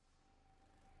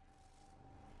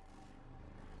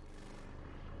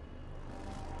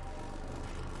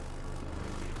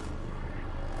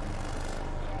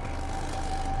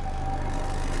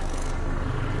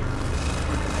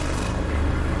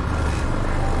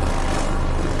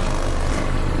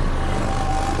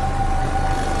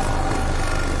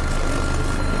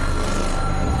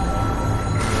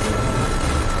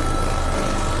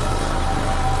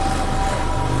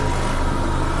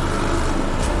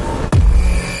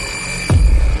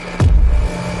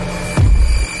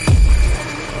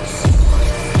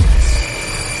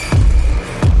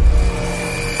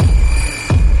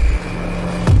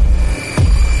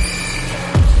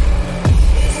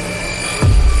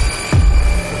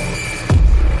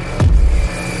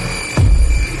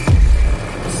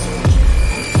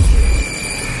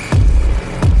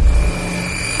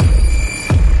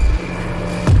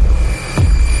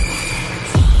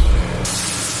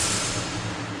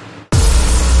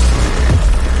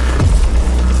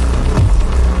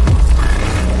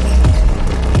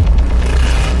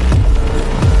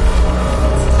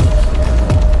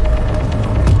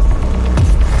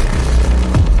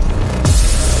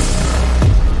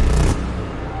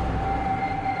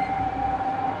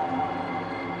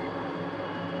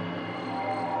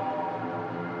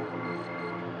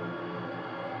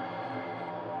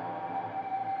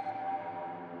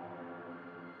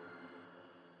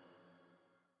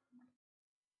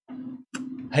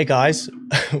Hey guys,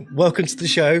 welcome to the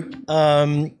show.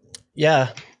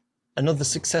 Yeah, another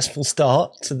successful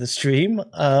start to the stream.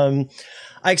 I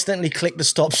accidentally clicked the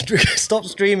stop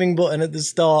streaming button at the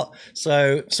start,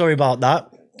 so sorry about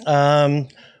that.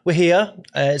 We're here.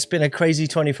 It's been a crazy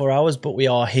 24 hours, but we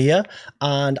are here,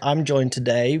 and I'm joined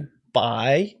today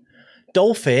by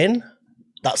Dolphin,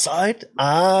 that side,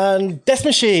 and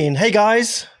Deathmachine. Hey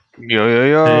guys.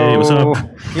 Yo. Hey, what's up?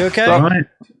 You okay? All right.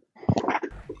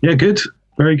 Yeah, good.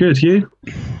 Very good. You?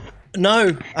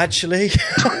 No, actually.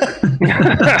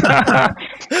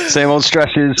 Same old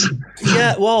stresses.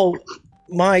 Yeah, well,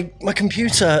 my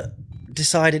computer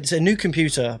decided, it's a new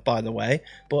computer, by the way,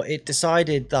 but it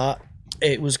decided that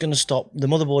it was going to stop, the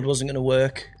motherboard wasn't going to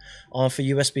work for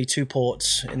USB 2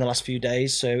 ports in the last few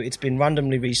days, so it's been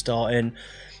randomly restarting.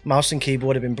 Mouse and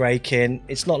keyboard have been breaking.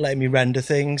 It's not letting me render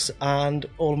things, and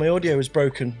all of my audio is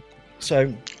broken.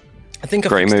 So I think I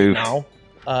fixed it now.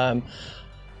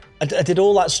 I did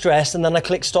all that stress, and then I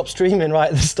clicked stop streaming right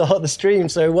at the start of the stream.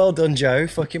 So well done, Joe.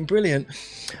 Fucking brilliant.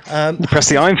 You pressed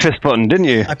the Iron Fist button, didn't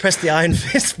you? I pressed the Iron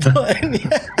Fist button.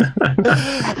 Yeah.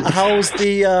 How's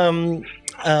the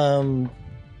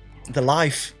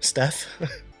life, Steph?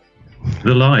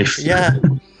 The life? Yeah.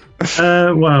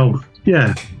 Well,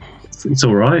 yeah. It's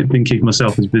all right. Been keeping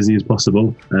myself as busy as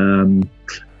possible.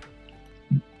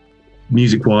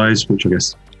 Music-wise, which I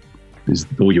guess is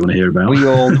all you want to hear about.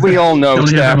 We all know,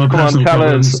 Steph. Come on,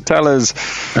 tell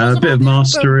us. A bit of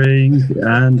mastering,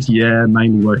 and yeah,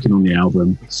 mainly working on the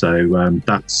album. So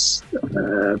that's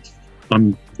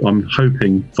I'm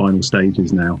hoping final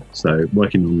stages now. So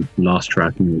working on the last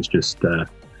track, and it's just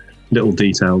little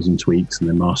details and tweaks, and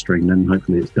then mastering. Then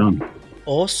hopefully it's done.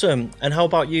 Awesome. And how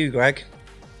about you, Greg?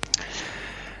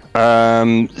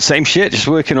 Same shit, just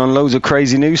working on loads of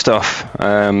crazy new stuff.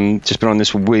 Just been on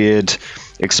this weird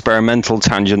experimental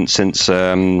tangent since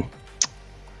the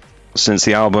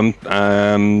album.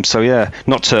 So yeah,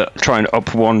 not to try and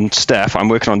up one Steph, I'm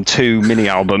working on 2 mini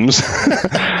albums.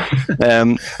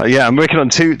 Yeah, I'm working on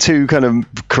two kind of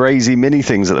crazy mini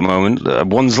things at the moment.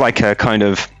 One's like a kind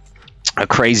of a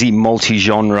crazy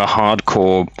multi-genre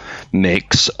hardcore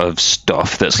mix of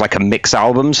stuff that's like a mix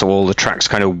album, so all the tracks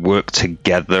kind of work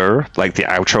together, like the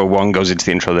outro one goes into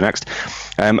the intro of the next.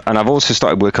 And I've also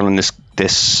started working on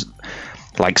this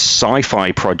like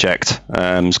sci-fi project.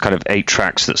 It's kind of 8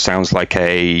 tracks that sounds like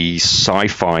a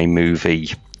sci-fi movie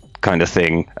kind of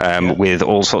thing, with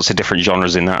all sorts of different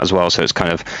genres in that as well. So it's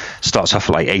kind of starts off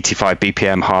at like 85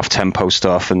 BPM half tempo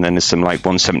stuff, and then there's some like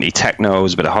 170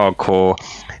 technos, a bit of hardcore,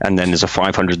 and then there's a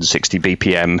 560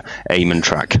 BPM Amen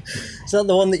track. Is that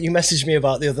the one that you messaged me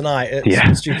about the other night at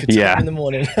yeah. stupid time in the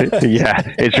morning? Yeah,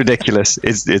 it's ridiculous.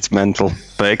 It's mental,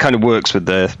 but it kind of works with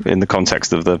in the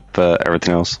context of the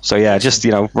everything else. So yeah, just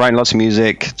writing lots of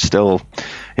music, still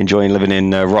enjoying living in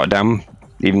Rotterdam,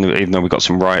 even though we've got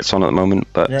some riots on at the moment,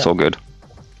 but It's all good.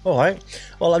 All right.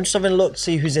 Well, I'm just having a look to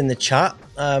see who's in the chat.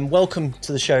 Welcome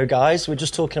to the show, guys. We're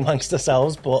just talking amongst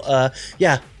ourselves, but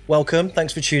yeah, welcome.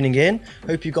 Thanks for tuning in.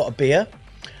 Hope you got a beer.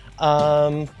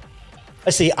 I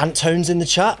see Antone's in the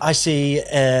chat. I see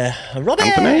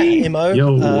Robbie,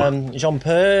 Imo, Jean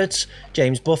Pert,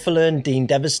 James Bufferland, Dean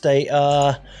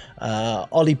Devastator,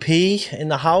 Ollie P in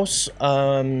the house,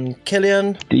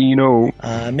 Killian, Dino,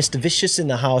 Mr. Vicious in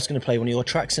the house. Going to play one of your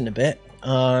tracks in a bit.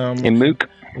 In Mook.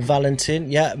 Valentin,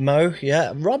 Mo,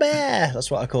 Robbie,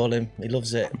 that's what I call him. He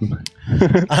loves it.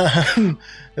 Who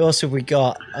else have we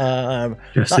got?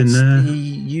 That's in there.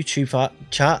 The YouTube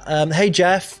chat. Hey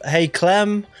Jeff, hey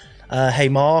Clem, hey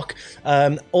Mark.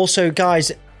 Also,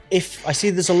 guys, if I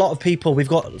see there's a lot of people, we've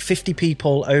got 50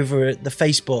 people over at the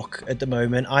Facebook at the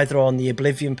moment, either on the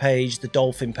Oblivion page, the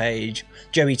Dolphin page,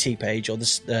 Joey T page, or the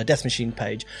Deathmachine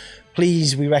page.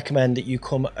 Please, we recommend that you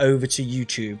come over to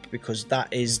YouTube, because that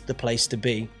is the place to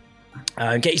be.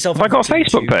 Get yourself. Have I got a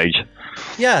Facebook page?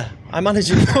 Yeah, I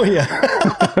manage it for you.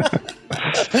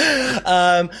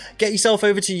 Get yourself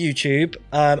over to YouTube,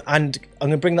 and I'm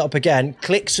going to bring that up again.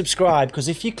 Click subscribe, because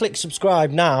if you click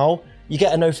subscribe now, you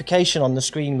get a notification on the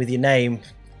screen with your name.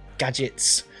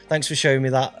 Gadgets. Thanks for showing me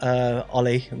that,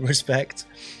 Ollie. Respect.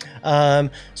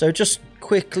 So just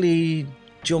quickly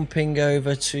jumping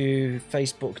over to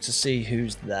Facebook to see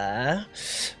who's there.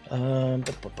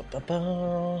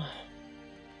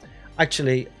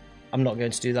 Actually, I'm not going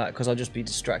to do that because I'll just be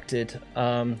distracted.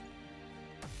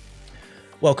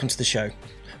 Welcome to the show.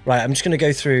 Right, I'm just going to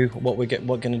go through what we're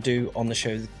going to do on the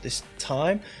show this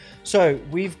time. So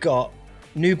we've got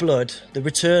New Blood. The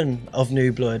return of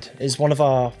New Blood is one of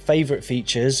our favourite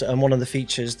features, and one of the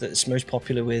features that's most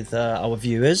popular with our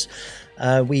viewers.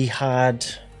 We had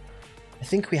I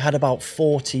think we had about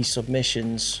 40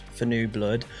 submissions for New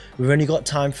Blood. We've only got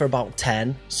time for about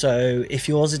 10. So if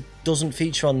yours doesn't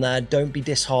feature on there, don't be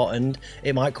disheartened.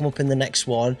 It might come up in the next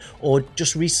one, or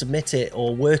just resubmit it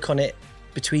or work on it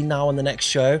between now and the next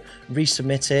show.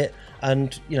 Resubmit it,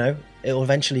 and you know, it'll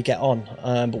eventually get on.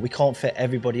 But we can't fit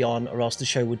everybody on, or else the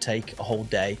show would take a whole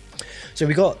day. So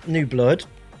we got New Blood.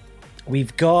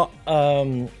 We've got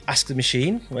Ask the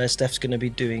Machine, where Steph's going to be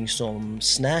doing some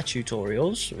snare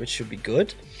tutorials, which should be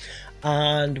good.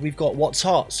 And we've got What's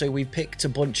Hot, so we picked a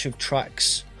bunch of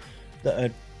tracks that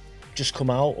are just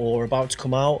come out or about to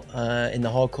come out in the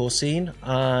hardcore scene,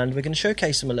 and we're going to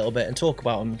showcase them a little bit and talk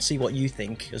about them and see what you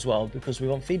think as well, because we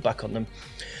want feedback on them.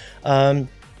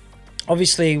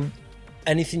 Obviously,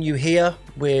 anything you hear,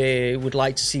 we would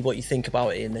like to see what you think about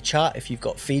it in the chat. If you've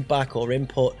got feedback or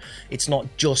input, it's not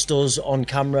just us on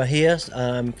camera here.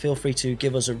 Feel free to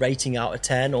give us a rating out of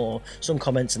 10 or some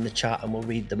comments in the chat, and we'll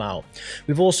read them out.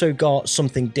 We've also got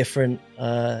Something Different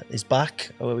is back,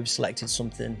 where we've selected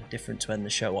something different to end the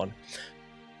show on.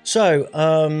 So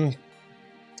I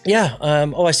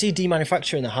see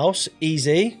Demanufacture in the house.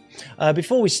 Easy.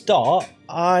 Before we start,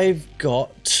 I've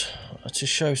got to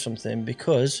show something,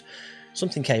 because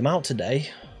something came out today,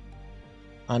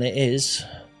 and it is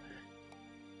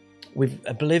with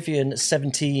Oblivion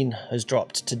 17 has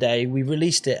dropped today. We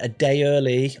released it a day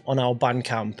early on our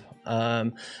Bandcamp.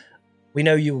 We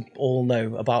know you all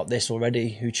know about this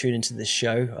already who tune into this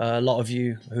show. A lot of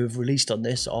you who have released on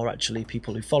this are actually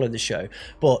people who follow the show,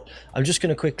 but I'm just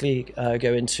going to quickly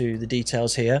go into the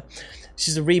details here. This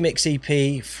is a remix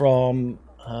EP from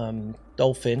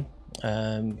Dolphin,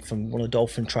 from one of the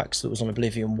Dolphin tracks that was on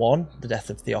Oblivion 1, The Death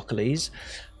of Theocles.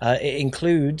 It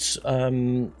includes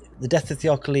The Death of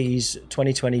Theocles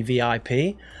 2020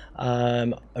 VIP,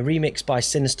 a remix by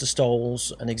Sinister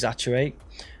Stoles and Exaggerate,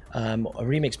 a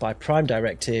remix by Prime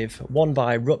Directive, one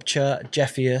by Rupture,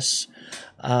 Jeffius,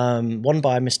 one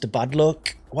by Mr.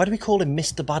 Badluck. Why do we call him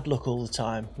Mr. Badluck all the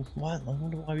time? Why? I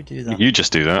wonder why we do that. You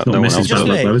just do that. Not No one Mrs. else does.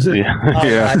 Badluck, though, is it? Yeah, Oh,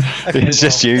 yeah. right. Okay, It's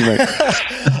just you, mate.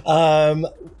 A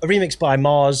remix by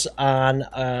Mars, and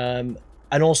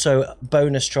also a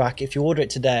bonus track. If you order it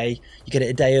today, you get it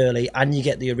a day early, and you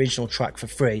get the original track for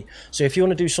free. So if you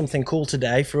want to do something cool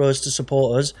today for us to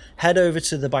support us, head over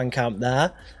to the Bandcamp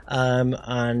there,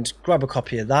 and grab a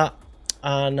copy of that.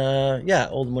 And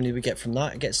all the money we get from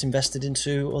that gets invested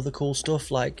into other cool stuff,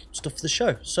 like stuff for the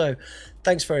show. So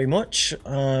thanks very much.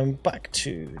 Back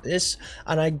to this,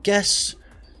 and I guess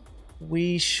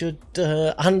we should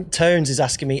and Tones is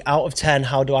asking me, out of 10,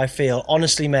 how do I feel?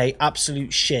 Honestly, mate,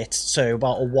 absolute shit. So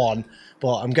about a 1,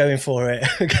 but I'm going for it.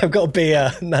 I've got a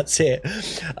beer, and that's it.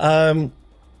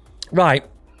 Right,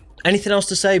 anything else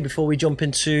to say before we jump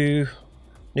into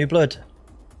New Blood?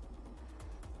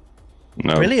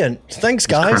 No. Brilliant. Thanks,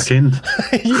 guys. Cracking.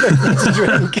 You don't need to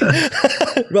drink.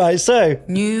 Right, so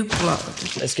New Blood.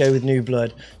 let's go with New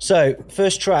Blood. So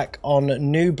first track on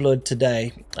New Blood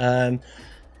today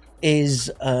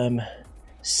is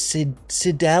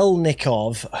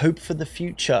Sidelnikov, Hope for the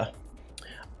Future.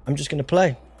 I'm just going to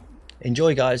play.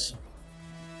 Enjoy, guys.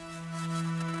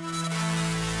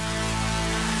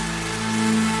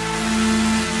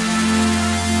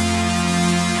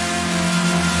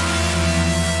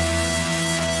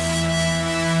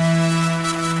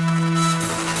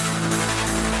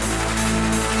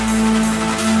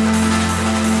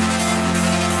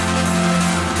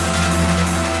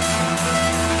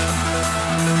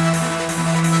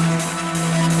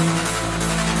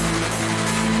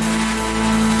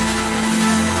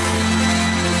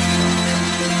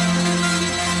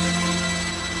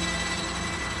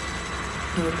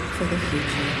 Hope for the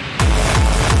future.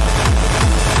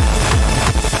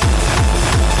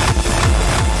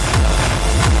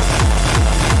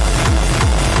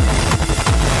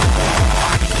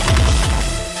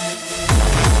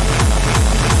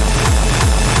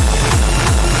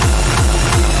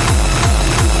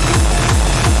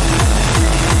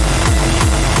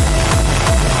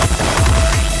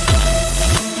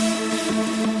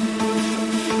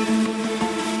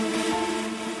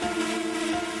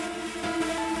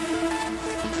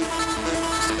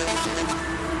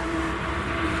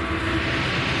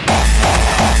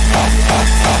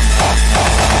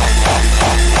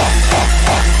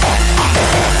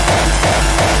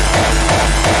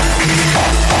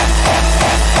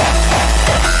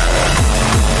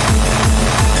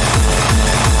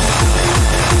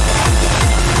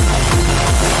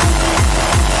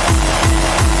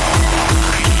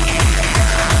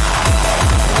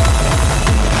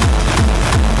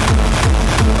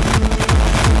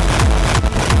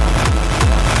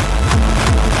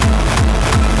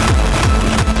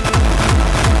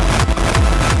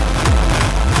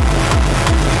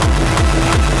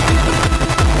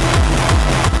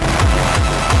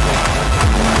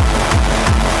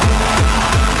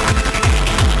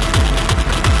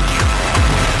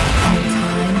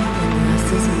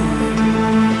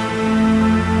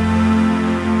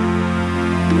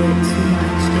 thought too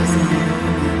much doesn't matter.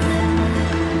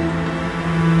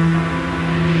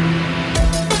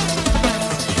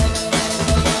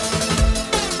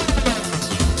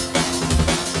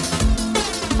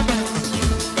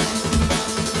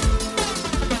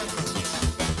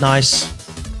 Nice.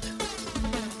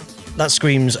 That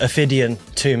screams Ophidian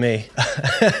to me.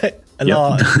 A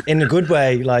lot, in a good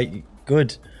way, like,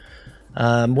 good.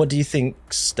 What do you think,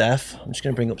 Steph? I'm just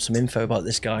going to bring up some info about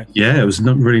this guy. Yeah, it was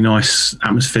a really nice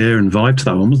atmosphere and vibe to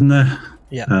that one, wasn't there?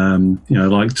 Yeah.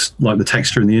 Liked the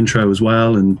texture in the intro as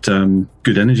well, and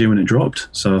good energy when it dropped.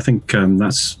 So I think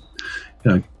that's,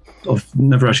 I've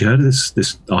never actually heard of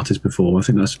this artist before. I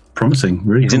think that's promising.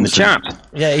 Really, he's promising. in the chat.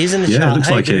 Yeah, he's in the chat. Yeah, it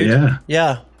looks like dude. it. Yeah.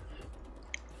 Yeah.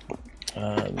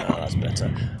 No, that's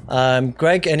better.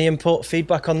 Greg, any input,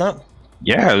 feedback on that?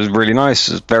 Yeah, it was really nice.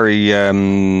 It's very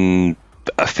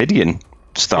Ophidian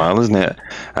style, isn't it?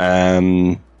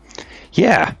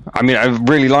 Yeah, I mean, I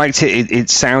really liked it. It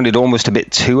sounded almost a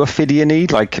bit too Ophidian-y.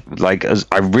 I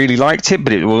really liked it,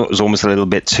 but it was almost a little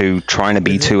bit too trying to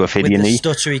be too Ophidian-y. With the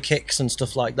stuttery kicks and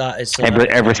stuff like that. It's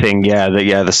everything, the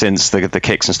synths, the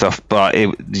kicks and stuff. But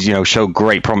it, showed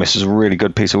great promise. It was a really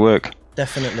good piece of work.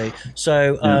 Definitely.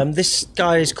 So this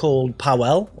guy is called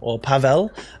Pavel.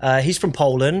 He's from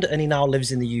Poland and he now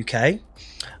lives in the UK.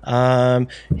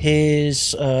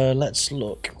 Let's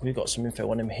look. We've got some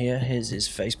info on him here. Here's his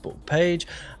Facebook page.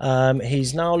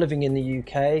 He's now living in the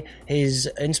UK. His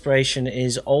inspiration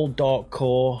is old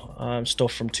darkcore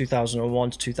stuff from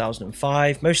 2001 to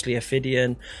 2005, mostly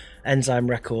Ophidian, Enzyme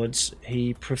Records.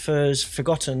 He prefers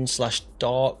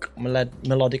forgotten/dark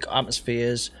melodic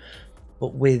atmospheres,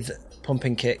 but with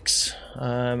pumping kicks.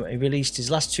 He released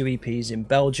his last 2 EPs in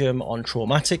Belgium on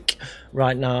Traumatic.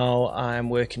 Right now I'm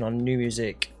working on new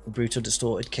music, brutal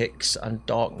distorted kicks and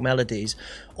dark melodies.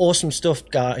 Awesome stuff,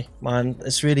 guy, man.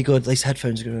 It's really good. These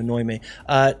headphones are going to annoy me.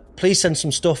 Please send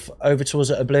some stuff over to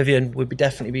us at Oblivion. We'd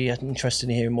definitely be interested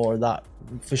in hearing more of that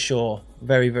for sure.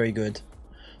 Very, very good.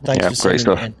 Thanks for great sending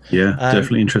stuff. it in. Yeah,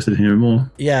 definitely interested in hearing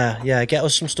more. Yeah. Get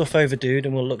us some stuff over, dude,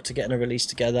 and we'll look to getting a release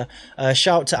together.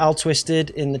 Shout out to Al Twisted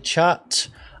in the chat.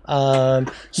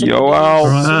 Yo,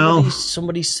 Al.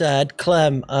 Somebody said,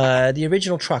 Clem, the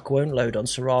original track won't load on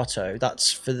Serato.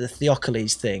 That's for the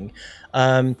Theocles thing.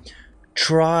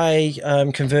 Try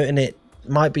converting it.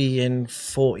 Might be in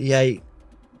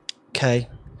 48K.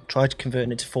 Try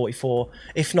converting it to 44.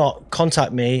 If not,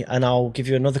 contact me and I'll give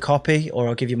you another copy, or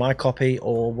I'll give you my copy,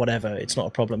 or whatever. It's not a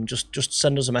problem. Just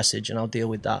send us a message and I'll deal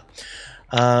with that.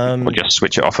 We'll just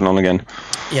switch it off and on again.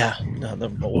 Yeah, no,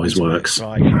 that always works.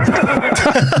 Right.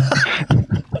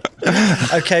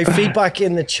 Okay, feedback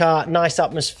in the chat. Nice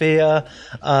atmosphere.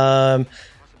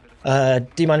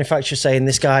 Demanufacturer saying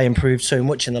this guy improved so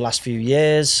much in the last few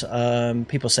years.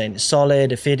 People saying it's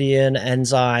solid. Ophidian,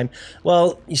 Enzyme.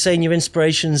 Well, you're saying your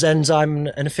inspiration's Enzyme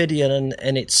and Ophidian,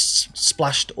 and it's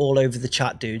splashed all over the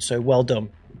chat, dude. So well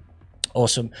done.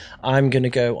 Awesome. I'm going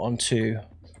to go on to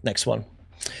next one.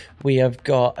 We have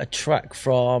got a track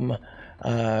from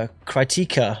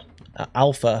Kritika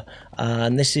Alpha,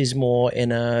 and this is more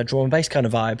in a drum and bass kind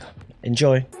of vibe.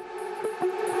 Enjoy.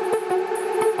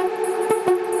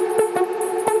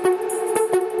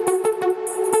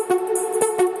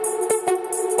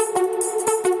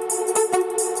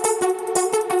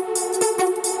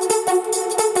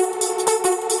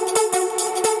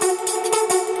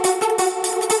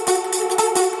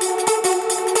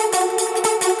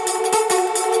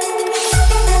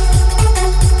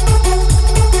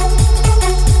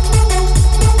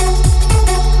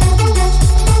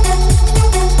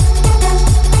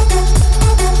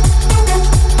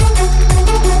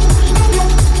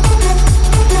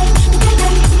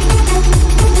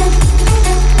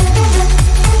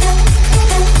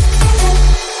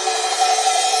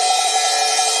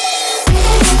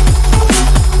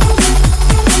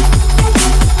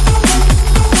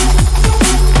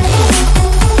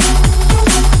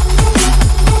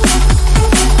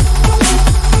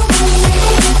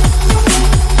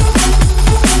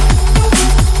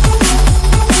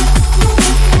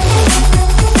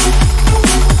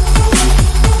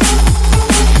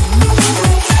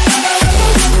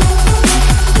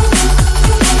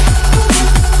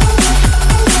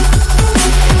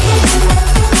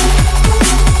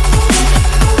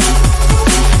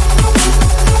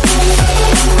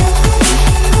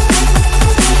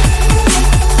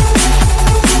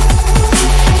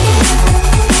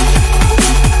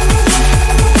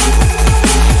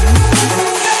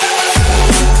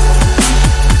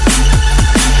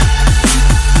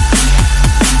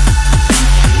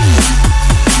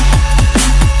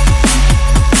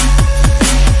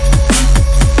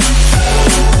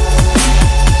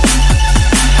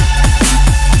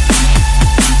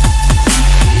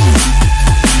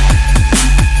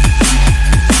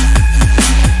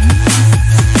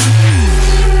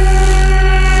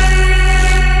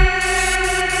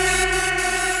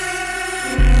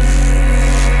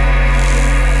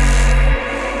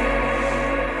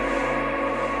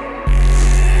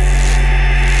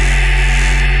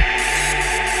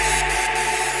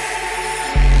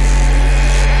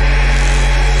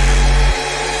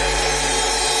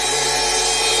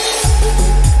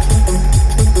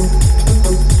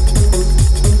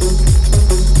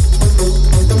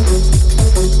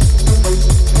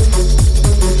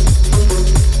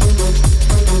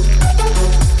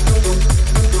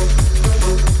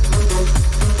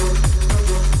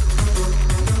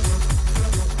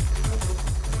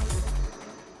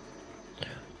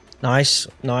 Nice.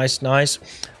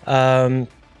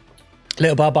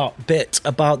 Little bit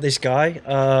about this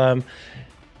guy.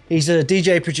 He's a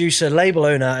DJ, producer, label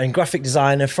owner, and graphic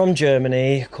designer from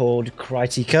Germany called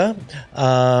Kritika.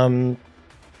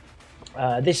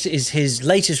 This is his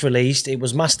latest release. It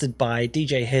was mastered by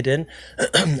DJ Hidden,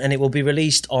 and it will be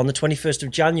released on the 21st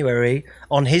of January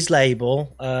on his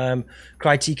label,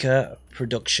 Kritika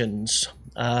Productions.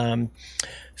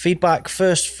 Feedback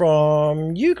first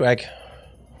from you, Greg.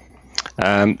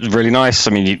 Really nice.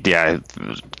 I mean, you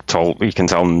can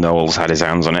tell Noel's had his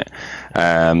hands on it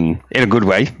in a good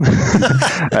way.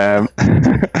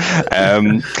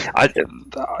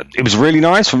 It was really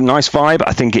nice vibe.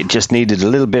 I think it just needed a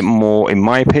little bit more, in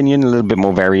my opinion, a little bit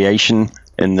more variation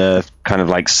in the kind of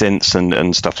like synths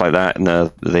and stuff like that, and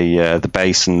the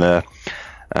bass and the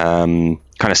kind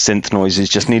of synth noises.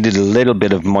 Just needed a little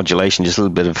bit of modulation, just a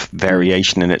little bit of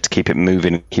variation in it to keep it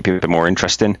moving, keep it a bit more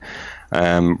interesting.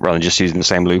 Rather than just using the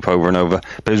same loop over and over.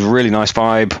 But it was a really nice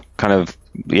vibe, kind of,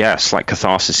 it's like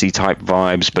catharsis-y type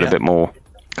vibes, but a bit more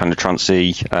kind of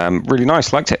trancey. Really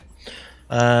nice, liked it.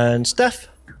 And Steph?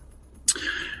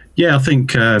 Yeah, I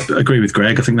think, agree with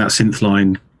Greg. I think that synth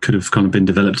line could have kind of been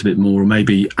developed a bit more, or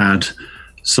maybe add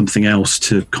something else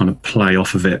to kind of play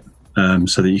off of it,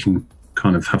 so that you can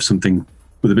kind of have something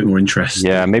with a bit more interest.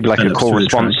 Yeah, maybe like a call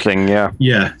response thing, Yeah.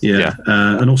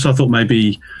 And also I thought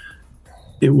maybe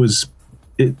it was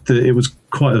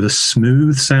quite a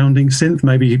smooth sounding synth.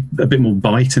 Maybe a bit more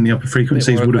bite in the upper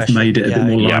frequencies would have made it a bit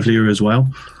more livelier as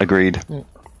well. Agreed.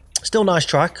 Still nice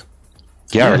track.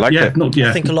 I like it.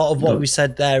 I think a lot of what we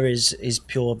said there is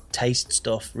pure taste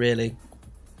stuff, really.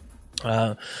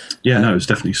 No, it was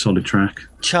definitely a solid track.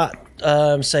 Chat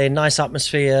saying nice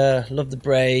atmosphere, love the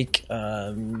break,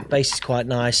 bass is quite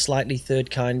nice, slightly third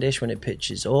kindish when it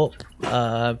pitches up,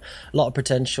 a lot of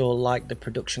potential, like the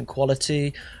production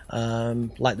quality,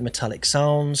 like the metallic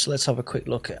sounds. Let's have a quick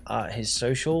look at his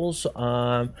socials.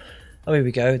 Here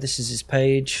we go. This is his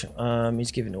page.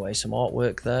 He's giving away some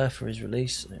artwork there for his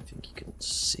release. I don't think you can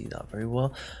see that very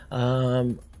well.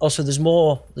 Also, there's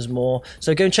more.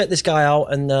 So go and check this guy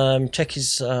out, and check his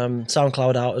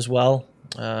SoundCloud out as well.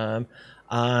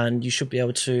 And you should be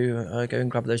able to go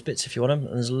and grab those bits if you want them.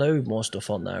 And there's a load more stuff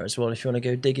on there as well if you want to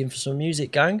go digging for some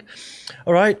music, gang.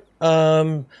 All right,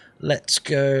 let's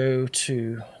go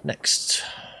to next.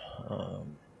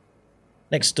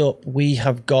 Next up, we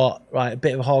have got a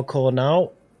bit of hardcore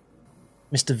now.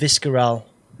 Mr. Visceral,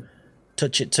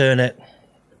 Touch It, Turn It.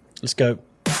 Let's go.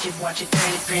 Watch it,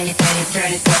 turn it, bring it,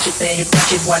 turn it, watch it, baby,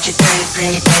 watch it, turn it,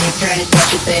 bring it, turn it,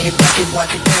 watch it, baby,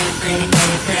 watch it, turn it, bring it,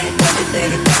 turn it, watch it,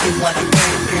 baby, watch it, turn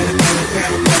it, bring it,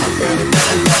 turn it, watch it,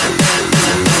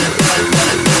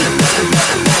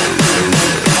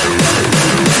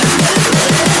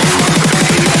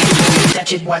 baby,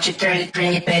 touch it, watch it, turn it,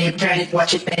 bring it, baby, turn it,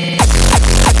 watch it, baby.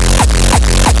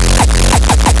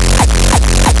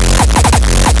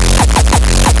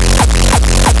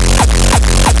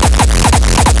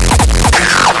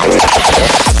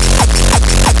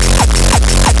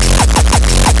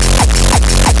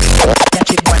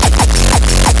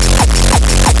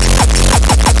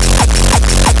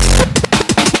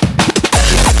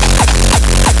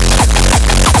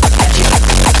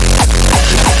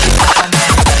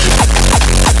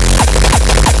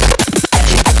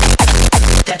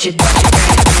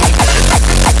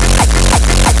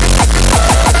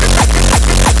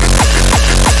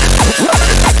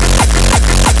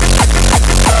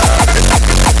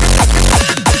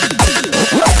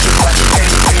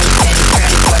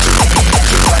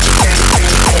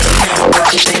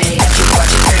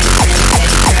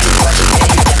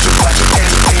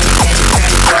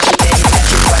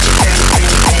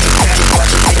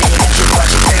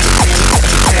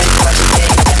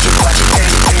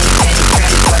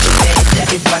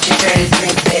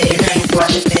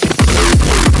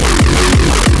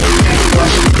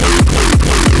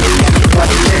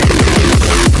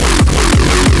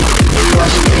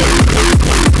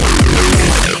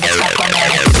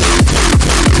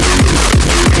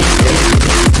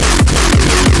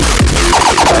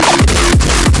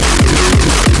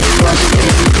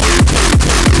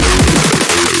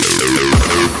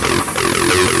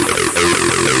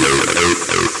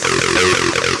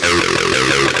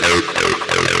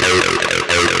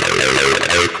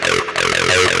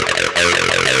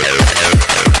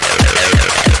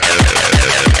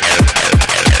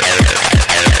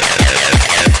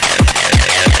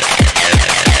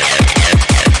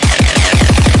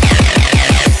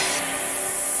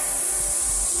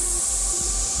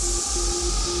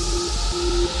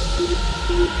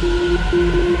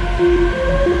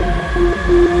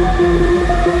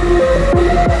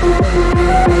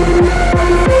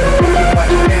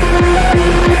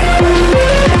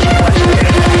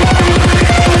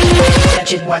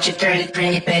 watch it, turn it,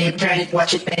 bring it, babe, turn it,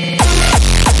 watch it, babe.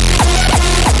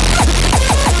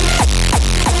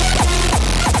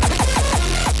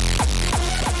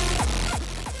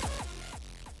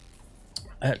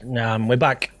 We're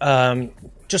back.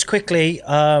 Just quickly,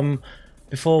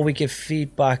 before we give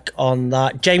feedback on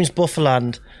that, James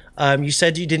Bufferland, you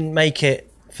said you didn't make it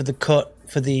for the cut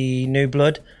for the New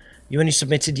Blood. You only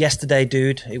submitted yesterday,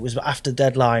 dude. It was after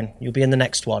deadline. You'll be in the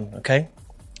next one, okay?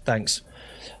 Thanks.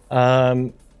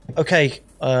 Okay.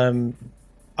 I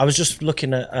was just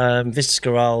looking at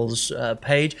Visceral's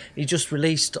page. He just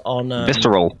released on...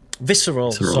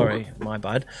 Visceral, sorry, my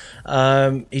bad.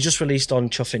 He just released on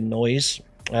Chuffing Noise.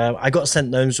 I got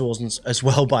sent those ones as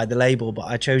well by the label, but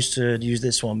I chose to use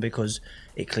this one because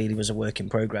it clearly was a work in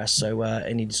progress, so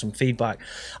it needed some feedback.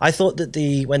 I thought that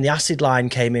when the acid line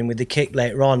came in with the kick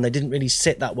later on, they didn't really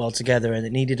sit that well together, and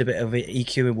it needed a bit of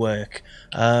EQ work.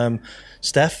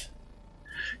 Steph?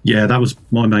 Yeah, that was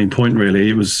my main point, really.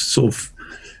 It was sort of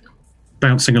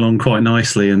bouncing along quite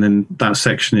nicely, and then that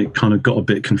section it kind of got a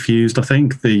bit confused. I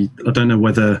think I don't know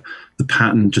whether the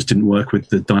pattern just didn't work with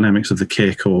the dynamics of the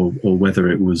kick, or whether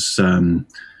it was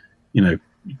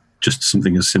just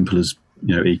something as simple as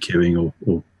EQing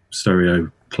or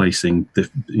stereo placing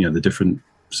the different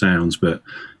sounds. But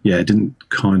yeah, it didn't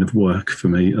kind of work for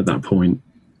me at that point.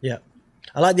 Yeah.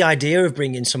 I like the idea of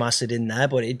bringing some acid in there,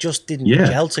 but it just didn't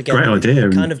gel together. Great idea.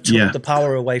 It kind of took the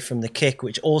power away from the kick,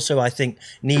 which also I think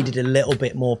needed a little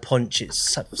bit more punch. It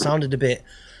sounded a bit,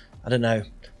 I don't know,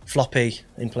 floppy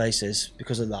in places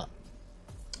because of that.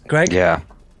 Greg? Yeah.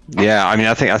 I mean,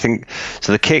 I think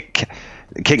so. The kick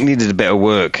needed a bit of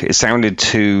work. It sounded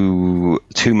too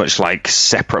much like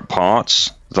separate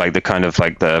parts, like the kind of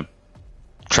like the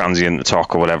transient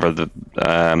talk or whatever that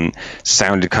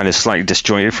sounded kind of slightly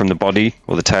disjointed from the body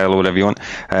or the tail or whatever you want,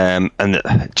 and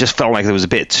it just felt like there was a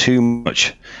bit too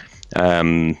much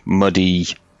muddy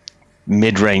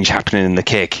mid-range happening in the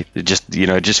kick. It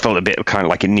just felt a bit kind of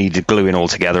like it needed gluing all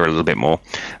together a little bit more,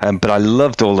 but I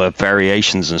loved all the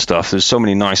variations and stuff. There's so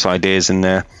many nice ideas in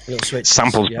there.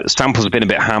 Samples have been a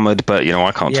bit hammered, but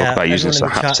I can't talk about using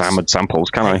hammered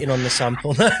samples, can I? On the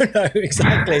sample. No,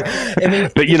 exactly. I mean,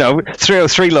 but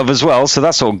 303 love as well, so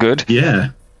that's all good.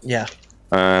 Yeah.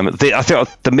 I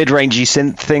thought the mid-rangey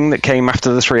synth thing that came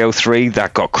after the 303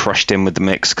 that got crushed in with the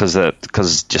mix because it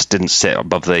just didn't sit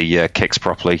above the kicks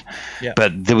properly. Yeah.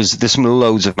 But there's some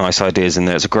loads of nice ideas in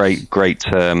there. It's a great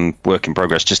work in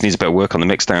progress. Just needs a bit of work on the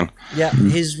mix down. Yeah,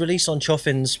 his release on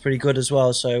Chuffin's pretty good as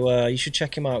well. So you should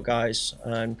check him out, guys.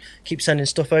 Keep sending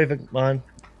stuff over, man.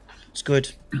 It's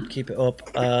good. Keep it up.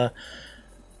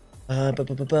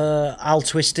 Al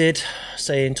Twisted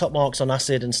saying top marks on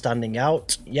acid and standing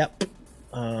out. Yep.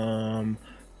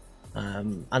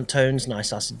 Antone's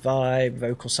nice acid vibe.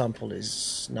 Vocal sample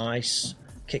is nice.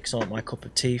 Kicks aren't my cup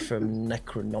of tea from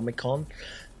Necronomicon.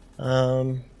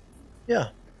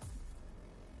 Yeah.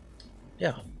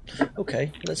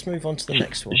 Okay, let's move on to the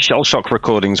next one. Shell Shock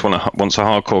Recordings wants a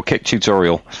hardcore kick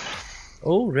tutorial.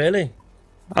 Oh, really?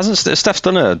 Hasn't Steph's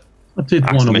done I did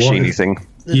want a machiney thing?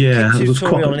 The kick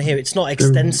tutorial on here. It's not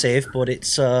extensive, but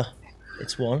it's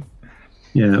one.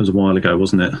 Yeah, it was a while ago,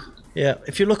 wasn't it? Yeah,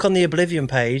 if you look on the Oblivion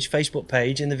page, Facebook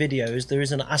page, in the videos, there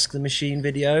is an Ask the Machine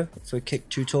video for a kick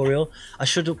tutorial. I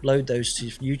should upload those to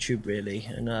YouTube, really,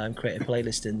 and create a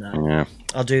playlist in there. Yeah.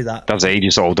 I'll do that. That was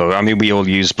ages old, though. I mean, we all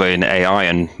use AI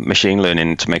and machine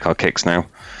learning to make our kicks now.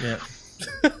 Yeah.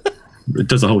 It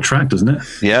does a whole track, doesn't it?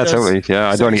 Yeah, totally. Yeah,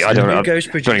 I don't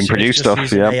even produce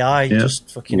stuff. Yeah. AI,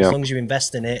 just fucking, as long as you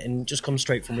invest in it, and it just comes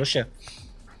straight from Russia.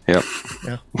 Yep.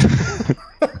 Yeah.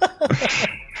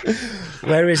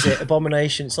 Where is it?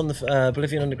 Abomination. It's on the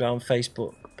Oblivion Underground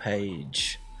Facebook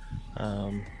page.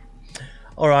 All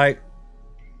right.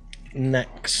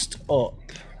 Next up,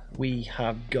 we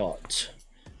have got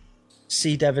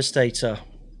Sea Devastator.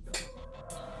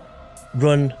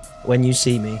 Run When You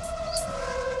See Me.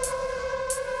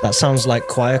 That sounds like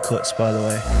choir cuts, by the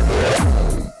way.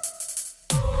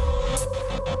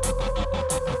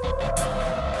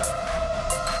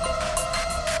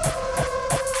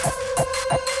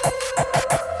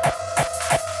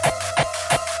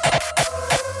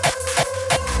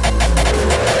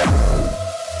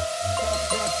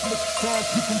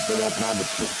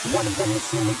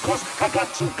 I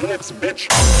got 2 clips, bitch.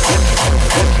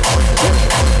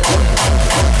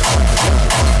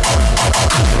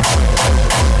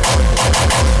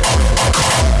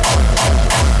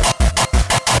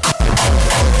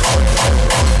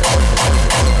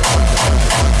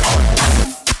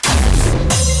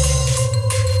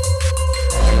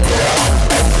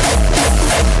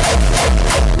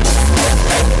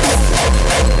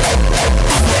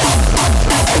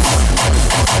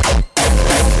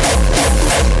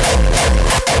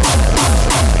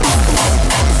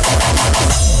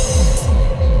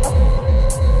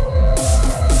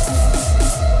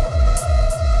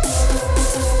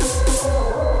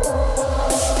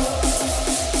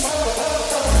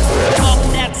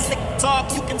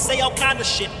 say all kind of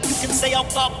shit. You can say all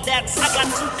fuck that's. I got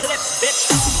 2 clips, bitch,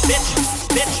 bitch,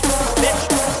 bitch, bitch,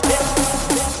 bitch.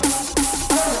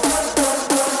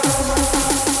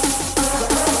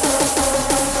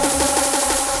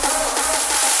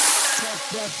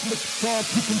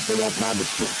 You can say all kind of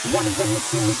shit. One of them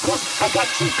is because I got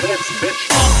 2 clips, bitch.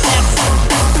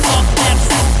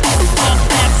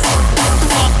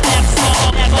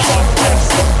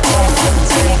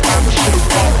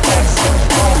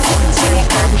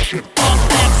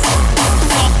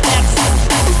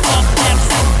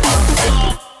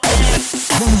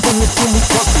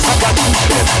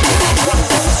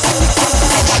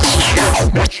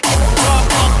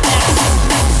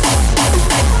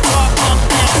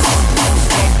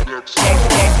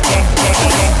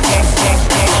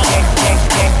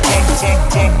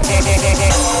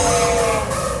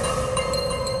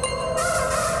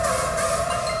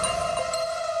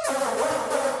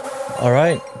 All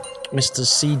right, Mr.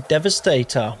 C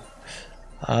Devastator.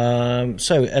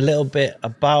 So a little bit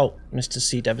about Mr.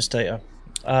 C Devastator.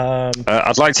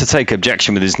 I'd like to take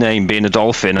objection with his name being a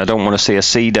dolphin. I don't want to see a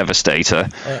sea devastator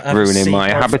ruining my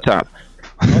habitat.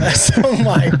 Oh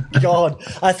my god!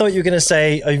 I thought you were going to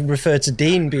say refer to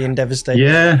Dean being devastated.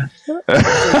 Yeah.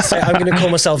 I'm going to call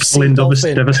myself Sea Colin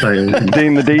Dolphin. Devastator.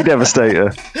 Dean the D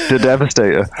Devastator, the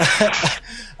Devastator.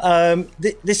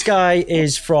 This guy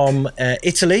is from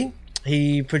Italy.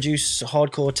 He produces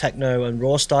hardcore techno and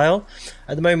raw style.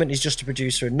 At the moment, he's just a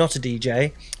producer and not a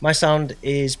DJ. My sound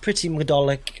is pretty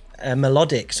melodic.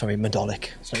 It's not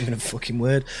even a fucking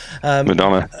word.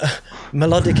 Madonna.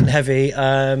 Melodic and heavy.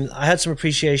 I had some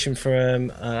appreciation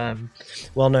from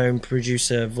well-known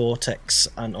producer Vortex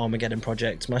and Armageddon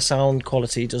Project. My sound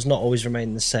quality does not always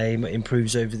remain the same. It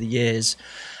improves over the years.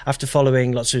 After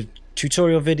following lots of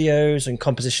tutorial videos and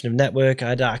composition of network, I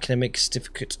had an academic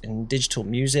certificate in digital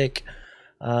music.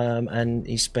 And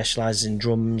he specialises in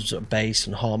drums, bass,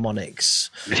 and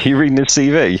harmonics. Did he read his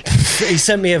CV? He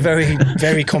sent me a very,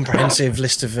 very comprehensive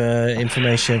list of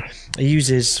information. He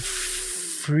uses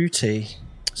Fruity,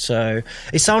 so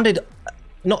it sounded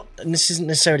not. And this isn't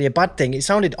necessarily a bad thing. It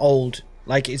sounded old,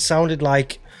 like it sounded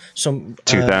like some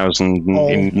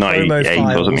 2098 or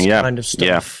something. Yeah, kind of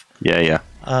stuff. Yeah.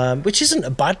 Which isn't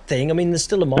a bad thing. I mean, there's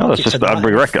still a market. No, that's just, for that. I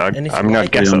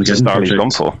guess that's the style he's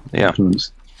gone for. Yeah.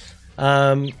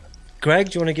 Greg,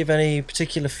 do you want to give any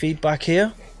particular feedback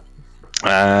here?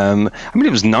 I mean,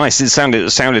 it was nice. It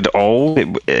sounded old.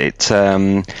 I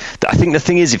think the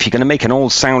thing is, if you're going to make an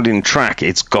old sounding track,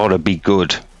 it's got to be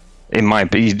good. It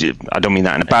might be. I don't mean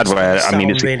that in a bad way. I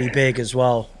mean, it's really big as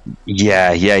well.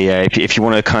 Yeah. If you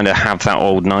want to kind of have that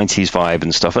old '90s vibe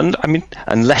and stuff, and I mean,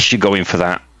 unless you're going for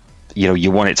that,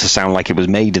 you want it to sound like it was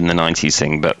made in the '90s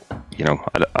thing, but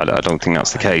I don't think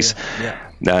that's the case. Yeah.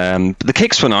 The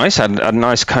kicks were nice. Had a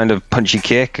nice kind of punchy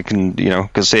kick. I can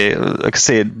see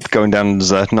it going down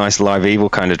as a nice Live Evil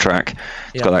kind of track.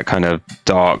 It's got that kind of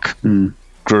dark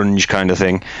grunge kind of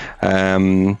thing.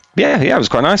 It was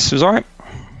quite nice. It was all right.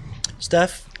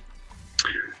 Steph?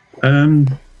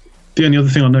 The only other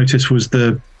thing I noticed was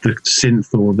the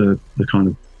synth or the kind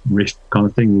of riff kind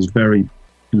of thing was very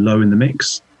low in the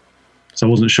mix. So I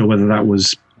wasn't sure whether that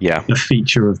was a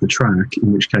feature of the track,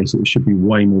 in which case it should be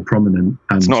way more prominent.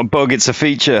 And it's not a bug; it's a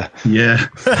feature. Yeah.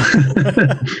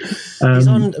 He's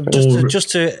on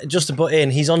just to butt in.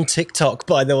 He's on TikTok,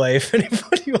 by the way. If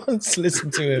anybody wants to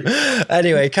listen to him.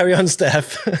 Anyway, carry on,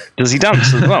 Steph. Does he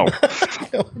dance as well?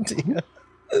 No idea.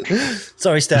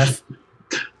 Sorry, Steph.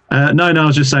 No, I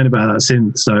was just saying about that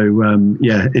synth. So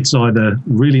it's either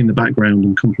really in the background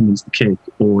and complements the kick,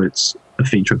 or it's a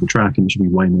feature of the track and it should be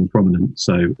way more prominent.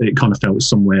 So it kind of felt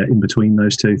somewhere in between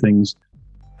those two things.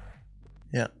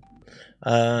 Yeah.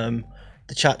 The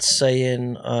chat's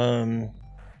saying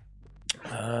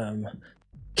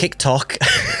kick talk.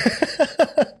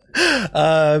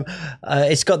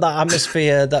 It's got that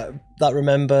atmosphere that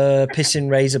remember pissing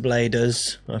razor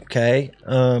bladers. Okay.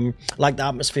 Like the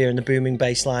atmosphere and the booming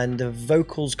bass line. The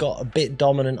vocals got a bit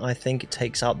dominant. I think it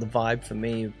takes out the vibe for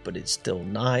me, but it's still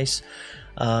nice.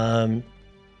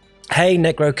 Hey,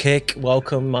 Necro Kick,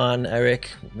 welcome, man.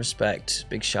 Eric, respect,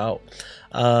 big shout.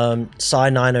 Psy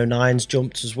 909's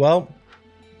jumped as well.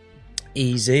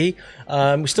 Easy.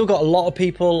 We still got a lot of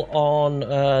people on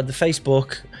the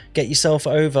Facebook. Get yourself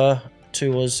over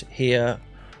to us here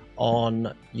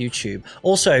on YouTube.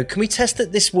 Also, can we test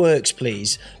that this works,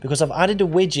 please? Because I've added a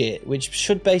widget which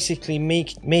should basically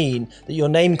mean that your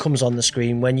name comes on the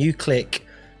screen when you click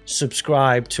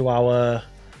subscribe to our...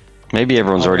 Maybe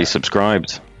everyone's already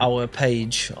subscribed. Our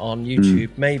page on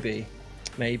YouTube. Maybe.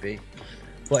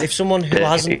 But if someone who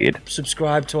Dedicated. hasn't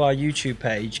subscribed to our YouTube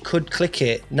page could click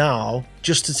it now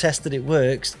just to test that it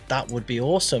works, that would be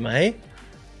awesome, eh?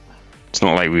 It's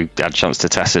not like we had a chance to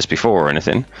test this before or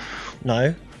anything.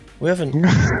 No, we haven't.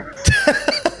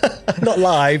 Not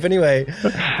live, anyway.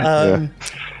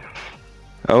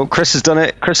 Oh, Chris has done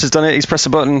it. He's pressed a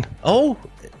button. Oh,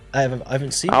 I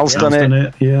haven't seen Al's it. done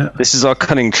it. Yeah. This is our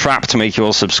cunning trap to make you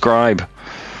all subscribe.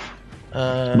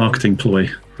 Marketing ploy.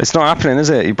 It's not happening, is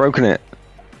it? You've broken it.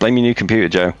 Blame your new computer,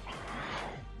 Joe.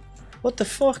 What the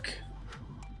fuck?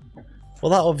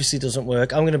 Well, that obviously doesn't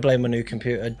work. I'm going to blame my new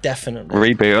computer, definitely.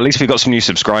 Reboot. At least we've got some new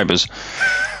subscribers.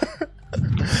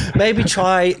 Maybe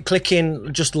try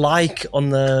clicking just like on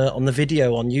the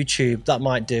video on YouTube. That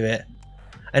might do it.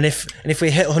 And if we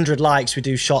hit 100 likes, we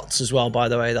do shots as well. By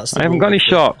the way, that's. I haven't got any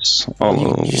shots.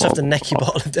 You just have to neck your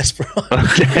bottle of Desperado.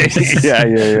 Okay.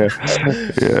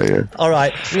 Yeah. All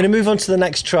right, I'm going to move on to the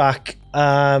next track,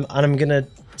 and I'm going to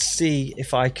see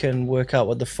if I can work out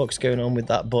what the fuck's going on with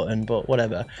that button. But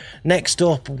whatever. Next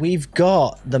up, we've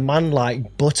got the man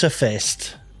like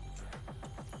Butterfist.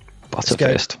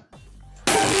 Butterfist.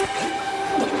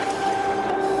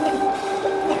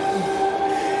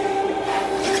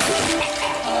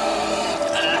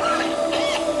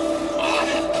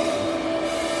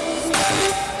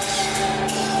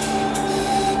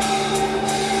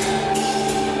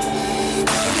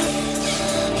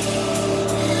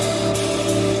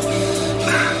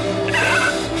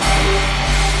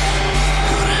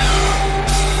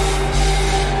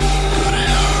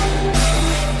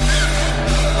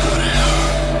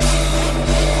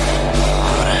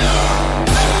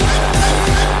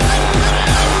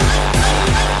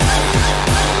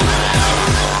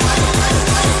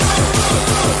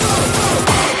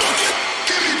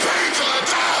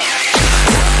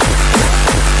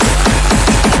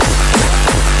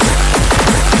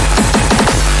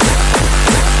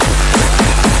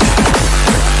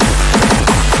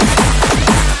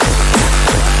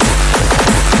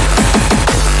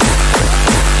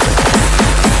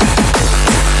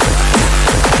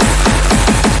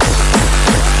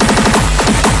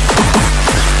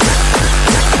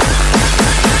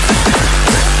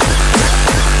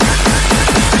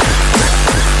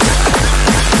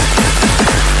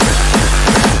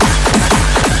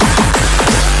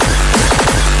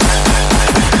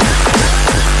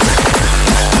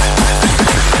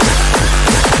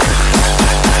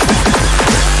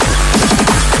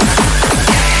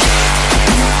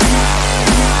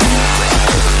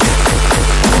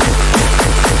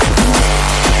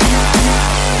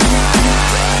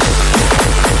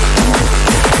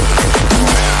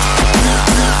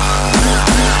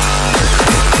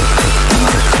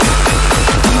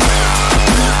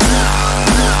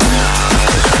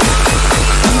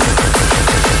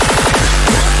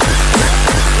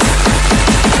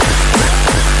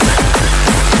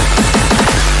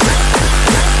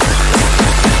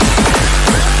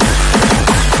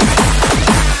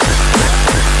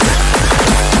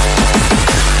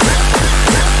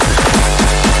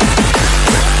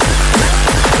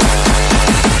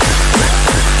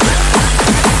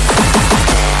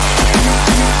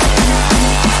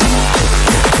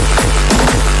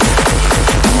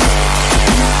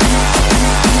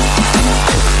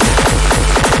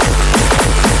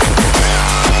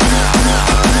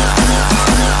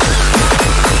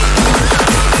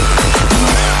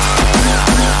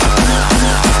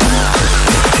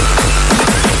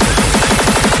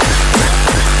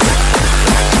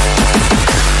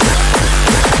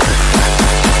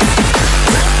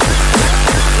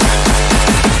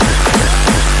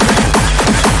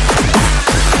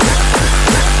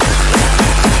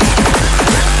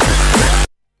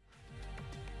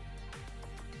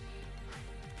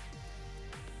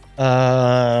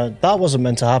 That wasn't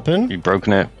meant to happen. You've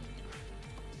broken it.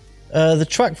 The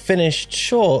track finished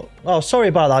short. Oh, sorry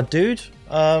about that, dude.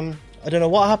 I don't know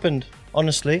what happened,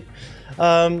 honestly.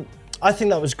 I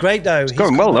think that was great, though. It's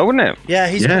going well, though, isn't it? Yeah,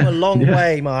 he's come a long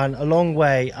way, man. A long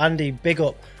way. Andy, big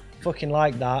up. Fucking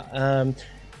like that.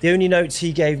 The only notes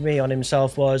he gave me on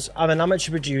himself was, I'm an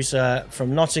amateur producer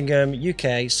from Nottingham,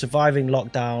 UK, surviving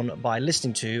lockdown by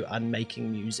listening to and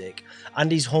making music.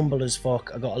 Andy's humble as fuck.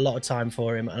 I got a lot of time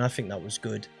for him, and I think that was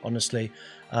good, honestly.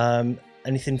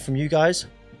 Anything from you guys?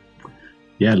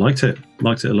 Yeah, liked it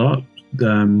a lot.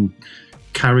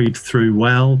 Carried through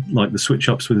well, like the switch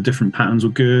ups with the different patterns were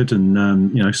good,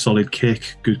 and solid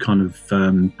kick, good kind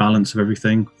of balance of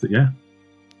everything. But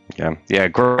Yeah,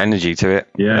 great energy to it.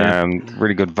 Yeah.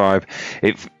 Really good vibe.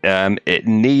 It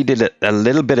needed a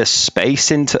little bit of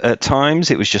space at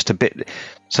times. It was just a bit.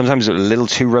 Sometimes it was a little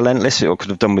too relentless. It could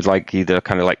have done with like either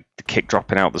kind of like the kick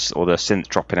dropping out or the synth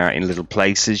dropping out in little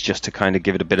places, just to kind of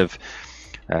give it a bit of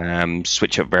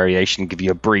switch up variation, give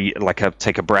you a breathe,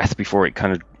 take a breath before it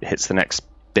kind of hits the next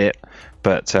bit.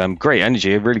 But great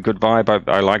energy, a really good vibe.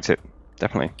 I liked it,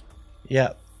 definitely.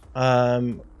 Yeah.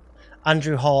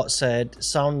 Andrew Hart said,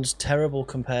 sounds terrible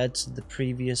compared to the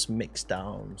previous mix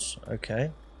downs.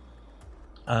 Okay.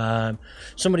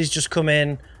 Somebody's just come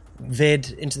in,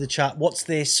 vid into the chat. What's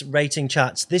this? Rating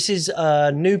chats. This is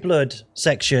a New Blood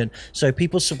section. So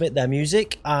people submit their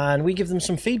music and we give them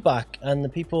some feedback, and the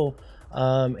people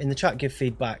in the chat give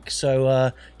feedback.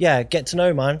 So yeah, get to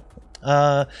know, man.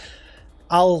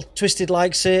 Al Twisted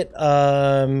likes it.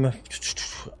 If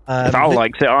Al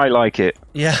likes it, I like it.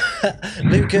 Yeah.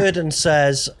 Luke Gurdon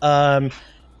says, I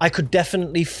could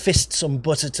definitely fist some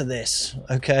butter to this.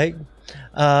 Okay.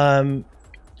 Why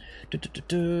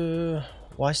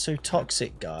so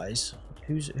toxic, guys?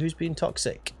 Who's being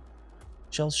toxic?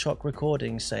 Shell Shock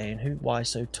Recording saying, why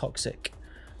so toxic?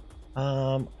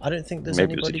 I don't think there's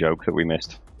Maybe anybody... it was a joke that we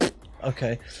missed.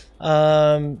 Okay.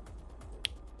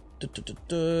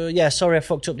 Yeah, sorry I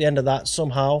fucked up the end of that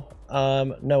somehow.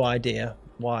 No idea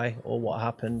why or what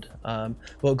happened.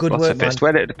 But good work, man.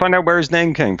 Find out where his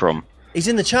name came from. He's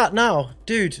in the chat now,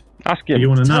 dude. Ask him. You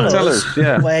want to know? Tell us,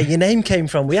 yeah. Where your name came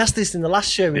from. We asked this in the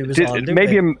last show he was on. Didn't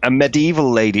Maybe we? a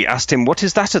medieval lady asked him, "What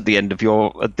is that at the end of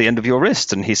your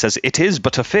wrist?" And he says, "It is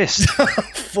but a fist."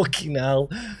 Fucking hell.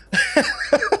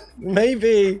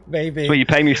 maybe. That's what you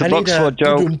pay me for bucks for,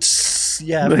 Joe.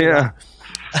 Yeah.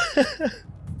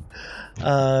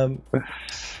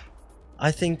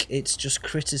 I think it's just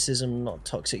criticism, not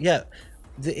toxic. Yeah,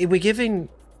 we're giving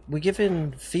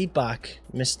feedback,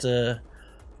 Mr.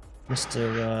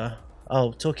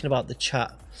 Talking about the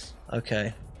chat.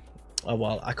 Okay. Oh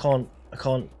well, I can't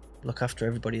look after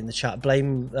everybody in the chat.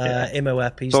 Blame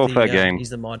Imoep. He's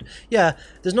he's the mod. Yeah,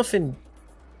 there's nothing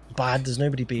bad. There's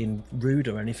nobody being rude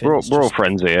or anything. We're all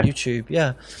friends here. YouTube,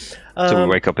 yeah. So we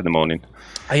wake up in the morning.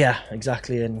 Yeah,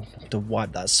 exactly, and to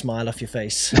wipe that smile off your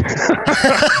face.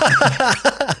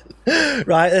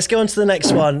 Right, let's go on to the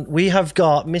next one. We have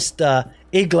got Mr.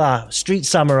 Igla, Street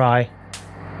Samurai.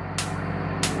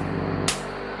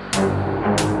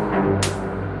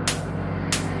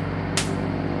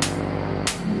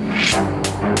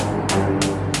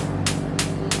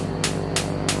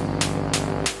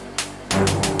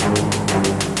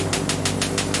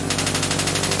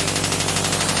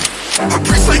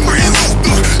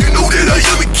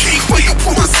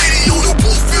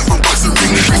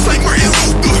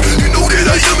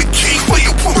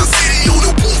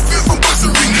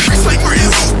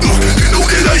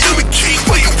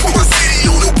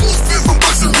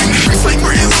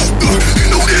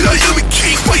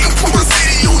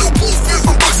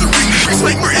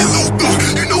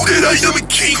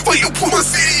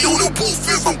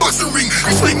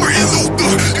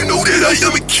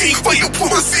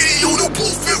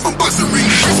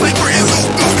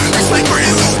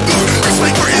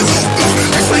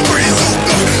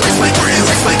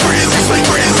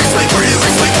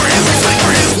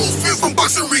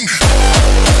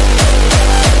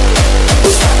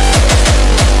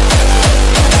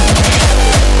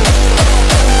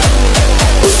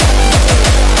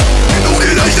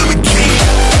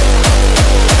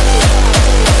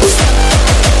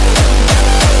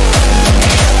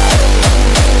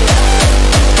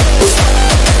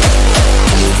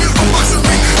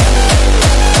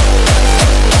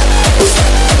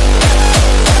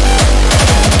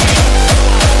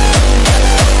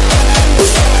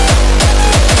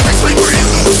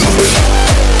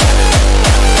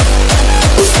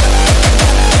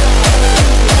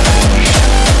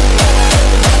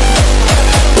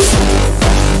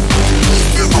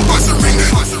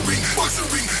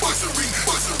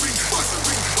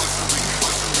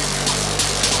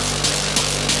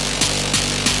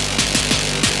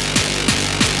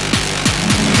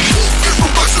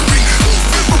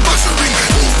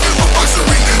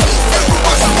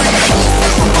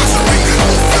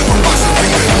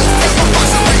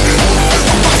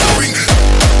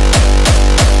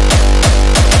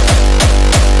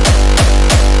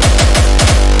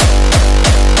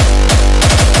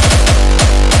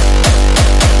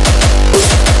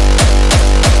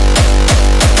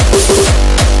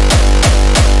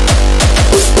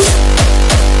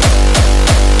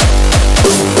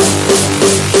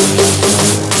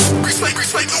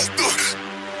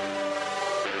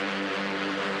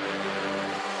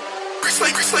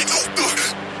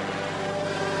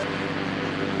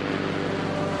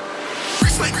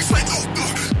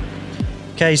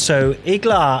 Okay, so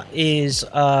Igla is,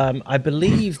 I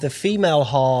believe, the female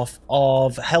half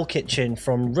of Hell Kitchen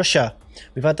from Russia.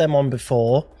 We've had them on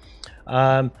before.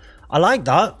 I like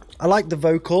that. I like the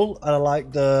vocal, and I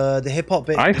like the hip hop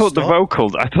bit. I thought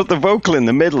the vocal in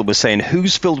the middle was saying,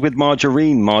 "Who's filled with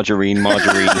margarine? Margarine,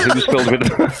 margarine. Who's filled with?"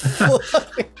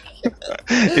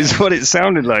 Is what it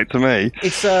sounded like to me.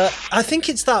 It's I think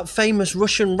it's that famous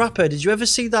Russian rapper. Did you ever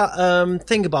see that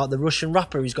thing about the Russian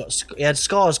rapper? He had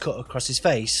scars cut across his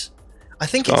face. I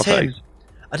think it's him.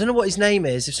 I don't know what his name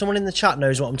is. If someone in the chat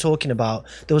knows what I'm talking about,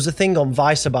 there was a thing on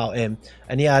Vice about him,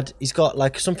 and he's got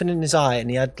like something in his eye, and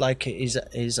he had like his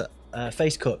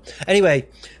face cut. Anyway,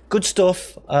 good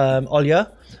stuff,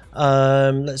 Olya.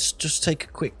 Let's just take a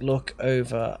quick look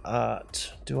over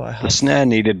at. Do I have the snare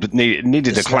needed a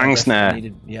clang snare?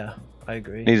 Yeah, I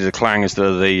agree. Needed a clang instead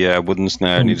of the wooden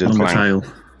snare. Needed a clang.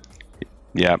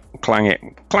 Yeah, clang it,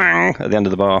 clang at the end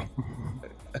of the bar.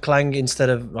 A clang instead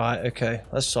of right. Okay,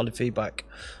 that's solid feedback.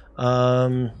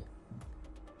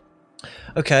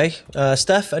 Okay,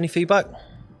 Steph, any feedback?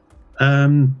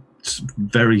 It's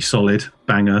very solid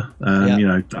banger. You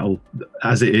know,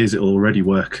 as it is, it'll already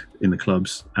work in the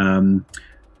clubs.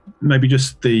 Maybe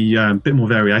just the bit more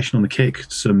variation on the kick,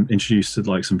 introduced to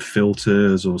like some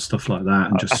filters or stuff like that.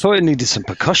 And I thought it needed some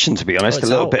percussion, to be honest. A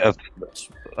little bit of.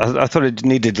 I thought it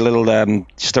needed a little,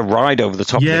 just a ride over the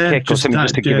top of the kick or something,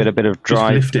 just to give it a bit of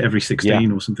drive. Just lift it every 16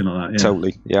 or something like that. Yeah.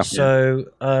 Totally, yeah. So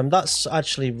that's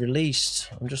actually released.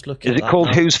 I'm just looking. Is it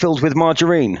called Who's Filled with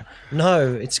Margarine?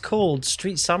 No, it's called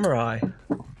Street Samurai.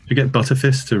 You get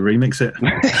Butterfist to remix it.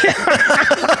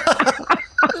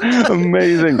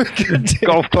 Amazing.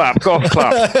 Golf clap.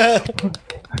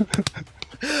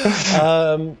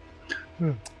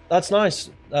 That's nice.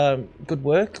 Good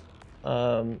work.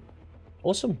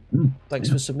 Awesome.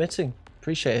 Thanks for submitting.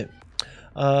 Appreciate it.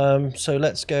 So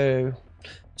let's go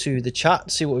to the chat,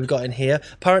 see what we've got in here.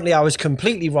 Apparently I was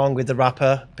completely wrong with the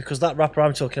rapper, because that rapper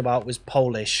I'm talking about was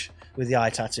Polish with the eye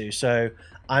tattoo. So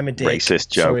I'm a dick. Racist,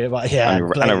 Joe. Sorry about and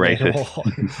a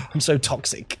racist. I'm so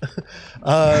toxic.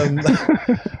 Love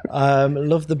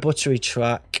the buttery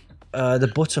track.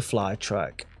 The butterfly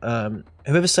track.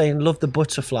 Whoever's saying love the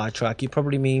butterfly track, you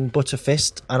probably mean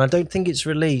Butterfist, and I don't think it's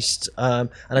released.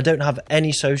 And I don't have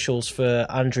any socials for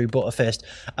Andrew Butterfist.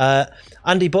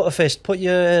 Andy Butterfist, put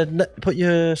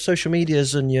your social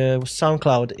medias and your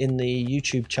SoundCloud in the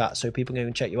YouTube chat so people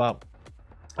can check you out.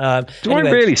 Do I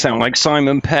really sound like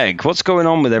Simon Pegg? What's going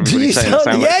on with everybody saying I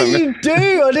sound like Simon? Yeah, you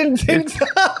do. I didn't think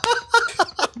that.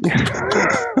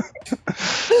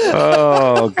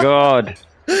 Oh God.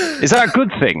 Is that a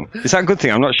good thing?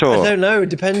 I'm not sure. I don't know. It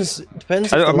depends if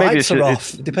the lights are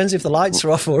off. It depends if the lights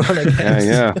are off or on again.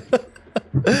 Yeah.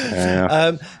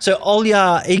 So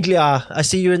Olya Iglia, I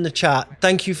see you in the chat.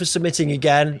 Thank you for submitting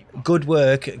again. Good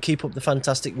work. Keep up the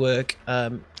fantastic work.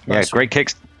 Great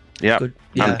kicks. Yeah. Good.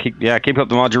 Yeah. And keep up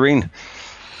the margarine.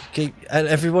 And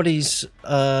everybody's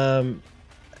agreeing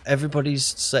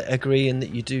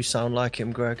that you do sound like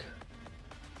him, Greg.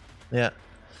 Yeah.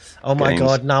 Oh my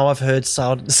God! Now I've heard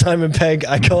Simon Pegg.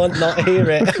 I can't not hear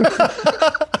it.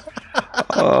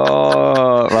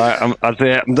 Oh, right. That's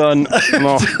it. I'm done. I'm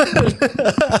off.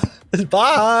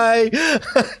 Bye.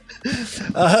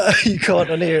 You can't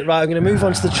unhear it. Right, I'm going to move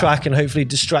on to the track and hopefully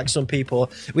distract some people.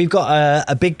 We've got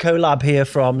a big collab here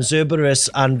from Zerberus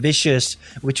and Vicious,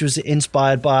 which was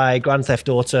inspired by Grand Theft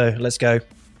Auto. Let's go.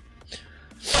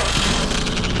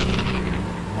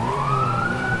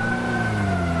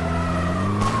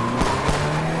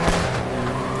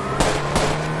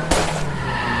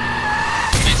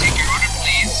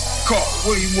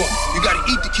 What do you want? You gotta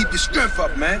eat to keep your strength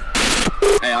up, man.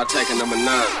 Hey, I'll take a number 9.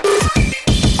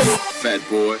 Fat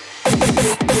boy.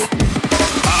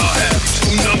 I'll have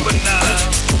 2 number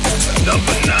 9s, a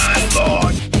number 9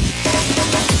 large,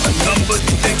 a number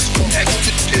 6 with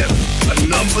extra dip, a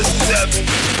number 7,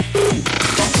 2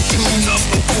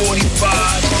 number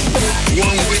 45s,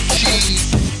 1 with cheese,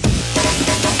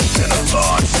 and a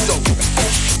large soda.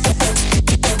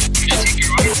 Can you take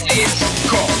your order, please?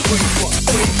 Call, what do you want?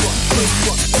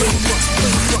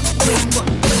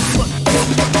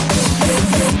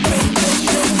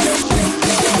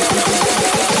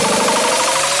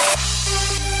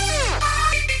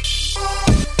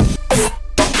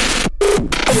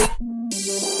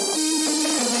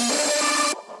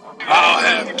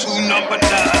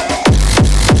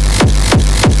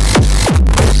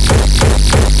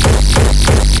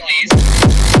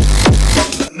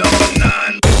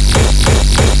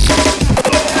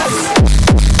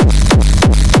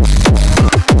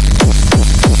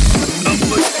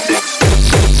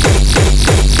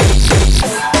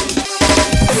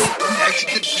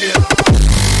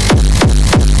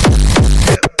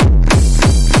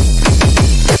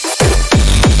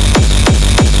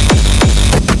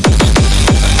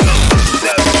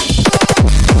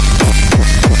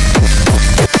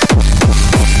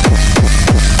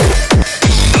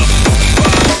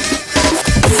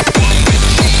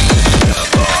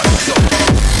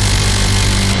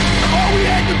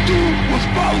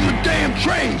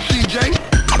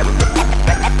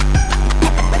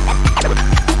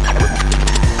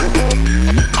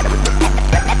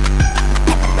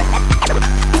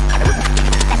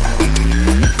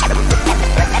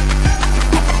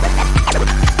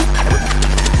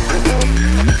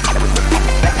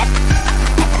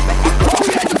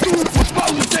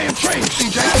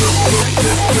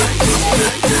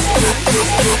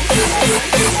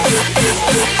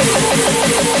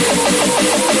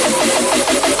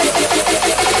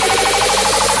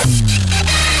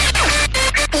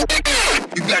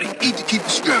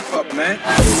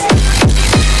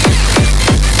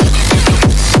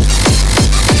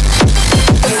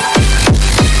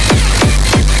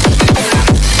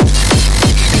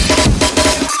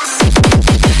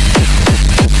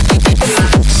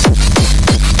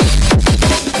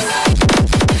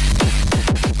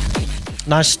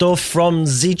 Nice stuff from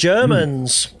the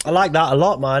Germans. I like that a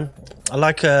lot, man. I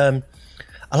like the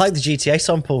GTA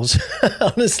samples.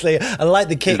 Honestly, I like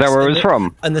the kicks. Is that where it was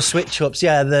from? And the switch ups.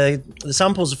 Yeah, the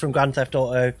samples are from Grand Theft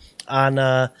Auto, and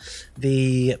I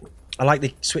like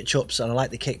the switch ups and I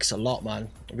like the kicks a lot, man.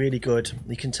 Really good.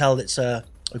 You can tell it's a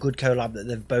good collab that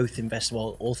they've both invested.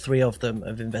 Well, all three of them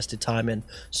have invested time in.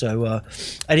 So,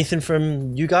 anything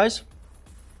from you guys?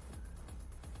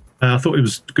 I thought it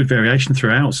was good variation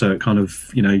throughout, so it kind of,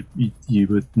 you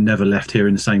were never left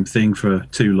hearing the same thing for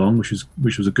too long, which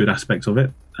was a good aspect of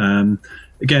it.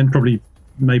 Again, probably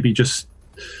maybe just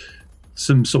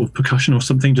some sort of percussion or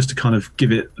something, just to kind of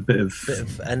give it a bit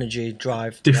of energy,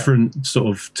 drive, different sort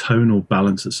of tonal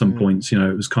balance at some points. It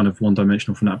was kind of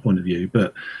one-dimensional from that point of view,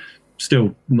 but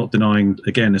still not denying,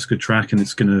 again, it's a good track and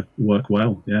it's going to work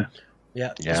well. Yeah,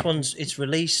 it's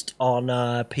released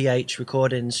on PH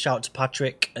Recordings. Shout out to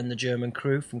Patrick and the German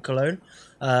crew from Cologne.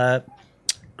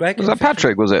 Greg, was that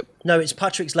Patrick? Was it? No, it's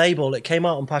Patrick's label. It came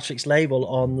out on Patrick's label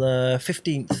on the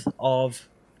 15th of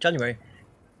January.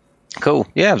 Cool.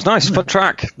 Yeah, it was nice. Fun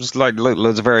track. It was like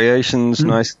loads of variations.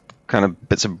 Nice kind of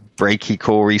bits of breaky,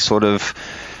 corey sort of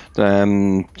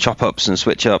chop ups and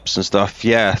switch ups and stuff.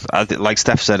 Yeah, like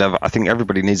Steph said, I think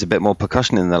everybody needs a bit more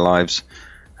percussion in their lives.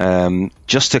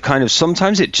 Just to kind of,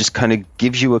 sometimes it just kind of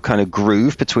gives you a kind of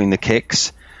groove between the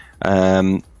kicks,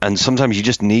 and sometimes you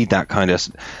just need that kind of,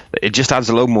 it just adds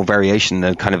a little more variation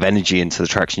and kind of energy into the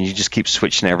tracks, and you just keep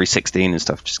switching every 16 and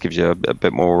stuff, just gives you a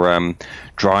bit more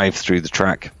drive through the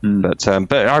track. But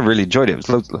I really enjoyed it. It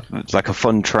was like a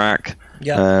fun track.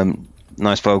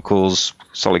 Nice vocals,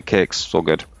 solid kicks, it's all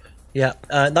good.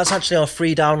 That's actually our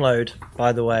free download,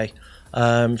 by the way.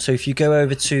 So if you go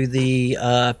over to the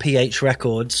PH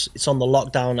Records, it's on the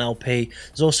Lockdown LP.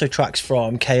 There's also tracks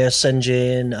from Chaos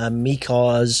Engine,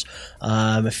 Mikos,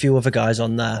 a few other guys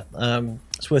on there.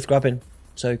 It's worth grabbing,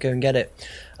 so go and get it.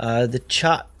 The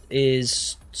chat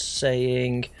is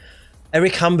saying,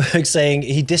 Eric Hamburg saying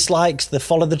he dislikes the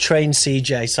Follow the Train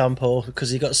CJ sample because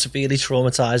he got severely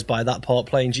traumatized by that part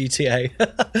playing GTA.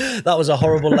 That was a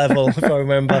horrible level, if I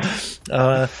remember.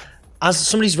 As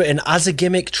somebody's written, as a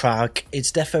gimmick track,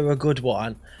 it's defo a good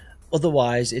one.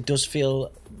 Otherwise, it does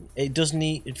feel a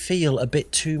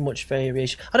bit too much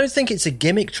variation. I don't think it's a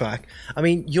gimmick track. I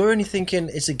mean, you're only thinking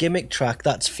it's a gimmick track.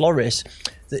 That's Floris.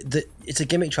 It's a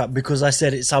gimmick track because I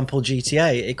said it sampled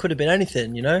GTA. It could have been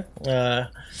anything,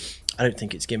 I don't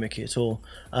think it's gimmicky at all.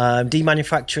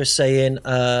 D-Manufacturer saying,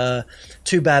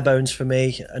 too bare bones for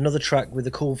me. Another track with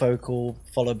a cool vocal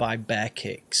followed by bare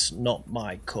kicks. Not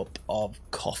my cup of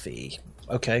coffee.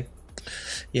 Okay.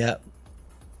 Yeah.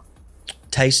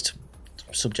 Taste.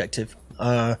 Subjective.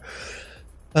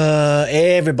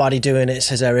 Everybody doing it,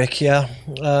 says Eric. Yeah.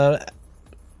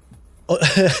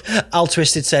 Al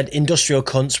Twisted said, industrial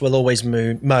cunts will always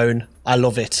moan. I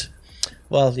love it.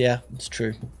 Well, yeah, it's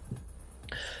true.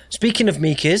 Speaking of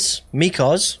Mikos.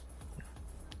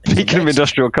 Speaking of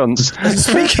industrial cunts.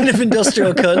 Speaking of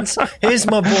industrial cunts, here's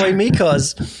my boy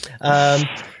Mikos.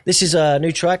 This is a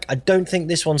new track. I don't think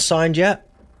this one's signed yet.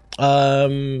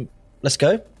 Let's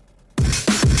go.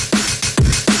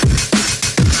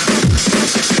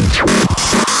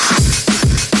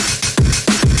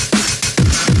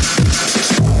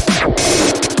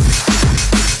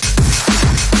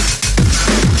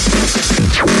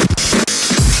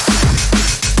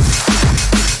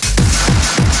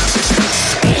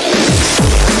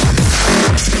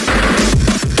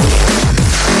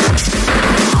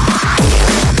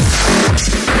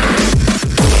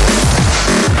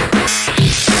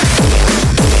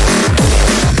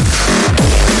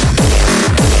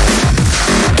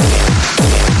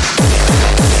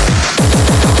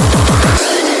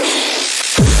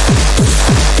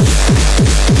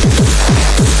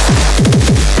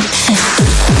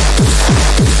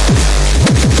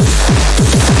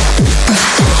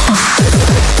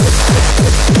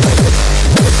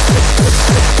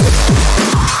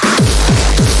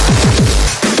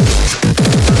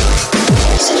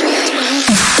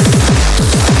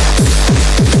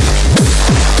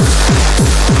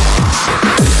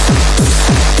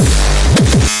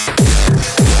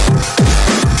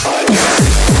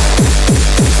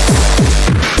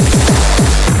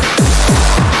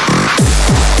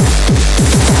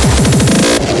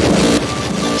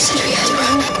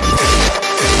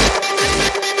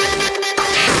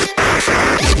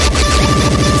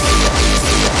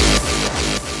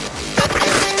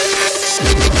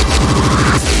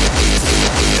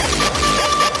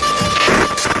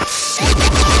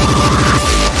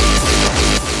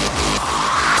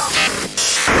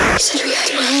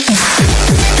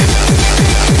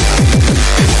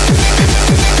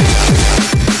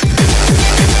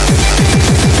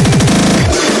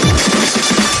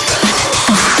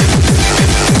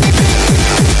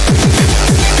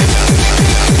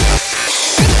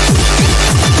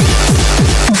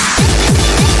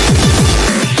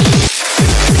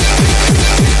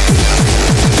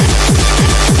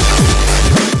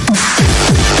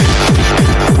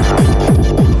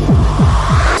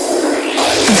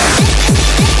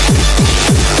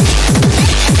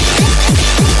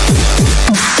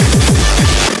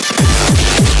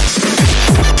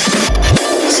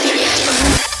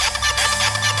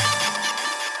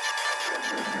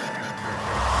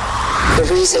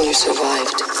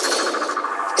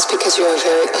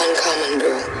 very uncommon,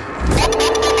 girl.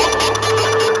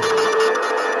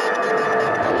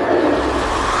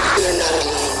 You're not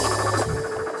alone.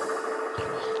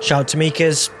 Shout to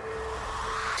Mikas.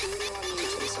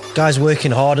 Guy's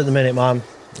working hard at the minute, man.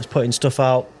 He's putting stuff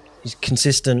out. He's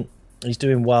consistent. He's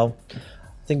doing well. I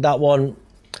think that one,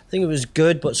 I think it was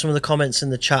good, but some of the comments in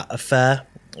the chat are fair.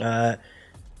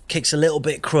 Kick's a little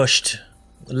bit crushed.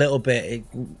 A little bit.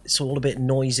 It's all a bit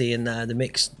noisy in there. The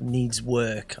mix needs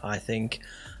work, I think.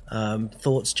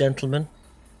 Thoughts, gentlemen?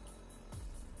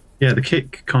 Yeah, the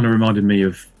kick kind of reminded me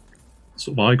of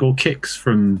sort of Igor kicks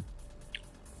from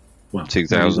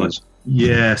 2000s.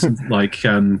 Yeah, something like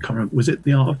can't remember, was it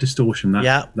The Art of Distortion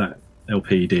that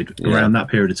LP did around that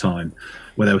period of time,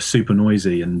 where they were super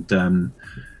noisy, and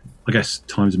I guess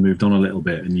times have moved on a little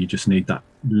bit, and you just need that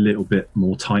little bit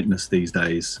more tightness these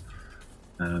days,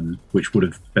 which would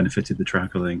have benefited the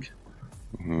track, I think.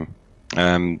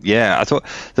 Yeah, I thought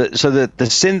that. So the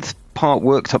synth part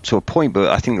worked up to a point, but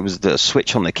I think there was the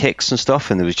switch on the kicks and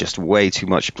stuff, and there was just way too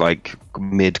much like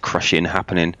mid crushing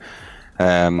happening.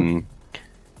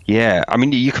 Yeah, I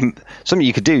mean, something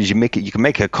you could do is you can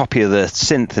make a copy of the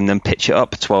synth and then pitch it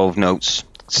up 12 notes,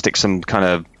 stick some kind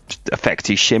of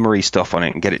effecty shimmery stuff on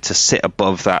it, and get it to sit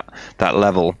above that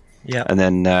level. Yeah, and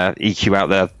then EQ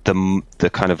out the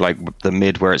kind of like the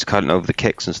mid where it's cutting over the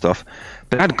kicks and stuff.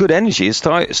 But it had good energy. It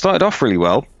started off really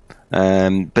well,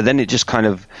 but then it just kind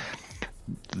of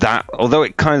although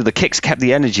it kind of the kicks kept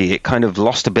the energy, it kind of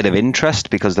lost a bit of interest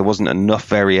because there wasn't enough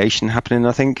variation happening.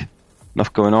 I think.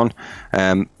 Enough going on,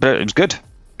 but it was good.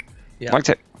 Yeah. Liked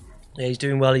it. Yeah, he's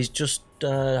doing well. He's just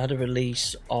had a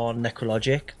release on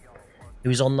Necrologic. He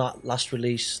was on that last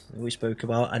release that we spoke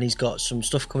about, and he's got some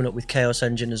stuff coming up with Chaos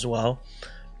Engine as well.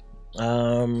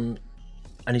 And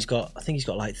I think he's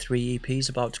got like 3 EPs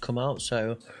about to come out.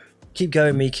 So keep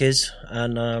going, Mikas,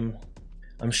 and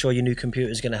I'm sure your new computer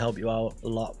is going to help you out a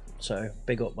lot. So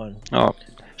big up, man. Oh,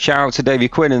 shout out to Davey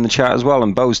Quinn in the chat as well,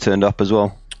 and Bo's turned up as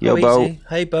well. Yo, Bo.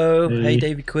 Hey, Bo. Hey,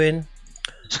 Davey Quinn.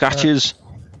 Scratches.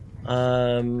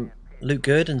 Luke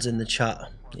Gurdon's in the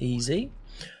chat. Easy.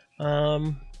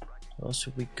 What else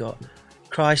have we got?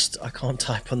 Christ, I can't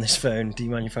type on this phone.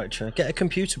 Demanufacturer. Get a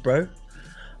computer, bro.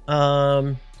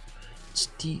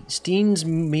 Steens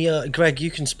Mia. Greg,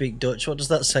 you can speak Dutch. What does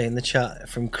that say in the chat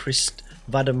from Chris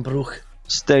Vadenbroek?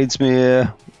 Steeds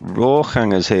Mia.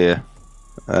 Rawhangers here.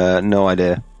 No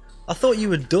idea. I thought you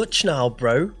were Dutch now,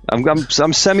 bro. I'm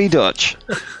semi-Dutch.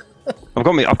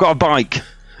 I've got a bike.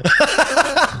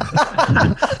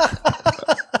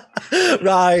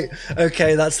 Right.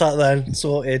 Okay, that's that then.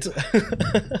 Sorted.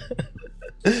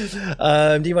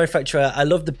 Demanufacturer. I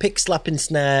love the pick slapping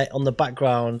snare on the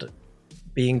background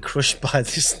being crushed by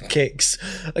these kicks.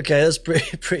 Okay, that's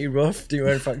pretty rough,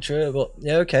 Demanufacturer. But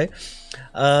yeah, okay.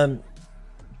 All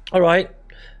right.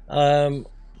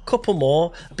 Couple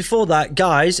more before that,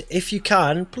 guys. If you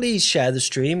can, please share the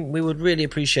stream. We would really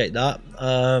appreciate that.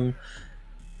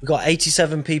 We've got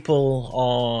 87 people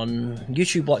on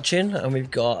YouTube watching, and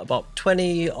we've got about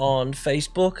 20 on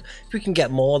Facebook. If we can get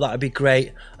more, that would be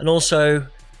great. And also,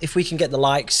 if we can get the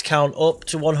likes count up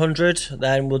to 100,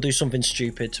 then we'll do something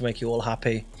stupid to make you all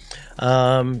happy.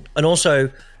 And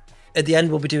also, at the end,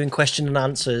 we'll be doing question and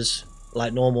answers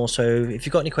like normal. So if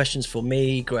you've got any questions for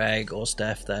me, Greg, or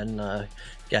Steph, then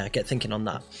yeah, get thinking on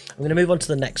that. I'm going to move on to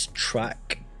the next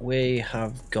track. We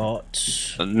have got...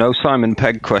 No Simon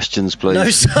Pegg questions, please. No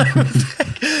Simon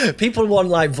Pegg. People want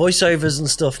like voiceovers and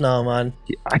stuff now, man.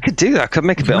 I could do that. I could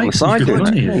make a bit on the side.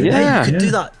 Yeah, you could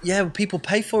do that. Yeah, people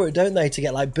pay for it, don't they, to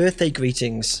get like birthday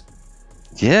greetings.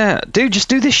 Yeah, dude, just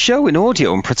do this show in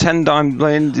audio and pretend I'm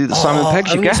playing the Simon Pegg.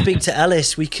 I'm going to speak to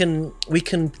Ellis. We can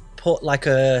put like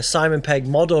a Simon Pegg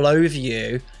model over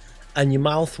you, and your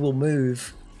mouth will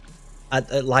move. And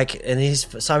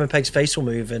Simon Pegg's face will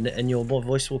move, and your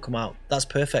voice will come out. That's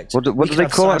perfect. What do they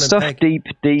call that stuff? Pegg.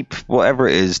 Deep, whatever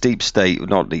it is. Deep state,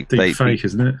 not deep. Deep fake,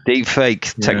 isn't it? Deep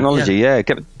fake technology. Yeah,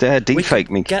 get deep fake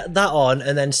me. Get that on,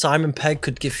 and then Simon Pegg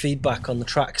could give feedback on the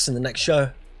tracks in the next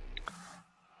show.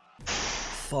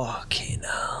 Fucking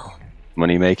hell.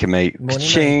 Money maker, mate.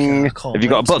 Ching. Have you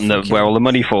got a button where all the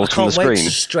money falls from the screen? I can't wait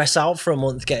to stress out for a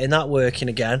month getting that working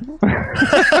again.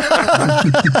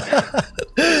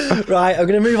 Right, I'm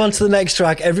going to move on to the next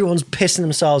track. Everyone's pissing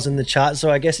themselves in the chat,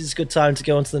 so I guess it's a good time to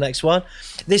go on to the next one.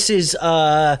 This is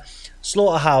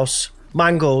Slaughterhouse,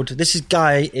 Mangled. This is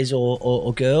guy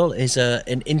or girl is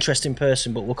an interesting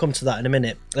person, but we'll come to that in a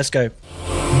minute. Let's go.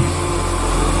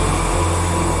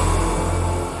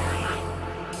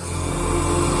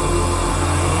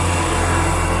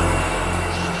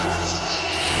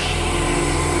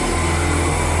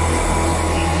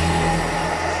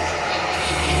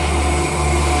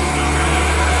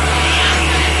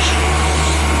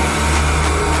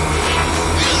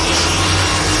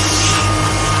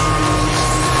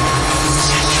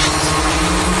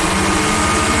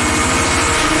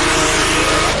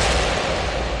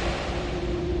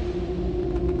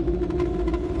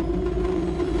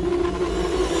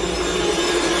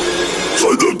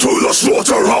 them to the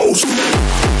slaughterhouse.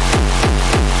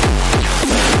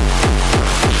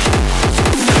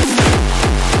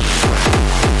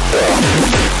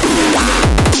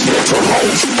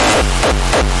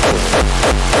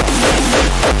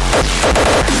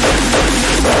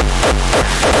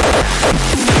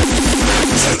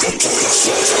 Send them to the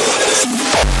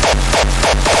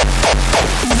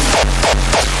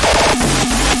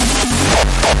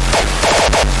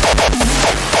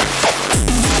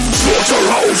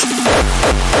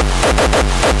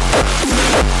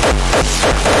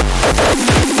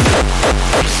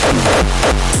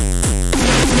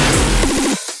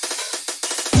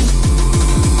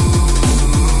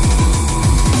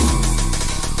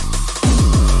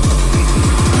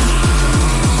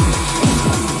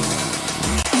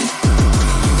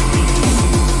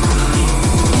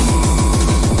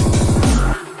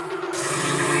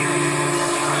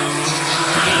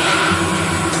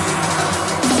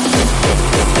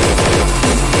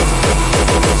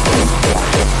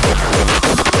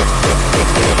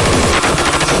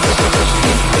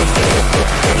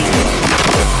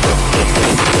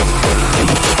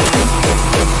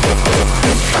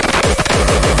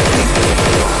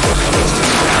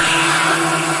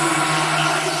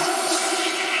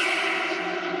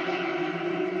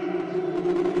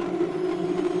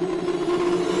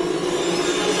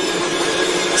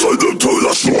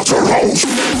slaughterhouse.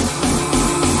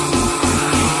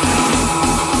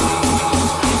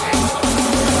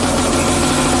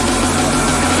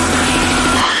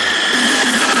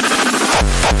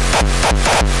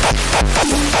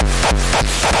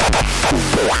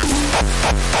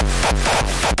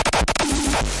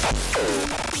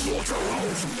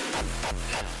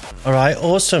 All right,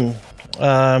 awesome.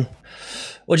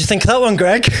 What do you think of that one,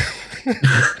 Greg?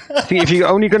 I think if you're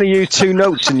only going to use 2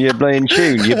 notes in your playing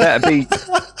tune, you better be.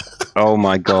 Oh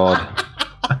my god!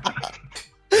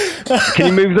 Can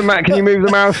you move the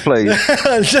mouse, please?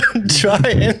 I'm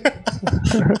trying.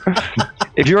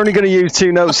 If you're only going to use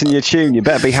 2 notes in your tune, you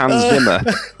better be Hans Zimmer.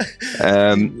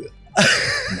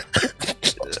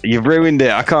 You've ruined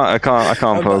it. I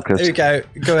can't focus. Here we go.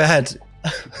 Go ahead.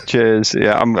 Cheers.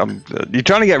 Yeah, I'm. You're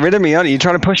trying to get rid of me, aren't you? You're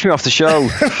trying to push me off the show.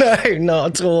 No,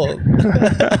 not at all.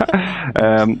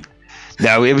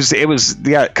 No, it was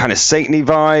kind of Satan-y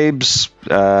vibes.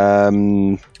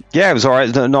 Yeah, it was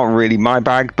alright. Not really my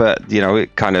bag, but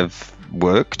it kind of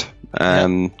worked.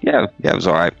 Yeah, it was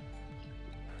alright.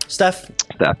 Steph.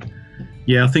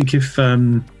 Yeah, I think if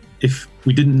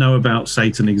we didn't know about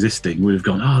Satan existing, we'd have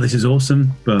gone, "Oh, this is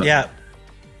awesome!" But yeah,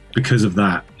 because of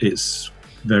that, it's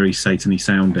very Satan-y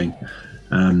sounding.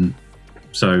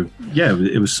 So yeah,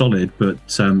 it was solid, but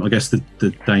I guess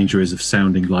the danger is of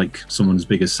sounding like someone as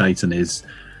big as Satan is.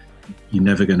 You're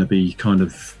never going to be kind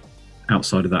of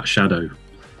outside of that shadow.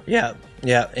 Yeah,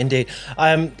 indeed.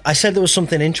 I said there was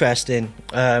something interesting,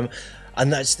 and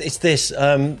it's this.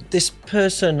 This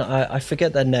person, I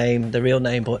forget their name, their real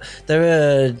name, but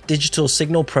they're a digital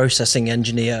signal processing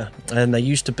engineer, and they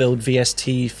used to build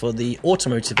VST for the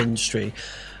automotive industry.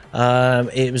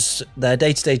 It was their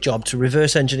day-to-day job to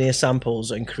reverse engineer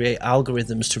samples and create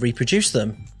algorithms to reproduce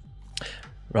them.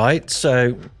 Right?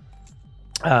 So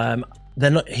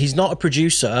he's not a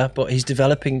producer, but he's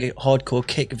developing a hardcore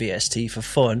kick VST for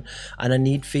fun, and I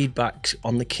need feedback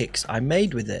on the kicks I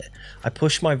made with it. I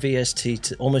pushed my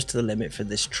VST almost to the limit for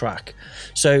this track.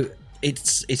 So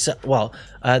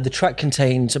the track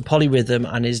contains a polyrhythm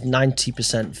and is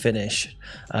 90% finished.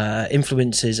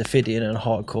 Influences Ophidian and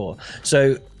hardcore.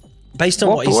 So based on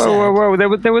what he said... Whoa. Where was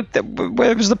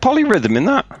the polyrhythm in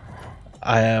that?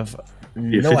 I have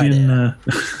no idea.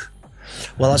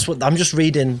 Well, that's what I'm just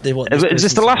reading. Is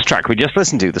this the last track we just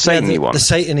listened to? The Satan-y one? The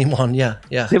Satan-y one, yeah.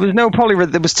 There was no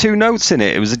polyrhythm. There was 2 notes in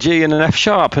it. It was a G and an F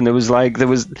sharp, and was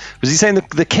he saying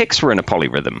the kicks were in a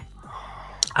polyrhythm?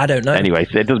 I don't know. Anyway,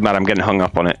 it doesn't matter. I'm getting hung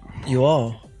up on it.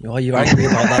 You're angry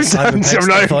about that Simon Pegg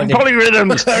stuff, aren't you?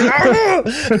 Polyrhythms.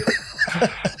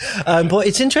 But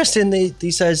it's interesting.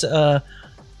 He says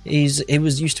it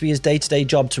was used to be his day-to-day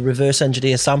job to reverse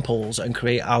engineer samples and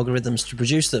create algorithms to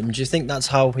produce them. Do you think that's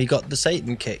how he got the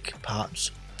Satan kick? Perhaps.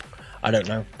 I don't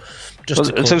know.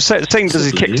 So Satan does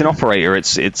his kicked an operator.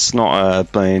 It's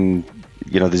not playing.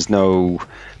 There's no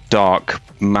dark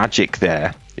magic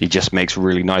there. He just makes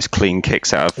really nice, clean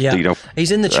kicks out of. Yeah.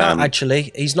 He's in the chat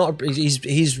actually. He's not.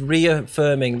 He's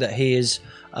reaffirming that he is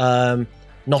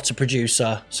not a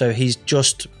producer. So he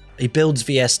builds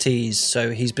VSTs.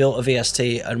 So he's built a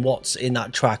VST, and what's in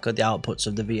that track are the outputs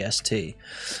of the VST.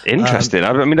 Interesting.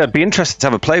 I mean, I'd be interested to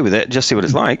have a play with it, just see what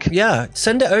it's like. Yeah,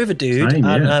 send it over, dude. Same,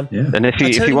 And if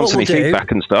he wants any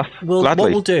feedback and stuff, what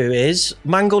we'll do is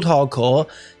Mangled Hardcore.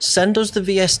 Send us the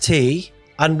VST.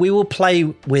 and we will play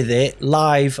with it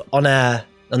live on air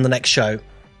on the next show.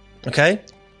 Okay?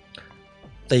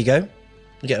 There you go.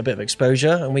 You get a bit of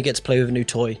exposure, and we get to play with a new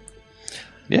toy.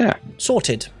 Yeah.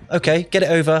 Sorted. Okay, get it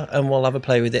over, and we'll have a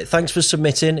play with it. Thanks for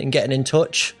submitting and getting in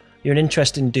touch. You're an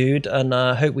interesting dude, and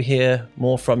I hope we hear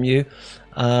more from you.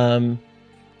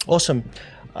 Awesome.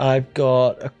 I've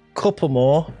got a couple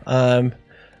more. I've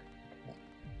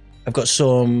got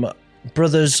some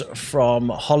brothers from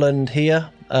Holland here,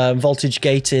 Voltage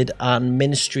Gated and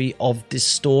Ministry of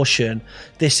Distortion.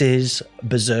 This is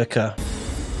Berserker.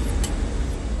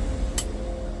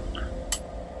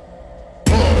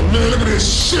 Oh man, look at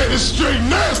this shit. It's straight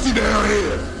nasty down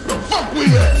here. The fuck we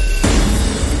at?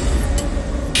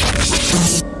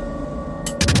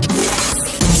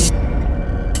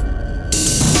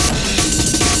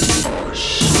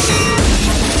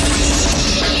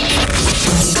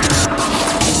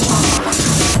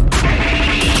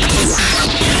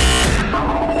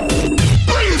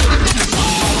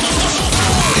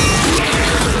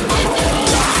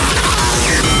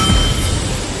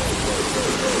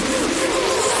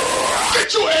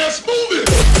 Get your ass moving!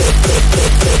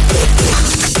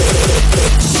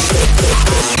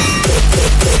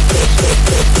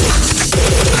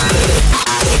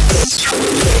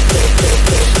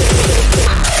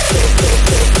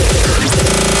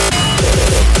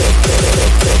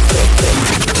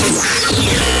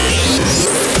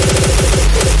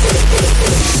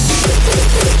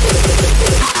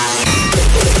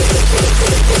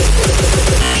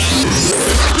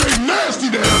 Straight nasty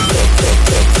down.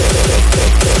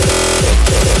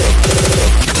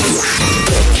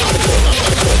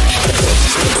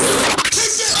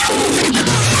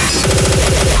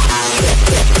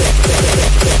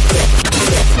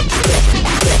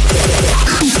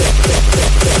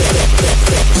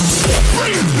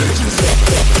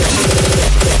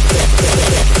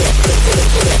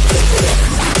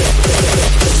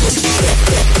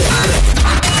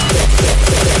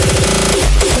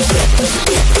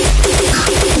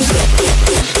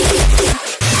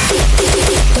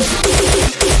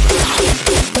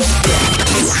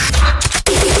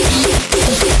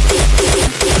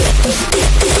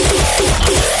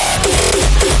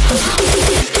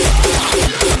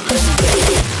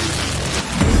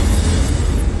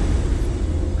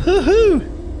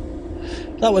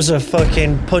 Woohoo! That was a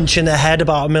fucking punch in the head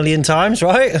about 1,000,000 times,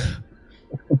 right?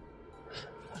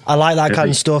 I like that kind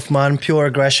of stuff, man. Pure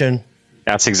aggression.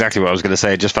 That's exactly what I was going to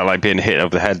say. It just felt like being hit over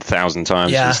the head 1,000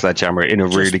 times with a sledgehammer in a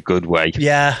really good way.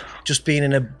 Yeah, just being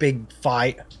in a big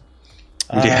fight.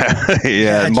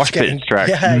 Mosh pit track.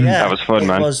 Yeah. That was fun,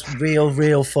 man. It was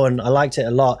real fun. I liked it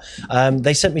a lot.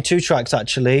 They sent me 2 tracks,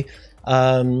 actually.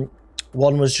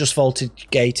 One was just Voltage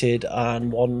Gated,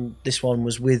 and this one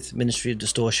was with Ministry of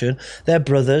Distortion. They're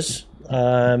brothers.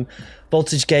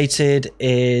 Voltage Gated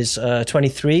is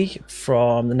 23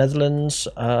 from the Netherlands,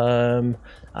 and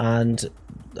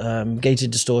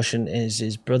Gated Distortion is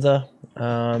his brother.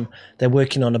 They're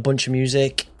working on a bunch of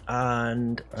music,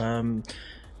 and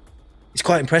it's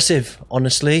quite impressive,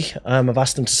 honestly. I've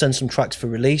asked them to send some tracks for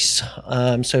release,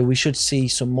 so we should see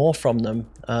some more from them.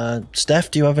 Steph,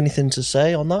 do you have anything to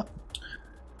say on that?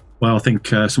 Well, I think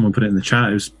someone put it in the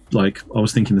chat. It was like, I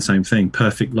was thinking the same thing.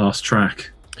 Perfect last track.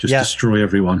 Just destroy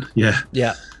everyone. Yeah.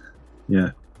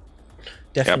 Definitely.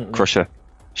 Yep, crusher.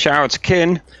 Shout out to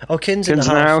Kin. Oh, Kin's in the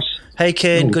house. Hey,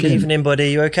 Kin. Good evening,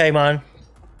 buddy. You okay, man?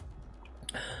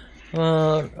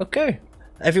 Okay.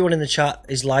 Everyone in the chat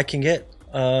is liking it.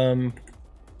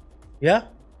 Yeah.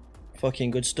 Fucking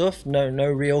good stuff. No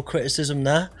real criticism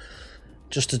there.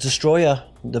 Just a destroyer.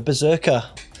 The Berserker.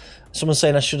 Someone's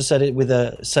saying I should have said it with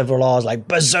several R's, like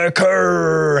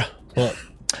Berserker. But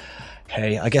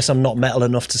hey, I guess I'm not metal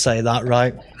enough to say that,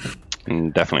 right?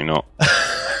 Definitely not.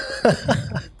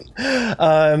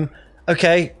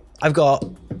 Okay, I've got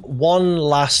one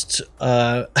last.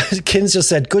 Kins just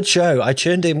said, "Good show." I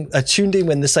tuned in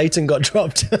when the Satan got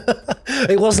dropped.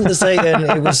 It wasn't the Satan;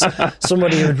 it was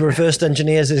somebody who had reversed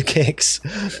engineered his kicks.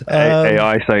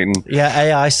 AI Satan. Yeah,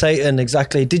 AI Satan.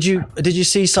 Exactly. Did you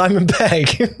see Simon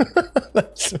Pegg?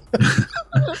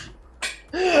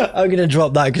 I'm gonna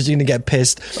drop that because you're gonna get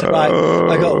pissed. Right,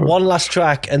 I got one last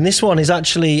track, and this one is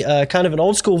actually kind of an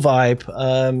old school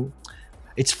vibe.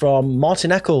 It's from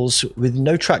Martin Eccles with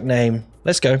no track name.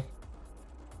 Let's go.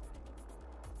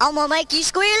 I'm gonna make you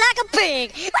squeal like a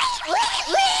pig.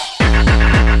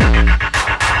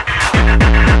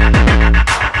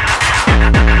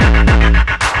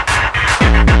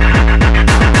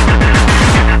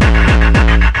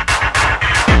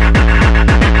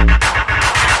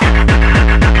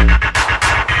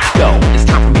 Yo, it's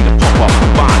time for me to pump up the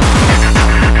body.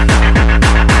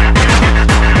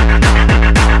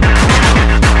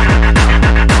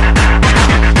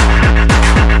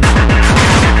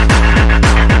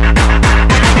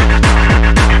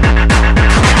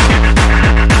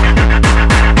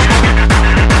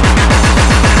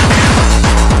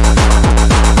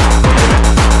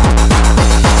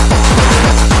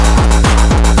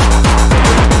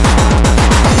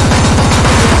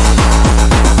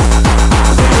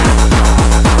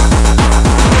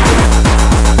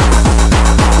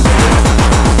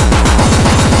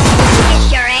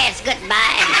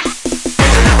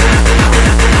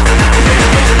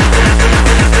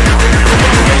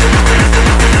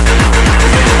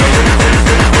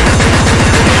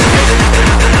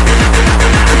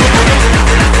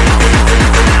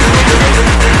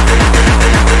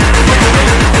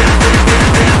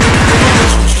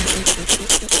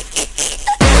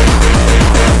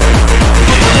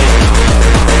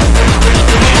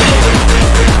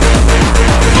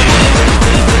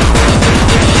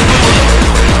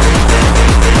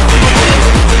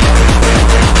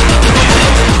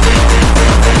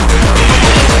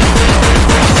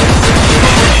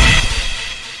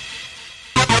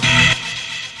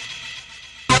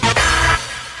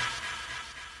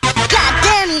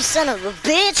 you son of a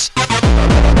bitch!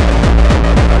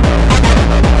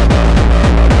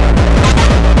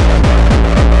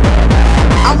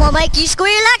 I'm gonna make you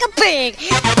squeal like a pig!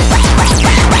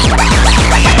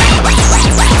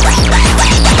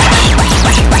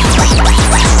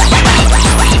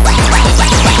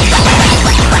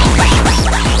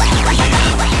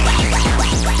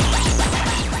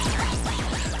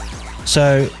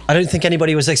 So I don't think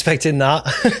anybody was expecting that.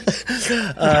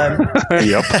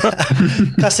 Yep.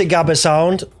 Classic Gabba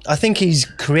sound. I think he's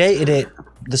created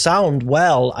the sound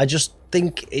well. I just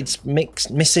think it's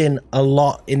missing a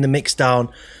lot in the mix down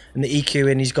and the EQ,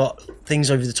 and he's got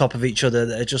things over the top of each other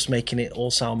that are just making it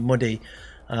all sound muddy.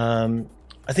 I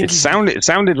think it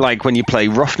sounded like when you play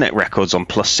Roughneck records on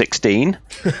plus 16.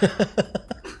 Am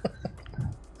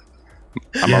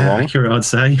I wrong? Accurate, I'd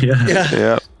say.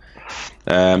 Yeah.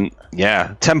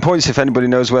 Yeah. 10 points if anybody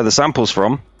knows where the sample's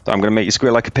from. I'm going to make you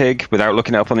squeal like a pig without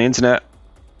looking it up on the internet.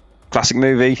 Classic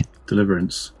movie.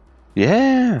 Deliverance.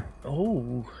 Yeah.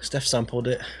 Oh, Steph sampled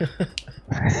it.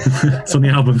 It's on the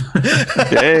album.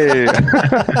 Hey.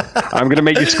 I'm going to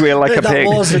make you squeal like a pig.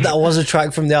 That was a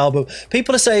track from the album.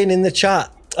 People are saying in the chat,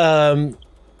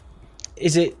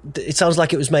 it sounds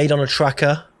like it was made on a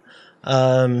tracker.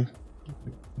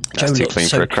 That's too clean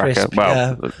for a tracker.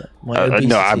 Well,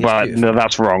 no,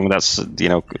 that's wrong. That's,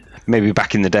 maybe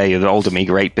back in the day, the older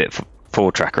Amiga 8-bit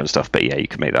for tracker and stuff. But yeah, you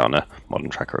can make that on a modern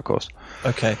tracker, of course.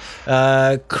 Okay.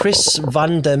 Chris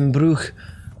van den Broek,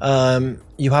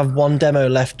 you have one demo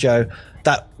left, Joe.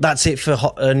 That's it for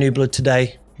New Blood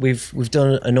today. We've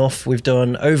done enough. We've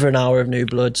done over an hour of New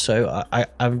Blood, so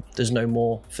there's no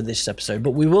more for this episode.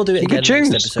 But we will do it again next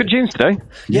episode. Good tunes today.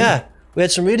 Yeah, we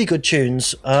had some really good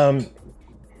tunes.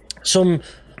 Some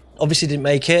obviously didn't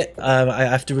make it. I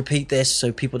have to repeat this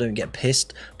so people don't get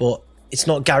pissed, but it's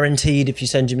not guaranteed if you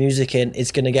send your music in,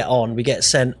 it's going to get on. We get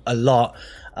sent a lot.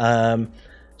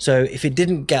 So if it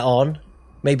didn't get on,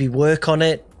 maybe work on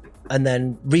it and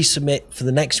then resubmit for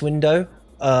the next window.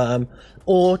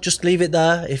 Or just leave it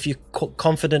there if you're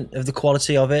confident of the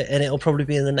quality of it, and it'll probably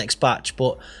be in the next batch.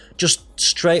 But just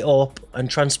straight up and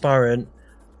transparent,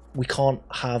 we can't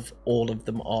have all of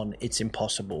them on. It's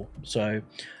impossible. So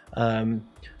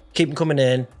keep them coming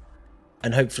in,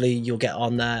 and hopefully you'll get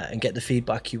on there and get the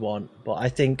feedback you want. But I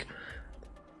think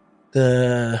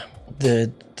the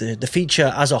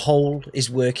feature as a whole is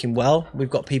working well. We've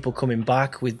got people coming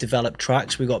back with developed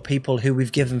tracks. We've got people who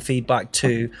we've given feedback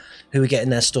to who are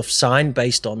getting their stuff signed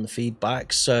based on the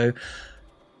feedback. So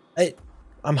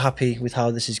I'm happy with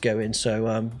how this is going.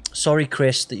 So sorry,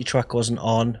 Chris, that your track wasn't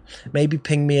on. Maybe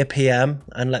ping me a PM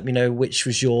and let me know which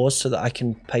was yours so that I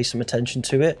can pay some attention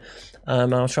to it.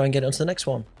 And I'll try and get on to the next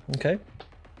one. Okay.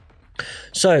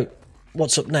 So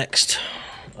what's up next?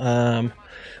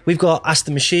 We've got Ask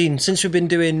the Machine. Since we've been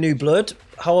doing New Blood,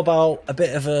 how about a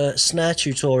bit of a snare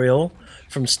tutorial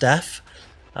from Steph,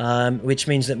 which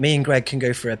means that me and Greg can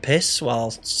go for a piss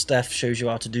while Steph shows you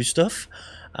how to do stuff.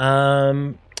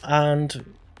 And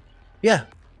yeah,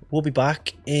 we'll be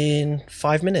back in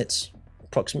 5 minutes,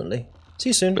 approximately. See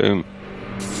you soon. Boom.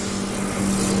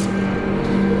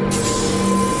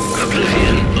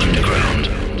 Oblivion Underground.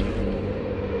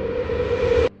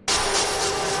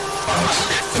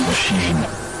 Ask the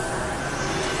Machine.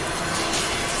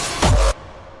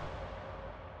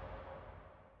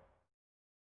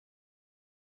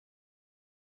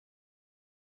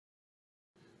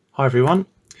 Hi everyone.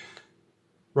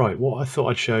 Right, what I thought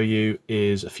I'd show you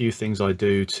is a few things I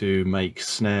do to make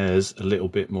snares a little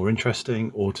bit more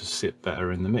interesting or to sit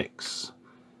better in the mix.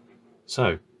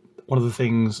 So, one of the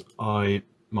things I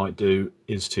might do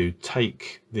is to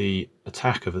take the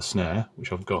attack of a snare,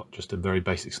 which I've got just a very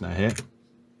basic snare here.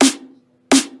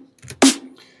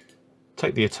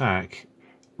 Take the attack,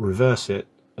 reverse it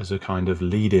as a kind of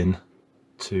lead-in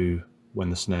to when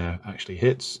the snare actually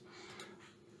hits,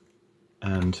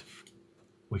 and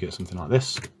we get something like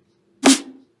this,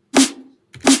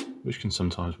 which can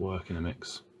sometimes work in a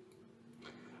mix.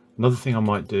 Another thing I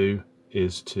might do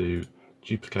is to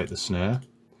duplicate the snare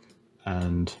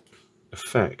and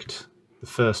affect the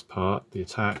first part, the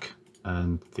attack,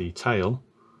 and the tail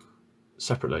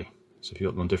separately. So if you've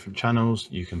got them on different channels,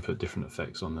 you can put different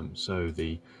effects on them. So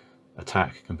the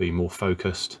attack can be more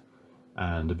focused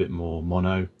and a bit more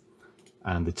mono,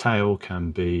 and the tail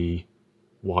can be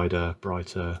wider,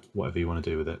 brighter, whatever you want to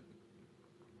do with it.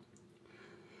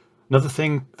 Another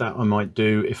thing that I might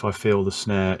do if I feel the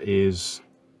snare is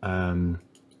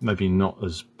maybe not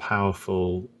as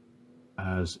powerful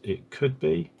as it could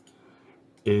be,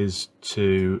 is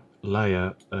to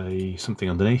layer something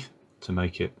underneath to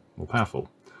make it more powerful.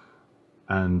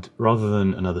 And rather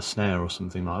than another snare or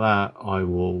something like that, I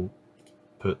will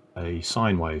put a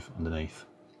sine wave underneath,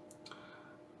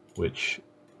 which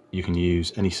you can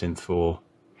use any synth for.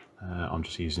 I'm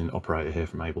just using Operator here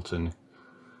from Ableton.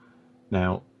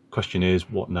 Now, question is,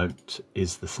 what note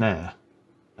is the snare?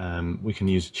 We can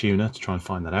use a tuner to try and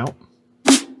find that out,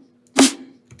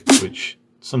 which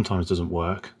sometimes doesn't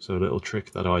work. So a little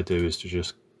trick that I do is to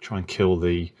just try and kill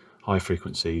the high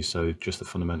frequencies, so just the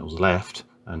fundamentals left,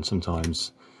 and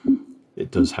sometimes it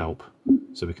does help.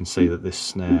 So we can see that this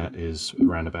snare is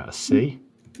around about a C.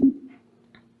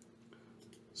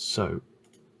 So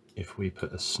if we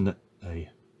put a C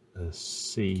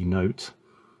note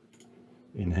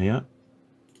in here,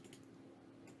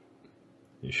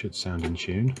 it should sound in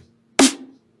tune.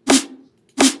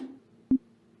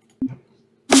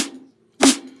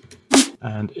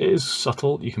 And it is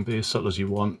subtle. You can be as subtle as you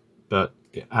want, but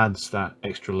it adds that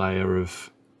extra layer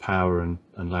of power and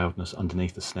loudness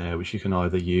underneath the snare, which you can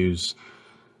either use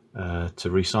to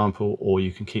resample, or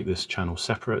you can keep this channel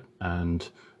separate. And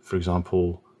for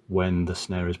example, when the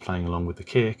snare is playing along with the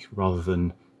kick, rather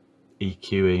than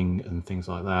EQing and things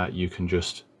like that, you can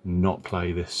just not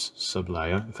play this sub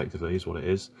layer, effectively is what it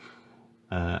is.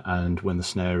 And when the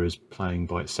snare is playing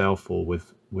by itself or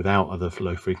without other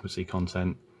low frequency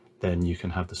content, then you can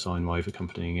have the sine wave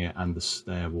accompanying it, and the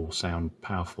snare will sound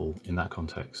powerful in that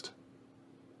context.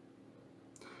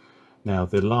 Now,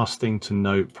 the last thing to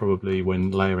note probably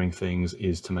when layering things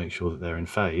is to make sure that they're in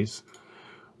phase,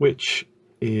 which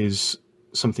is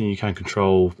something you can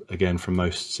control, again, from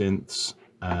most synths.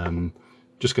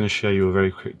 Just going to show you a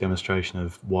very quick demonstration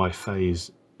of why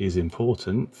phase is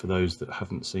important for those that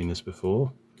haven't seen this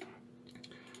before.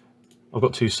 I've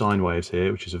got two sine waves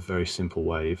here, which is a very simple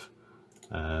wave.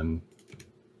 Hopefully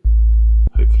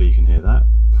you can hear that.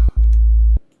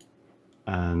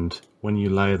 And when you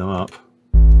layer them up,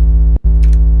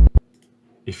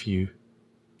 if you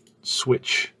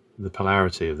switch the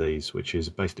polarity of these, which is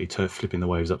basically flipping the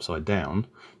waves upside down,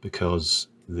 because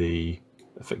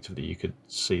effectively you could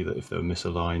see that if they were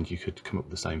misaligned you could come up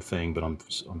with the same thing, but I'm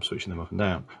switching them up and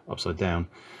down, upside down,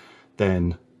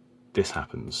 then this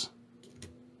happens.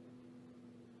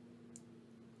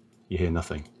 You hear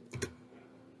nothing.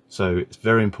 So it's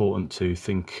very important to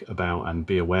think about and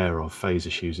be aware of phase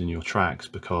issues in your tracks,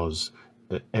 because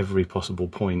at every possible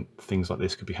point things like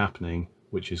this could be happening,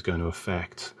 which is going to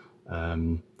affect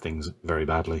things very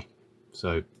badly.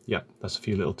 So yeah, that's a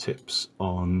few little tips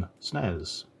on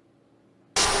snares.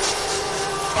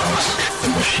 Ask the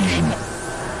machine.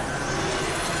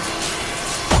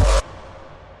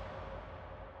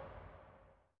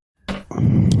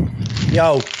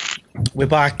 Yo, we're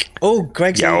back. Oh,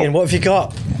 Greg's eating. What have you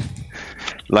got?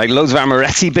 Like loads of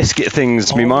amaretti biscuit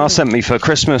things my ma sent me for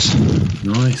Christmas.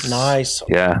 Nice.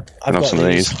 Yeah, I've got some of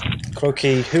these.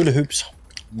 Croquis hula hoops.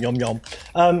 Yum yum.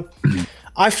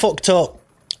 I fucked up.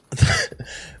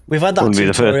 We've had that Wouldn't be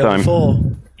the first tutorial time. before.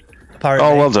 Apparently.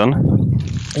 Oh, well done.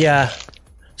 Yeah.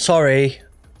 Sorry.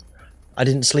 I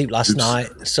didn't sleep last night,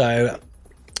 so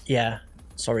yeah.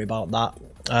 Sorry about that.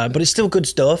 But it's still good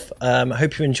stuff. I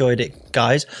hope you enjoyed it,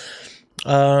 guys.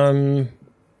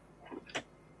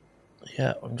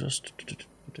 Yeah, I'm just...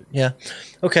 Yeah.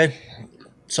 Okay.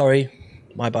 Sorry.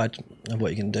 My bad.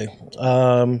 What are you going to do?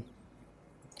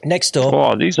 Next up...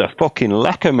 Oh, these are fucking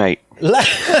lekker, mate.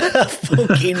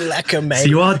 Fucking lekker, mate. So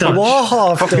you are Dutch. You are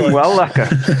half Fucking Dutch. well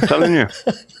lekker. Telling you.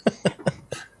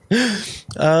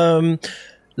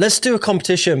 Let's do a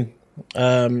competition.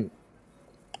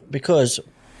 Because...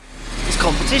 It's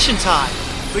competition time.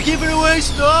 We're giving away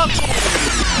stuff.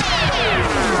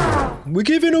 We're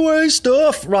giving away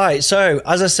stuff. Right, so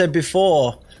as I said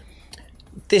before,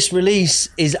 this release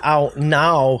is out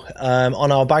now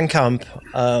on our Bandcamp.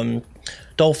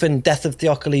 Dolphin, Death of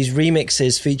Theocles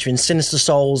remixes featuring Sinister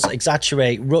Souls,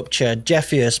 Exaggerate, Rupture,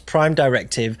 Jeffius, Prime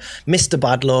Directive, Mr.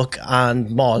 Bad Luck, and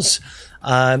Moz.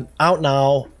 Out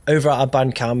now over at our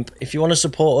Bandcamp. If you want to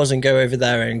support us and go over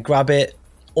there and grab it,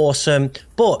 awesome.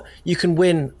 But you can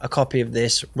win a copy of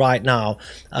this right now.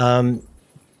 All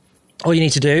you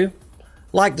need to do,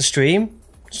 like the stream,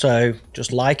 so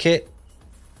just like it,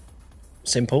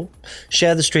 simple.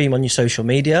 Share the stream on your social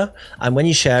media, and when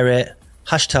you share it,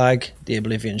 hashtag the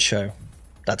Oblivion Show.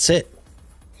 That's it.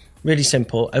 Really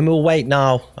simple. And we'll wait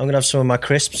now. I'm going to have some of my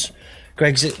crisps.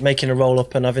 Greg's making a roll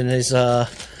up and having his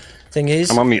thingies.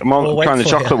 I'm trying the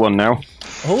chocolate one now.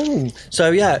 Oh,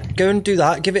 so yeah, go and do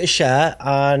that. Give it a share,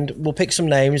 and we'll pick some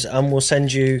names, and we'll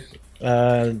send you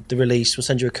the release. We'll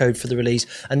send you a code for the release.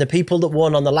 And the people that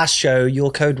won on the last show,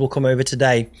 your code will come over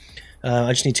today.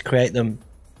 I just need to create them.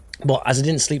 But as I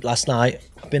didn't sleep last night,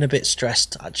 I've been a bit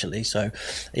stressed actually. So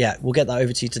yeah, we'll get that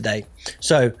over to you today.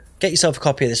 So get yourself a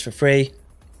copy of this for free.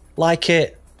 Like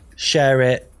it, share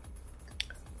it,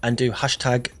 and do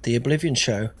hashtag the Oblivion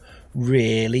Show.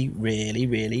 Really, really,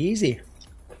 really easy.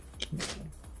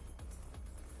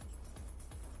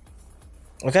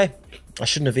 Okay, I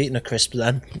shouldn't have eaten a crisp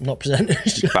then. I'm not presenting.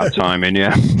 Bad timing,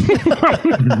 yeah.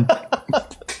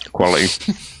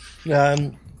 Quality.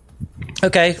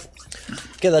 Okay,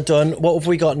 get that done. What have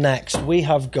we got next? We're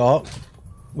going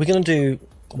to do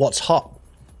What's Hot.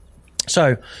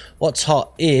 So, What's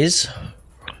Hot is...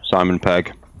 Simon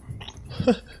Pegg.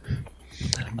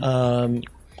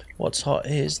 What's Hot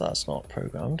is... That's not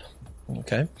programmed.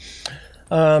 Okay.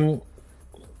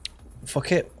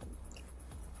 Fuck it.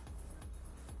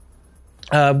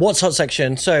 What's Hot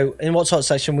section. So in What's Hot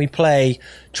section, we play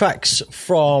tracks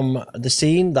from the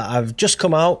scene that have just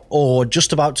come out or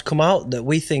just about to come out that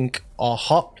we think are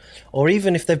hot, or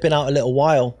even if they've been out a little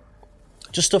while,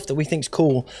 just stuff that we think's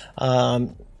cool.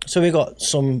 So we've got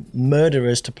some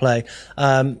murderers to play.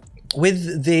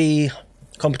 With the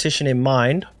competition in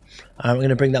mind, I'm going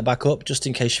to bring that back up just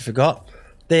in case you forgot.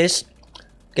 Get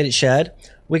it shared.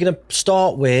 We're going to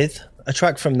start with a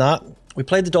track from that. We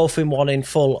played the Dolphin one in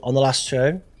full on the last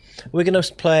show. We're going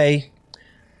to play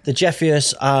the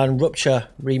Jeffius and Rupture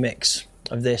remix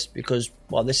of this because,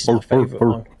 well, this is my favourite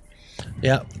one.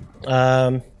 Yeah.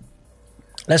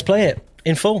 Let's play it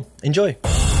in full. Enjoy.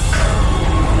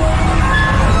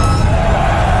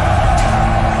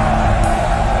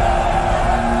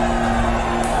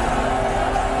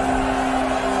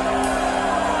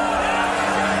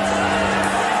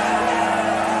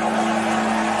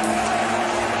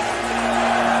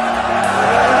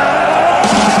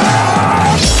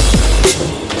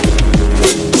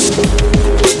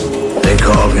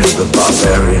 The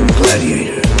barbarian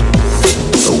gladiator,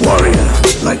 the warrior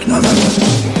like none other,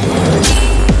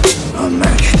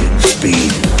 unmatched in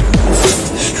speed,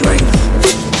 strength,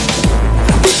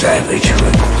 and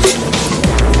savagery.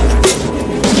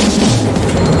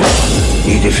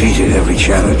 He defeated every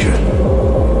challenger,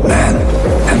 man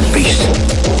and beast.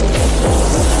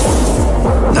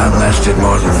 None lasted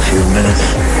more than a few minutes,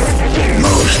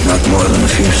 most not more than a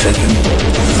few seconds.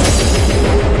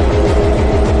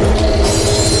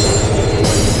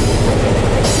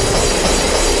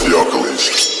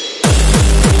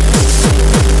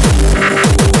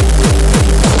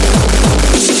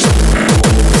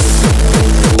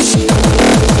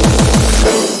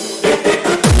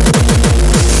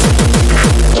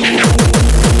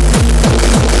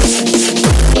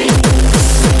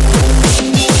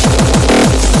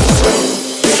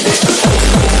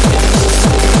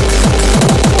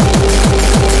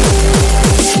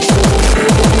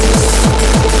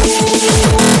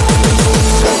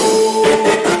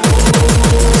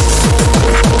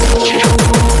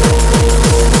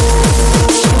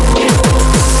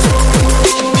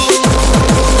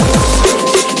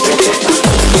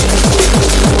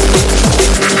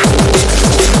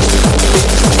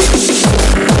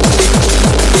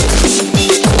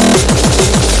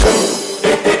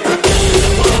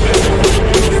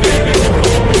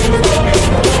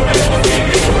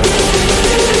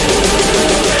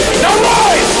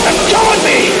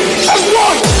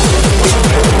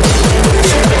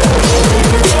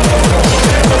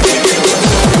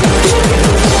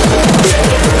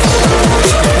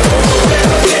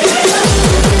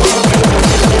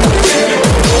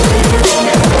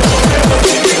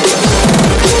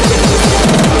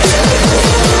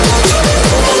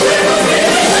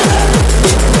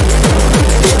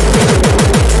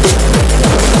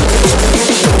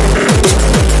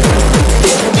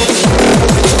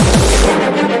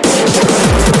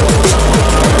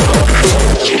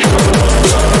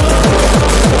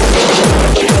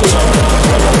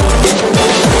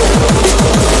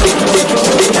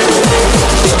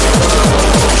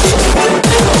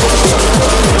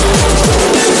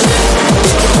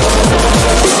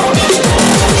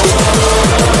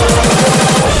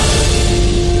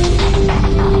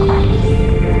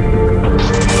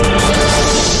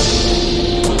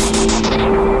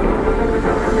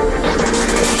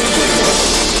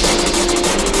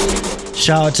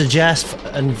 Shout out to Jeff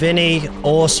and Vinny.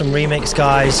 Awesome remix,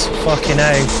 guys. Fucking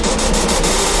A.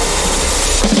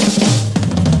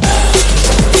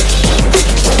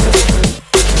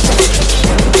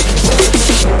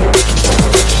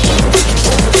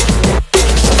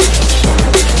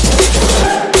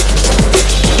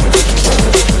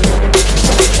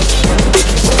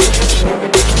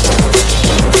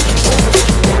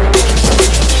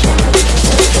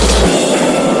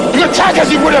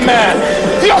 As you would a man,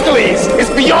 Theocles is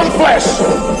beyond flesh,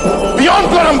 beyond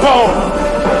blood and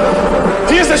bone.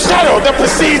 He is the shadow that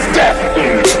precedes death.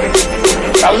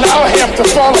 Allow him to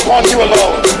fall upon you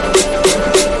alone.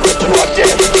 You are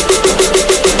dead.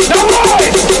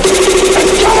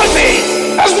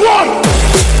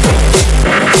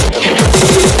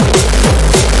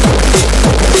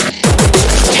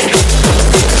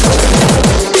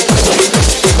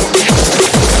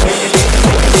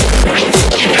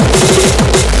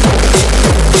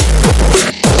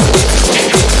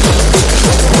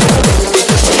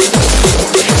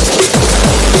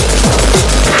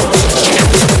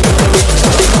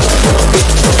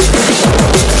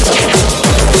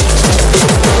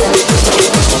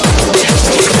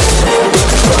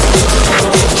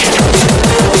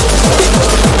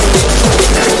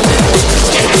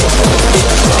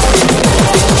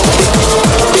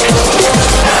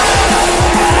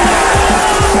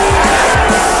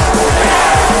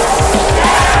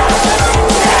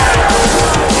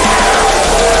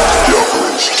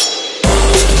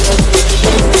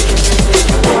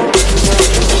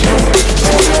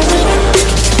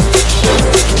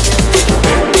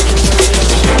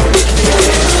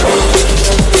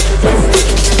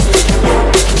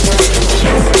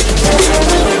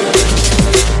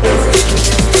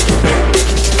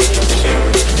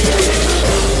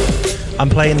 I'm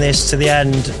playing this to the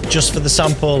end just for the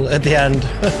sample at the end.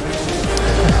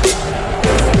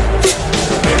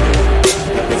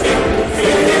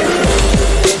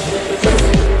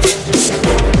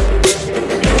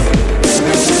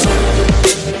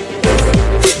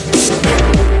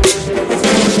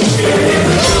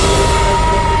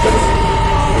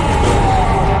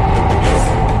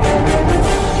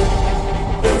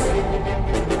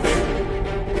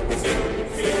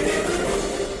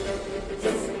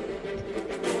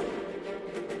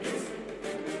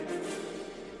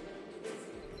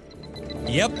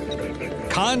 Yep.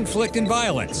 Conflict and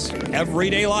violence.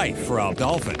 Everyday life for our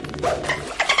Dolphin.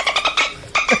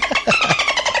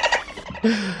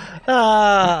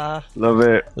 Love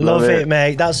it. Love it,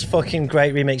 mate. That's a fucking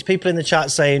great remix. People in the chat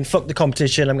saying, fuck the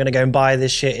competition, I'm going to go and buy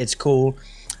this shit. It's cool.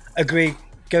 Agree.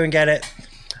 Go and get it.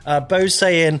 Bo's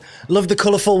saying, love the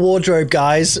colourful wardrobe,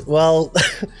 guys. Well,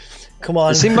 come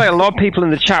on. It seemed like a lot of people in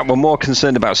the chat were more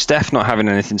concerned about Steph not having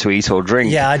anything to eat or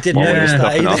drink. Yeah, I did notice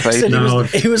that.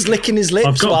 He was licking his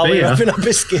lips while we were having our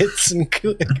biscuits and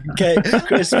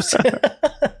crisps.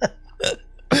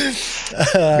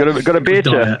 got a beer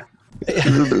chair.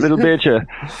 little beer chair.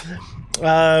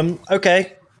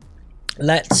 Okay.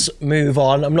 Let's move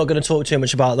on. I'm not going to talk too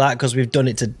much about that because we've done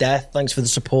it to death. Thanks for the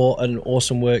support and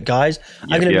awesome work, guys.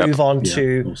 I'm going to move on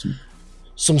to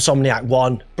some Somniac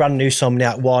 1. Brand new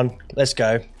Somniac 1. Let's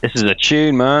go. This is a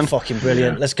tune, man. Fucking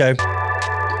brilliant. Let's go.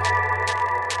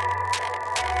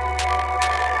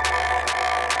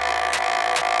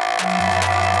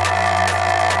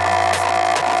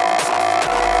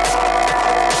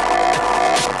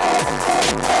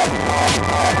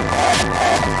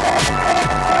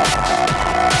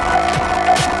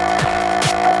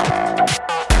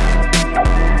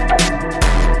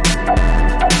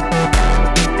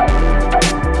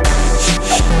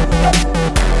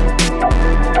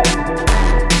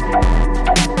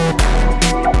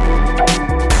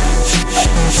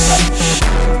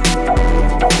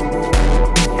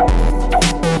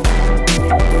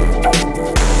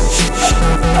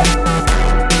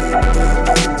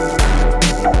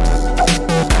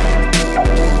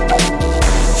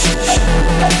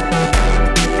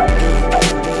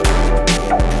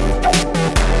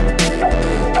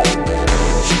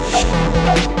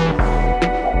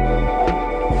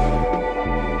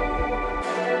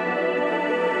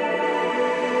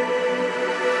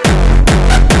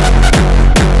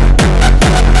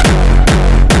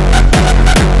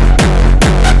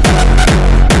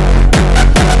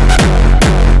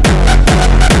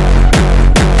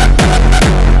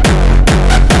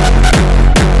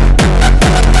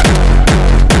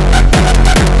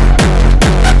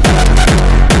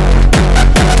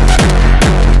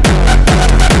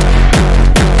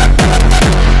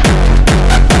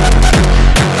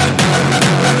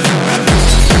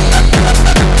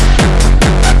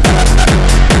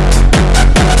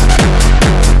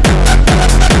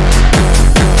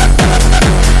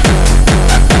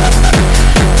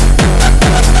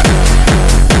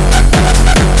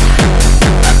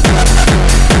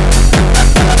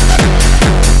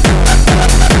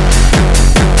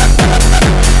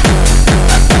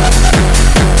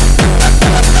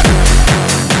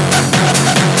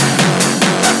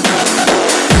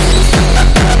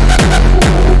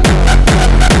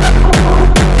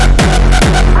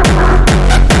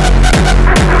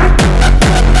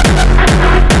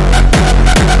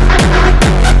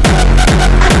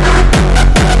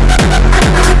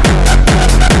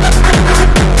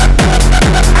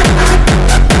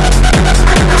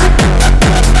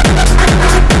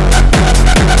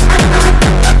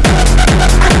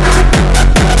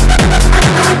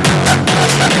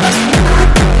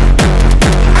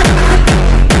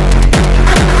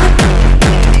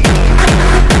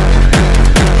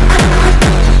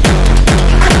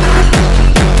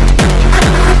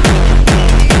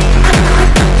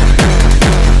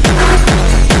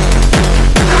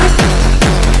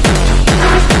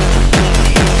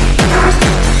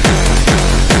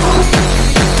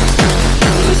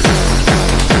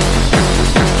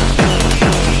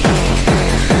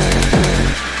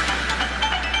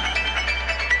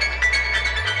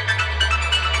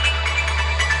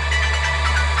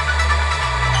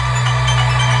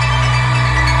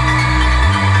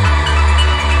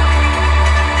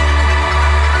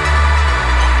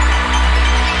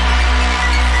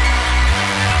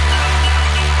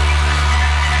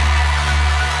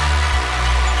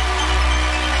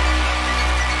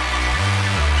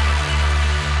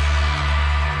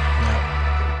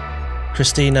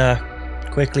 Christina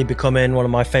quickly becoming one of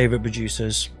my favourite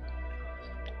producers.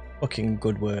 Fucking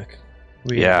good work.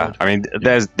 Really yeah, good. I mean,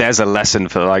 there's a lesson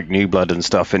for like New Blood and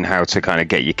stuff in how to kind of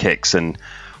get your kicks and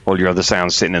all your other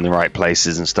sounds sitting in the right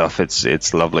places and stuff.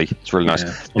 It's lovely. It's really nice.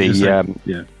 Yeah.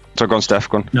 So go on, Steph.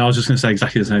 Go on. No, I was just going to say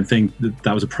exactly the same thing.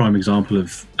 That was a prime example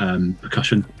of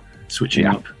percussion switching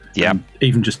up. Yeah.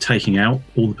 Even just taking out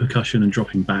all the percussion and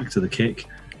dropping back to the kick,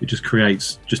 it just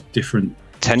creates just different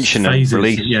tension phases. and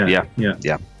release. Yeah.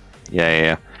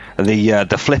 And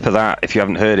the flip of that, if you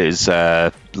haven't heard it, is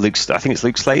Luke's. I think it's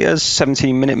Luke Slater's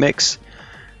 17-minute mix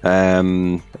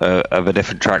of a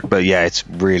different track. But yeah, it's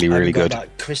really good.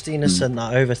 Christina sent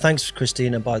that over. Thanks,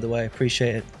 Christina. By the way,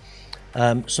 appreciate it.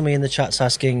 Somebody in the chat's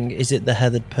asking, is it the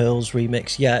Heathered Pearls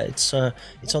remix? Yeah, it's on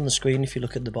the screen. If you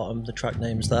look at the bottom, the track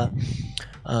name's there.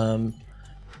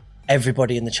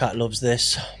 Everybody in the chat loves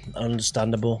this.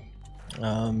 Understandable.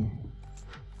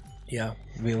 Yeah,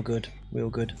 real good.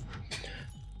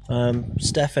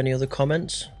 Steph, any other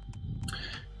comments?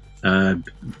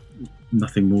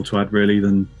 Nothing more to add really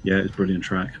than it's a brilliant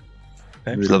track.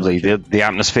 Okay. It's lovely. The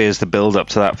atmospheres, the build up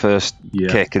to that first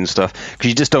kick and stuff, because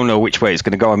you just don't know which way it's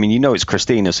going to go. I mean, you know it's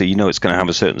Christina, so you know it's going to have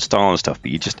a certain style and stuff,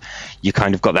 but you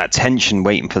kind of got that tension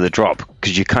waiting for the drop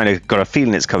because you kind of got a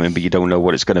feeling it's coming, but you don't know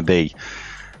what it's going to be.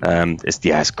 It's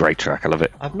a great track. I love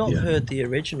it. I've not heard the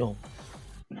original.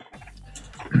 Go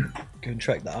and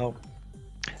check that out.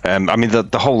 I mean,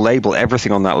 the whole label,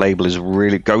 everything on that label is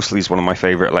really... Ghostly is one of my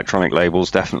favourite electronic labels,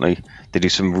 definitely. They do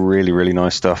some really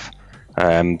nice stuff.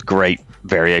 Great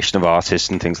variation of artists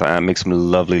and things like that. Make some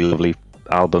lovely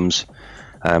albums.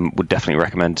 Would definitely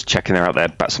recommend checking out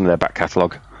some of their back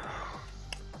catalogue.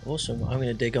 Awesome. I'm going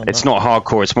to dig on It's that. not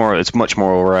hardcore. It's much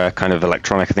more kind of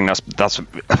electronic. I think that's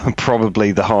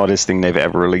probably the hardest thing they've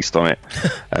ever released on it,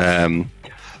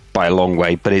 by a long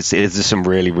way. But it's some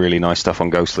really nice stuff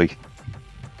on Ghostly.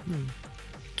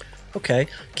 Okay,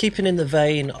 keeping in the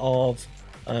vein of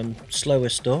slower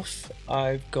stuff,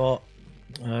 I've got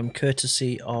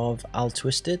courtesy of Al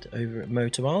Twisted over at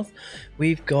Motormouth.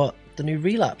 We've got the new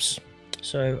Relapse,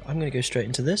 so I'm going to go straight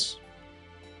into this.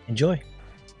 Enjoy.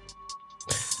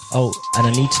 Oh, and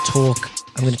I need to talk.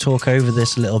 I'm going to talk over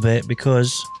this a little bit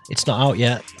because it's not out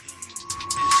yet.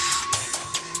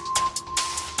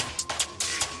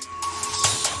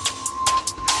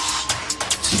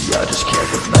 See, I just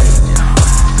can't relate.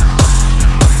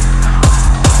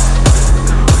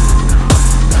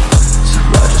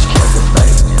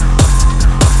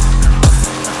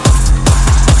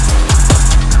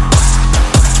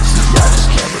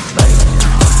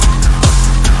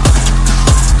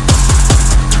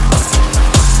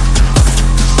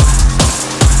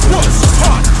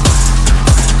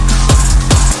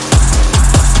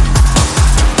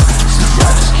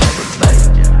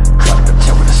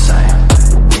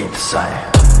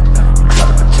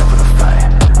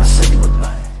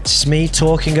 It's me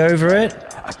talking over it.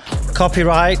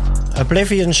 Copyright,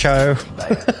 Oblivion show.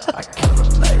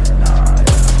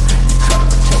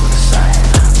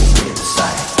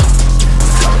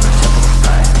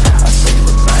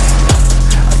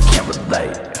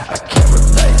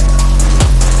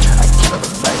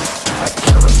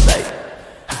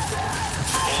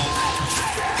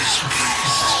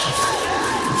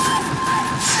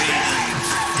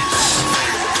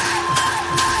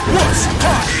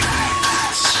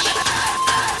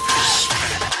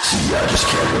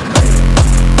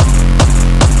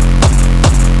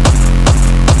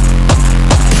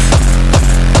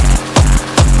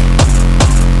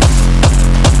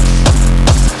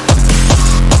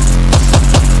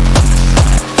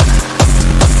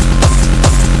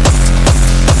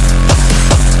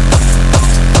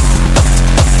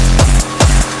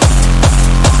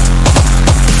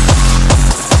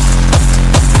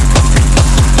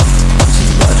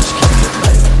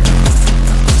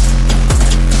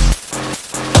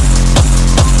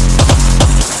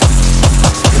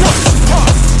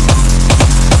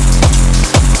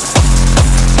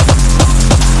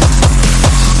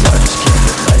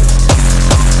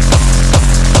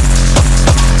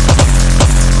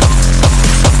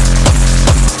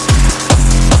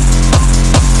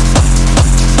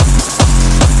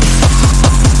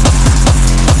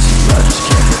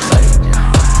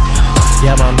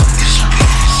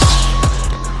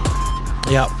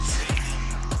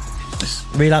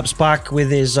 Relapse back with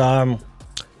his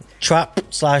trap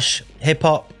 / hip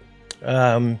hop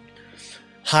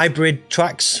hybrid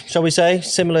tracks, shall we say?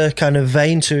 Similar kind of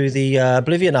vein to the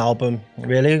Oblivion album,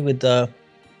 really, with the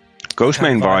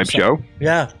Ghostmain vibes, yo.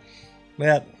 Yeah.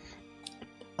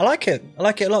 I like it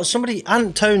a lot. Somebody,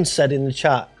 Antone said in the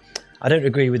chat, I don't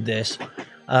agree with this,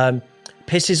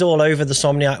 pisses all over the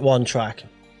Somniac 1 track.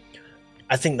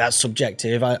 I think that's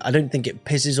subjective. I don't think it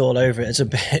pisses all over it. It's a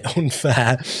bit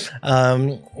unfair.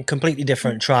 Completely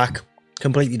different track,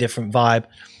 completely different vibe.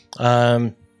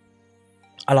 I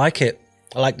like it.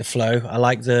 I like the flow. I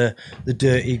like the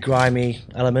dirty, grimy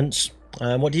elements.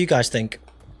 What do you guys think?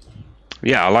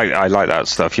 Yeah, I like that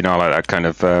stuff. You know, I like that kind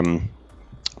of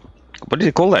what do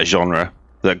you call that genre?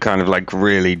 That kind of like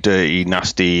really dirty,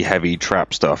 nasty, heavy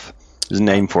trap stuff. There's a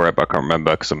name for it, but I can't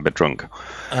remember because I'm a bit drunk.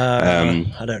 I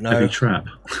don't know. Heavy trap.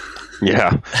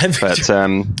 Yeah, but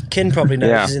Kin probably knows.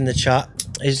 yeah. He's in the chat.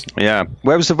 Yeah,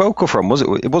 where was the vocal from? Was it?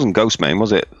 It wasn't Ghostman,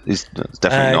 was it? It's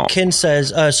definitely not. Kin says,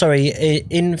 sorry,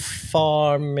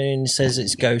 Infarmin says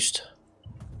it's Ghost.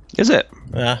 Is it?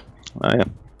 Yeah. Oh, yeah.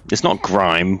 It's not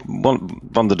grime.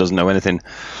 Wanda doesn't know anything.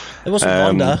 It wasn't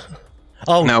Wanda.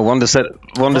 Oh no, Wanda said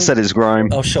it's grime.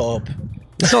 Oh, shut up.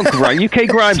 It's not grime. UK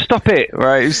grime. Stop it.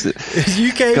 Right.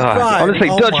 UK God, grime. honestly,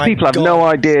 Dutch people have no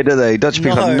idea, do they? Dutch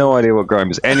people have no idea what grime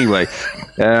is. Anyway,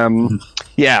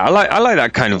 yeah, I like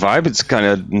that kind of vibe. It's kind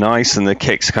of nice, and the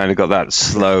kicks kind of got that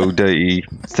slow, dirty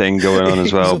thing going on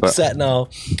as well. He's upset now.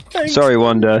 Sorry,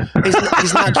 Wanda. His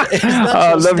natural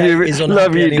I love you,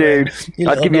 anyway. dude.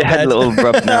 I'd give you a head little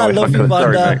rub now. I love you,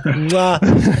 Wanda.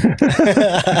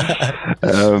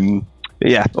 Sorry,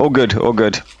 yeah, all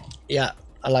good. Yeah,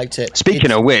 I liked it.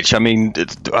 Speaking of which, I mean,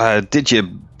 did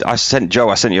you? I sent you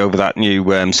over that new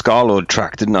Scarlord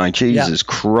track, didn't I? Jesus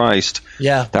Christ.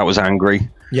 Yeah. That was angry.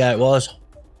 Yeah, it was.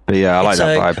 But yeah, I like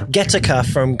that vibe. Getica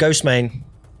from Ghostmane.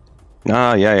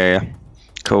 Ah, yeah.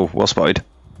 Cool. Well spotted.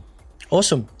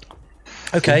 Awesome.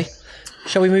 Okay.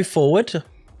 Shall we move forward?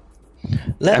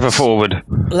 Ever forward.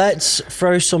 Let's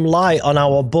throw some light on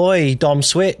our boy, Dom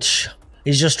Switch.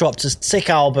 He's just dropped a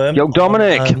sick album. Yo,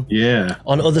 Dominic.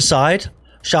 On Other Side.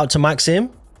 Shout out to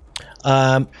Maxim.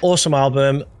 Awesome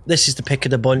album. This is the pick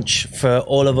of the bunch for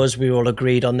all of us. We all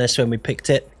agreed on this when we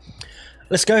picked it.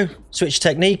 Let's go. Switch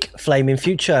Technique, Flaming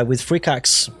Future with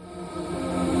Freakax.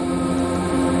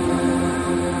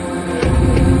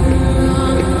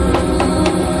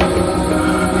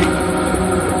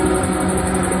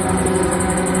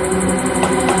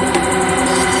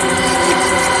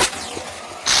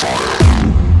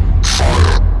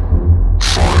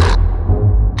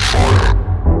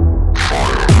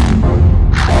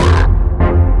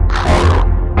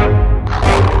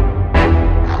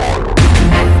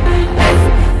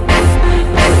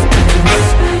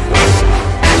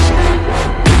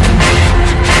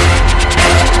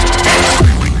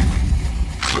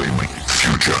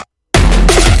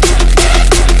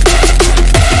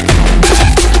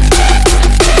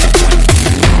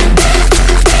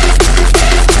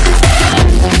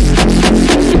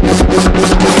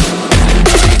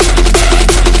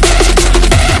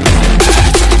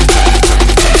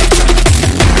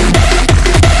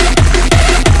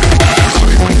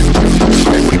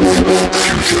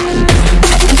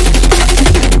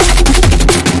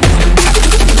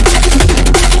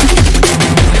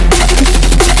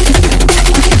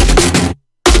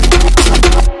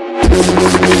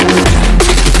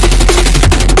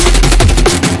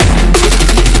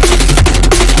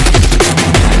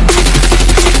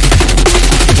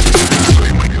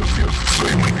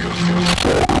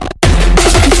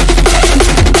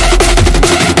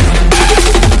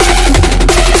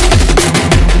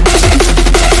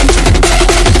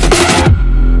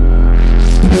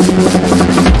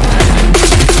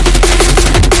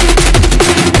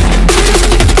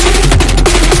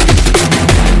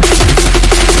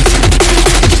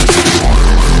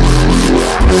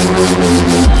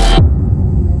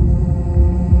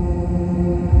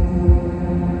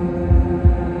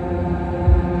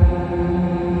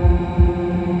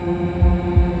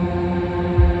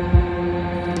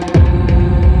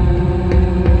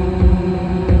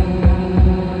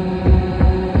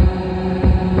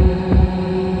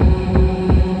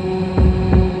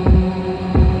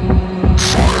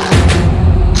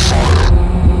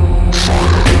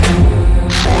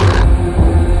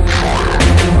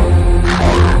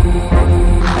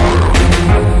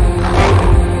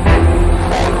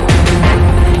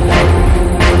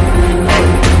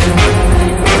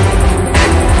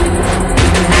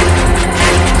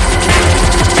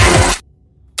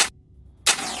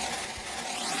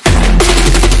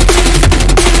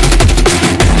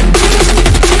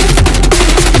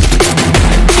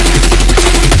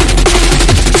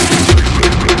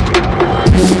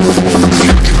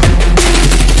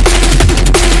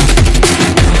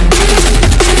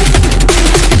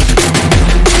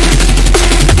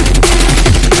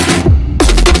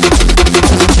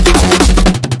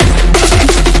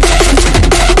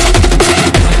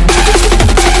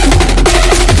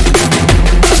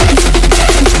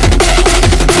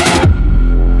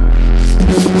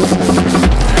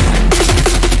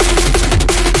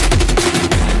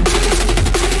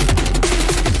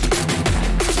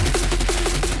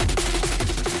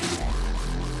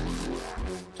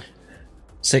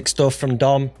 Sick stuff from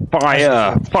Dom.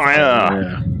 Fire.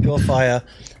 Pure fire.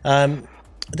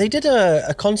 They did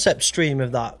a concept stream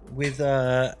of that with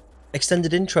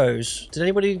extended intros. Did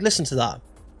anybody listen to that?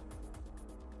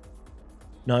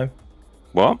 No.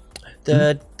 What?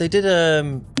 They did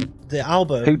the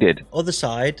album. Who did? Other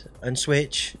Side and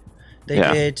Switch. They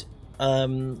did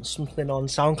something on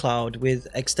SoundCloud with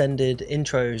extended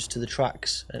intros to the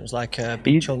tracks. It was like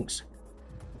big chunks.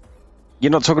 You're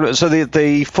not talking about... So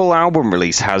the full album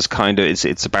release has kind of...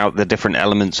 It's about the different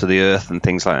elements of the earth and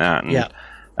things like that.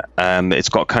 And, it's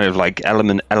got kind of like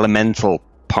elemental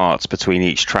parts between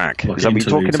each track. Like is that what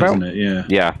you're talking about? It?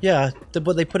 Yeah,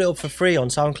 but they put it up for free on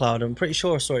SoundCloud. I'm pretty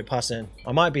sure I saw it passing.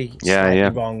 I might be slightly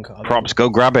wrong. Props, go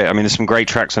grab it. I mean, there's some great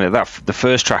tracks on it. The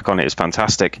first track on it is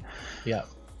fantastic. Yeah.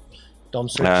 Dom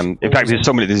Switch, in fact,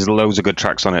 there's loads of good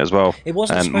tracks on it as well. It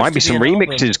wasn't might be some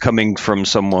remixes coming from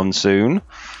someone soon.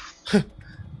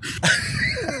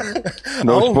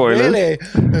 No spoilers. Really?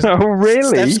 Oh,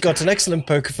 really? Steph's got an excellent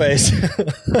poker face.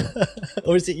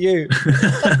 Or is it you?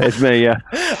 It's me, yeah.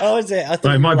 Oh, is it?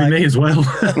 It might be me as well.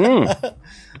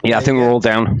 Yeah, I think we're all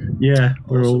down. Yeah,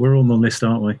 we're all on this,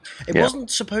 aren't we? It wasn't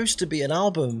supposed to be an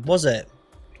album, was it?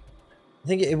 I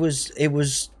think it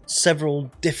was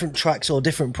several different tracks or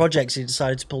different projects he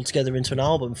decided to pull together into an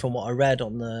album, from what I read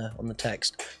on the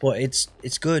text. But it's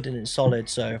good and it's solid,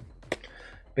 so.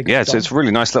 It's a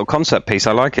really nice little concept piece.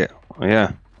 I like it.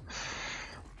 Yeah.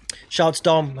 Shouts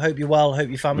Dom. Hope you're well. Hope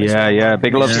your family's well. Yeah.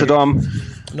 Big loves to Dom.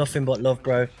 Nothing but love,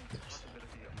 bro.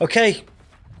 Okay.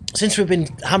 Since we've been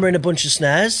hammering a bunch of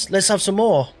snares, let's have some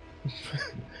more.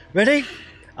 Ready?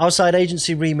 Outside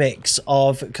Agency remix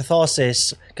of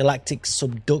Catharsis, Galactic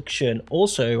Subduction.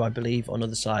 Also, I believe, on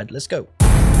Other Side. Let's go.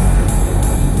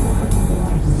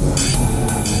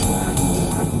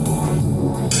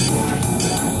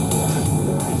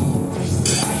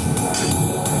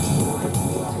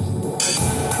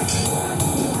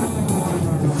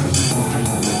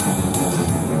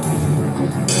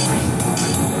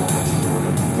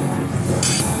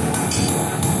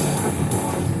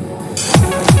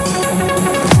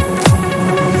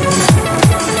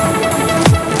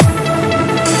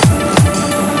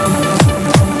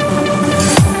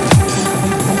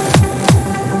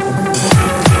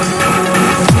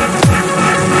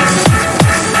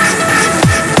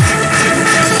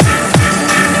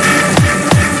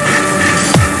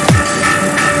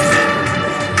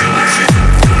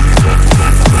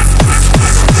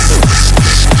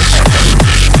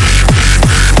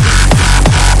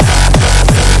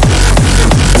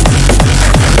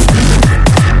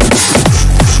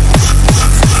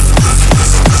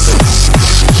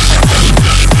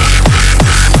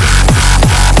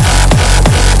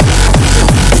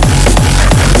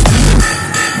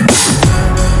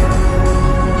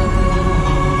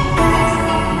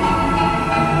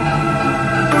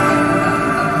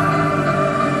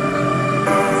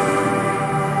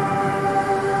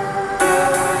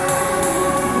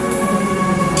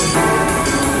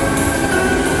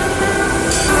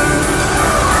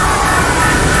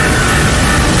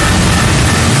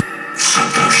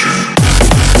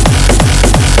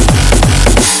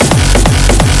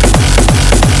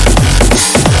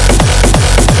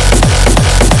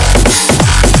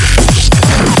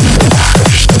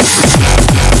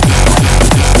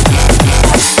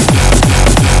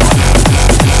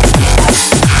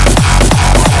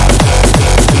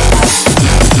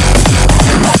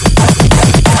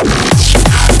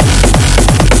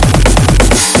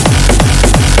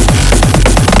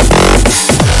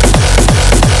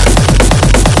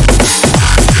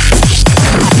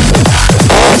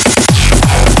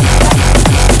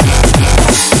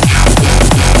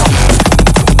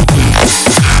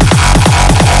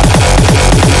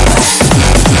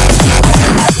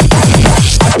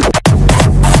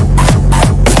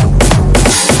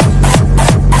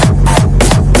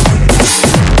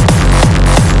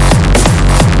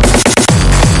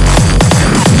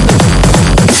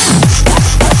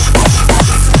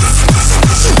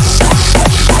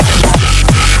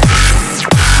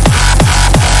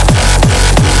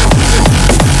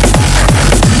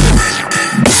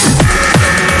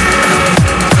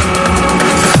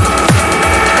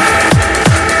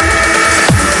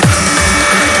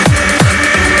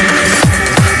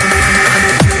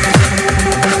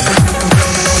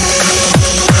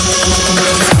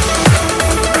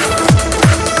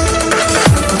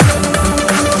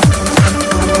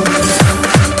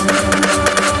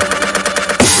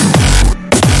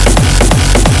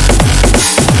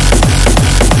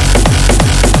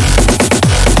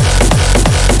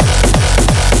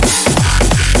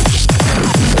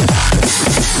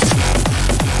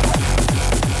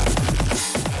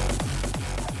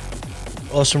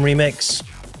 Awesome remix.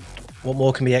 What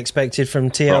more can be expected from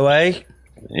TOA?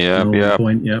 Yeah.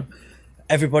 Point, yeah.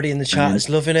 Everybody in the chat is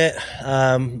loving it.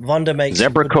 Vonda makes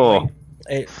Zebracore.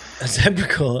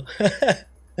 Zebracore.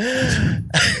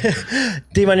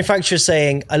 D-Manufacturer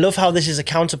saying, I love how this is a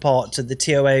counterpart to the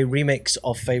TOA remix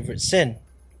of Favourite Sin.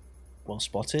 Well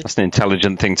spotted. That's an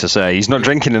intelligent thing to say. He's not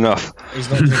drinking enough. He's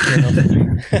not drinking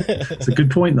enough. It's a good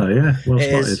point, though. Yeah, well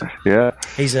spotted. Yeah,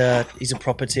 he's a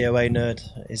proper TOA nerd.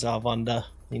 Is our Vonda.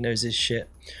 He knows his shit.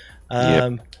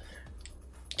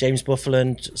 James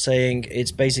Buffaland saying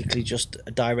it's basically just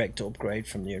a direct upgrade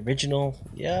from the original.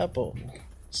 Yeah, but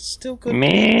still good.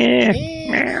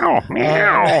 Meow.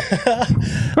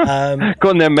 Go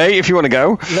on then, mate, if you want to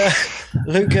go.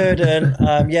 Luke Gurdon,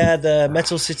 the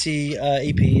Metal City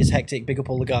EP is hectic. Big up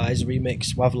all the guys.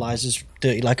 Remix, Wavalizer's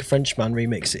Dirty Like a Frenchman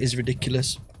remix is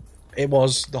ridiculous. It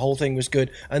was. The whole thing was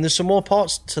good. And there's some more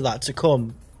parts to that to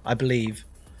come, I believe.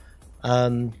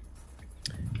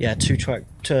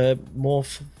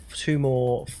 Two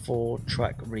more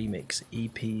 4-track remix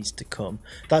EPs to come.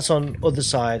 That's on Other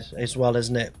Side as well,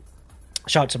 isn't it?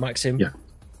 Shout to Maxim.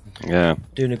 Yeah.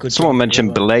 Doing a good Someone job.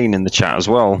 mentioned Belaine in the chat as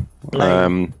well.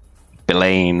 Belaine.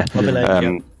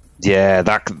 Yeah,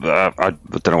 that I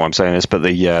don't know why I'm saying this, but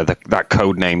that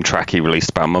Codename track he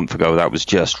released about a month ago, that was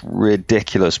just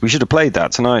ridiculous. We should have played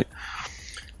that tonight.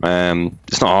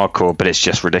 It's not hardcore, but it's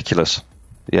just ridiculous.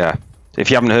 Yeah. If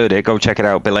you haven't heard it, go check it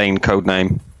out. Belaine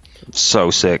Codename. So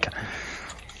sick.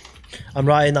 I'm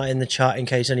writing that in the chat in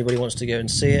case anybody wants to go and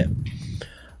see it.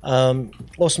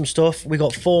 Awesome stuff. We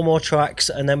got 4 more tracks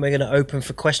and then we're going to open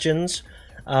for questions.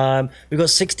 We've got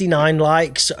 69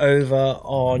 likes over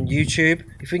on YouTube.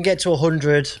 If we can get to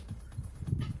 100,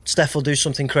 Steph will do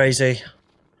something crazy.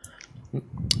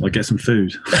 I'll get some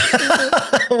food.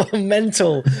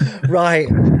 Mental. Right.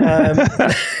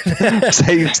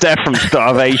 Save Steph from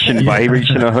starvation by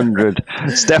reaching 100.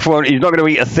 Steph he's not going to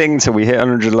eat a thing till we hit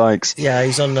 100 likes. Yeah,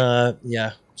 he's on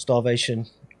starvation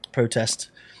protest.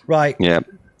 Right. Yeah.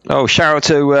 Oh, shout out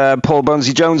to Paul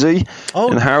Bunsey Jonesy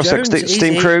and the House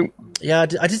Steam crew. Yeah,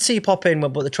 I did see you pop in,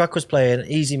 but the track was playing.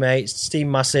 Easy, mate. Steam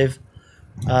massive.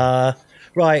 Right,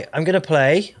 I'm going to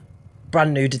play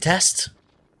Brand New Detest.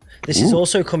 This is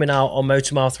also coming out on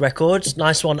Motormouth Records.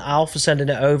 Nice one, Al, for sending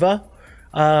it over.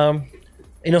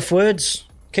 Enough words.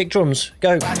 Kick drums.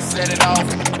 Go.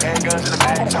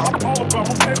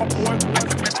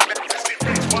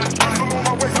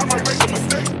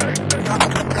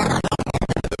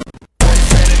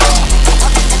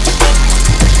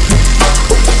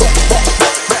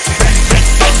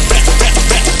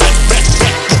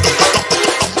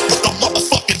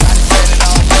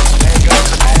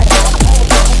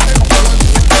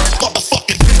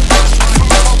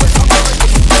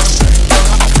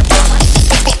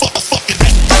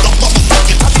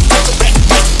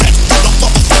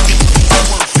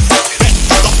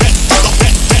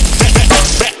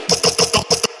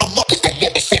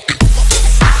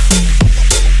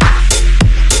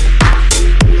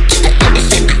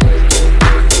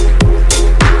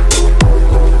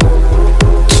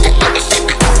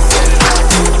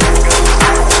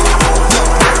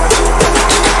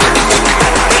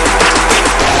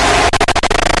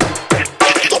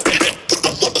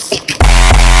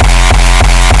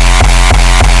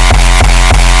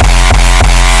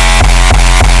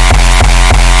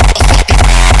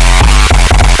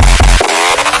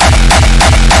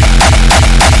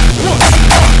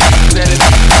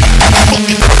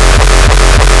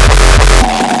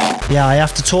 Yeah, I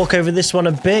have to talk over this one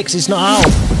a bit because it's not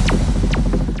out.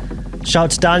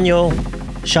 Shout to Daniel.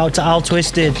 Shout to Al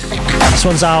Twisted. This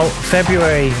one's out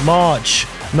February, March.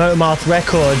 Motormouth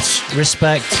Records.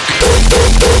 Respect.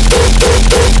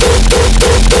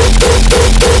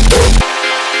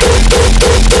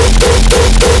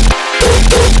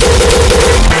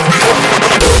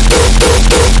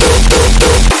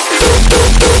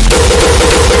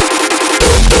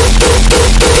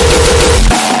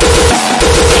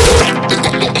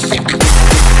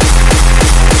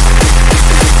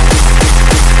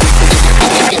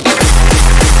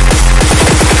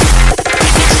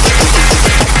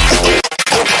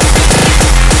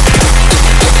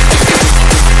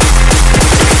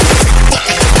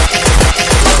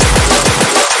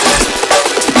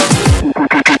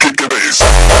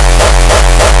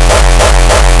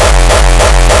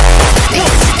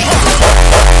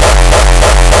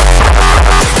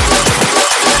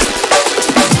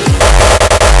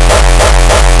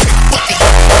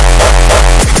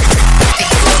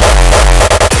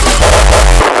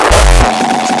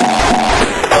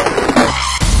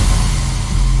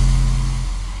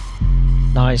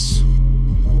 Nice.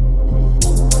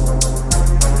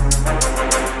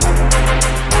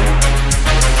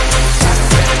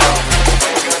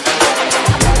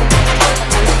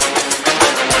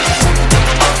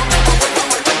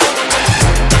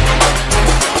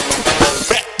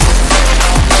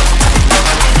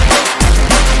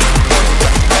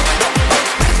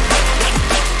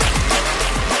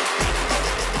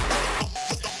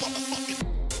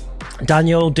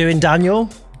 Daniel doing Daniel.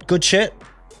 Good shit.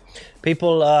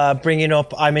 People bringing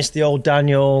up, I miss the old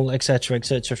Daniel, etc.,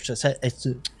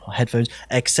 headphones,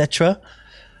 etc.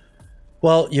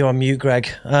 Well, you're on mute, Greg.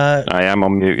 I am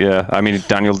on mute, yeah. I mean,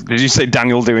 Daniel, did you say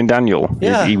Daniel doing Daniel?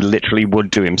 Yeah. He literally would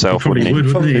do himself, wouldn't he?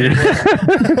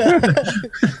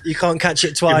 You can't catch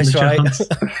it twice, right?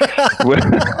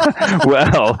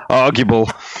 Well, arguable.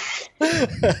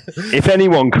 If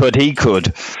anyone could, he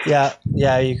could. Yeah,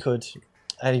 you could.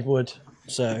 And he would.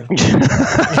 So,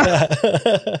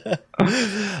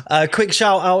 quick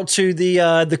shout out to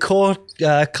the core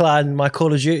clan, my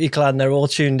Call of Duty clan. They're all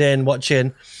tuned in,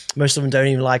 watching. Most of them don't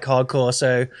even like hardcore,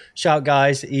 so shout,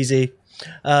 guys, easy.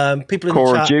 People in Core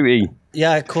the chat, of Duty.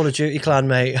 Yeah, Call of Duty clan,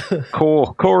 mate.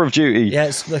 Core of Duty.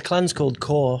 Yeah, the clan's called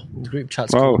Core. The group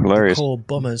chat's Oh, called hilarious. Core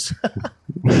Bummers.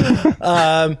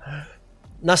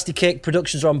 Nasty Kick,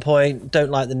 productions are on point,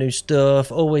 don't like the new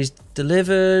stuff, always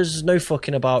delivers, no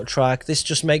fucking about track. This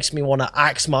just makes me want to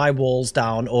axe my walls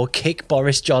down or kick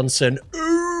Boris Johnson.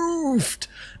 Oofed.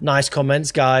 Nice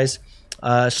comments, guys.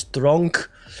 Stronk.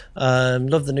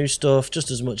 Love the new stuff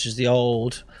just as much as the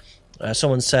old.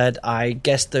 Someone said, I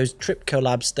guess those Trip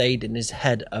collabs stayed in his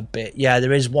head a bit. Yeah,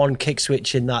 there is one kick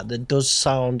switch in that does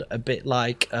sound a bit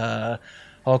like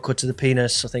Hardcore to the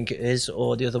Penis, I think it is,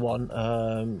 or the other one,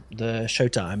 the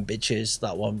Showtime Bitches,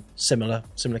 that one, similar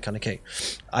kind of kick.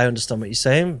 I understand what you're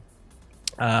saying.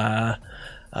 Wouter,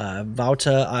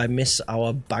 I miss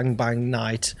our bang bang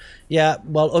night. Yeah,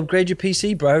 well, upgrade your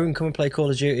PC, bro, and come and play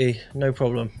Call of Duty, no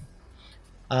problem.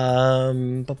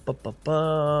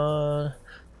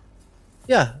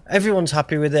 Yeah, everyone's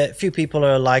happy with it. A few people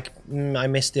are like, I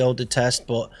missed the older test,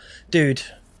 but dude,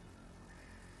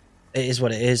 it is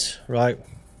what it is, right?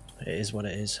 It is what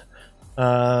it is.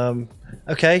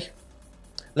 Okay,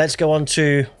 let's go on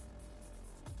to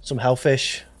some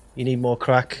Hellfish. You need more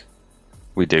crack.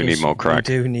 We do need more crack. We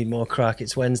do need more crack.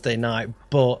 It's Wednesday night,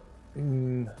 but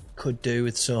could do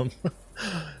with some.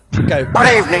 Go. Good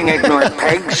evening, ignorant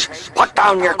pigs. Put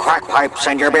down your crack pipes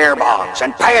and your beer bongs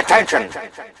and pay attention.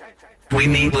 We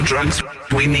need the drugs.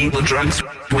 We need the drugs.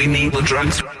 We need the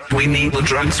drugs. We need the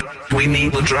drugs. We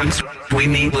need the drugs. We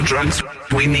need the drugs.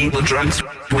 We need the drugs.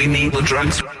 We need the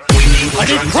drugs. We need the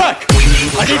drugs. Crack. We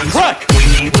need the drugs. We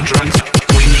need the drugs.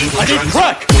 We need the drugs.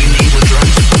 Crack. We need the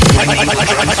drugs.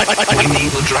 We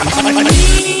need the drugs. We need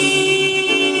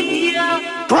the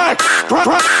drugs. Crack.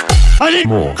 Crack. I need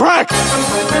more crack.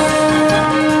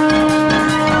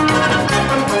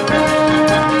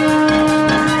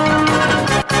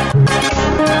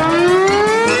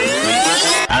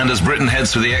 And as Britain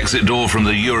heads for the exit door from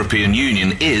the European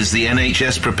Union, is the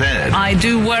NHS prepared? I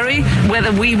do worry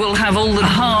whether we will have all the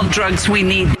hard drugs we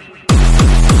need.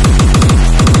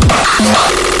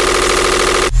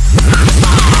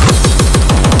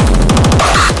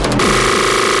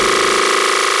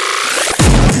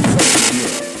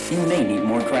 You may need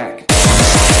more crack.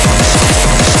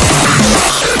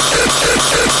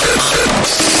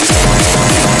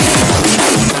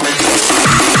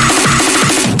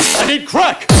 I need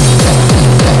crack.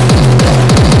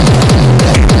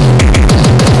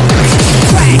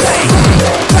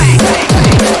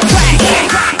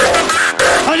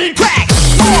 I need crack.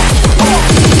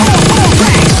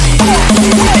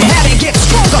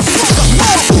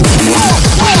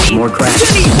 More crack.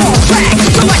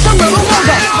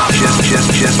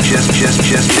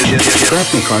 Crack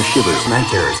may cause shivers, night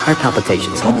terrors, heart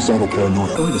palpitations, homicidal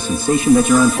paranoia, or the sensation that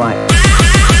you're on fire.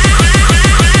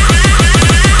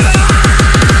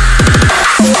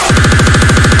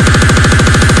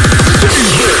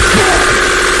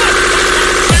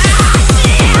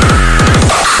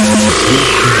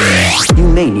 You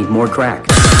may need more crack.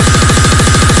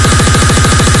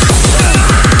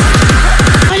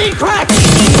 I need crack.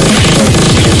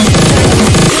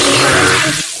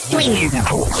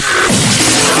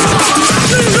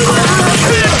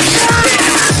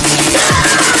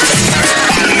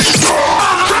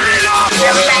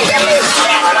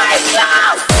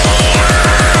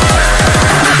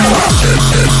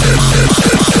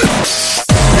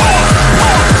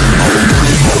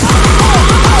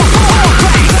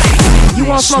 You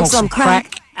want to smoke some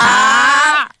crack?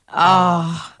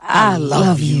 Oh, I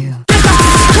love you.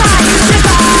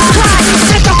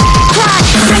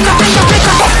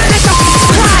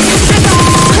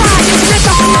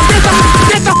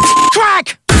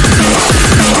 Crack!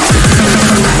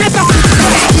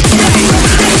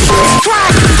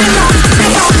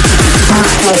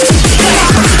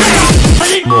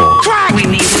 More. We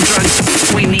need the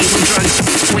drugs. We need the drugs.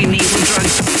 We need the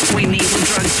drugs. We need the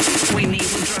drugs. We need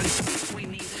the drugs. We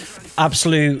need the drugs.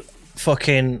 Absolute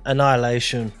fucking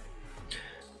annihilation.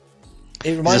 It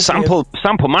He's a reminds me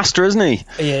sample master, isn't he?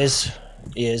 He is.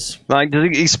 He is. Like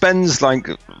he spends like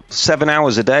 7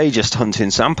 hours a day just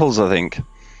hunting samples. I think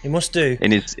he must do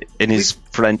in his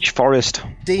French forest.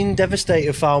 Dean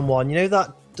Devastator found one. You know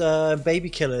that Baby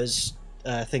Killers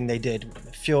thing they did,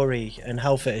 Fury and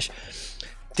Hellfish.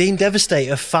 Dean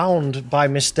Devastator found by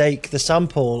mistake the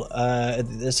sample.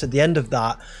 It's at the end of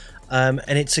that, and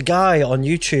it's a guy on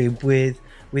YouTube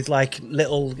with like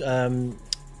little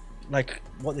like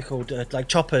what they called like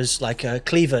choppers, like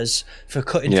cleavers for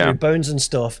cutting through bones and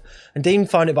stuff. And Dean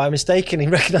found it by mistake and he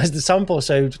recognised the sample.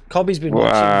 So Cobby's been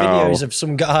watching videos of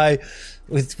some guy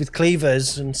with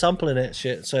cleavers and sampling it.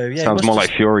 Shit. So yeah, sounds more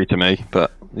like Fury to me,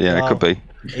 but yeah, it could be.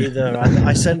 Either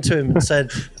I sent to him and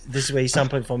said, "This is where he's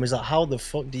sampling from." He's like, "How the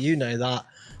fuck do you know that?"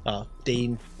 Oh,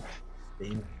 Dean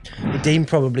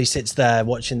probably sits there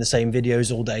watching the same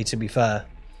videos all day. To be fair.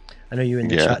 I know you're in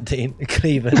the chat, Dean.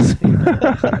 Cleavers.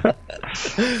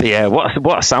 Yeah,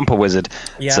 what a sample wizard.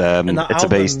 Yeah, and that it's a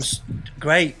beast.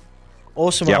 Great.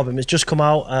 Awesome album. It's just come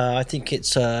out. I think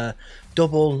it's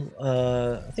double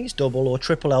or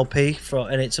triple LP,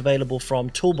 and it's available from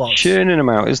Toolbox. Churning them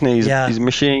out, isn't he? He's a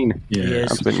machine. Yeah,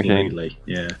 absolute machine.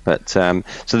 Yeah. But so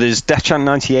there's Death Chant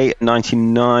 98,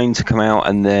 99 to come out,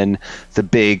 and then the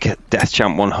big Death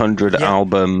Chant 100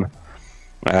 album.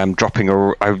 Dropping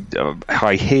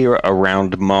I hear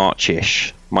around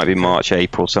March-ish, might be March,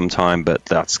 April sometime, but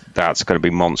that's going to be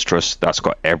monstrous. That's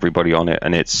got everybody on it,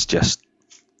 and it's just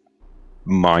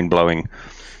mind-blowing.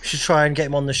 We should try and get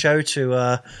him on the show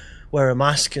to wear a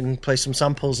mask and play some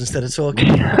samples instead of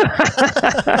talking.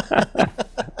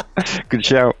 Good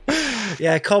shout.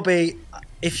 Yeah, Cobby,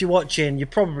 if you're watching, you're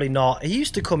probably not. He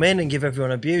used to come in and give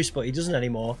everyone abuse, but he doesn't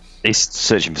anymore. He's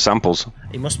searching for samples.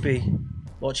 He must be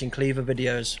watching Cleaver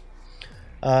videos.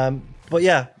 But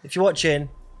yeah, if you're watching,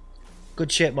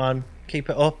 good shit, man.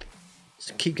 Keep it up.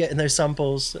 Just keep getting those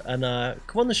samples and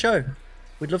come on the show.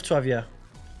 We'd love to have you.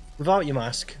 Without your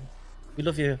mask. We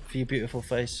love you for your beautiful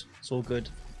face. It's all good.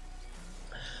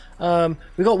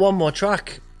 We got one more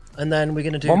track and then we're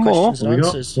going to do questions and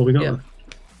answers. What we got?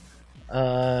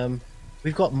 Yeah.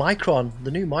 We've got Micron,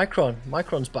 the new Micron.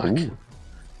 Micron's back.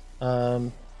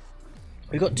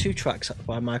 We've got 2 tracks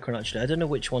by Micron actually. I don't know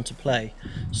which one to play,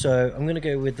 so I'm going to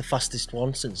go with the fastest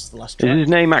one since the last track. Is his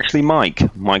name actually Michael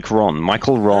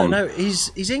Ron? No,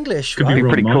 he's English. Could right? be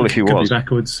pretty cool if he was. Be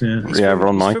backwards, yeah.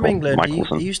 Ron He's Michael. from England.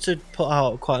 Michelson. He used to put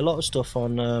out quite a lot of stuff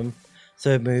on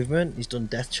Third Movement. He's done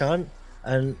Death Chant,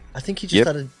 and I think he just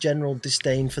had a general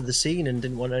disdain for the scene and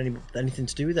didn't want anything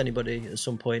to do with anybody at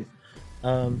some point.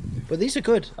 But these are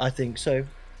good, I think. So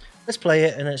let's play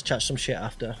it and let's chat some shit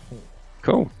after.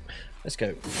 Cool. Let's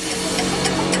go.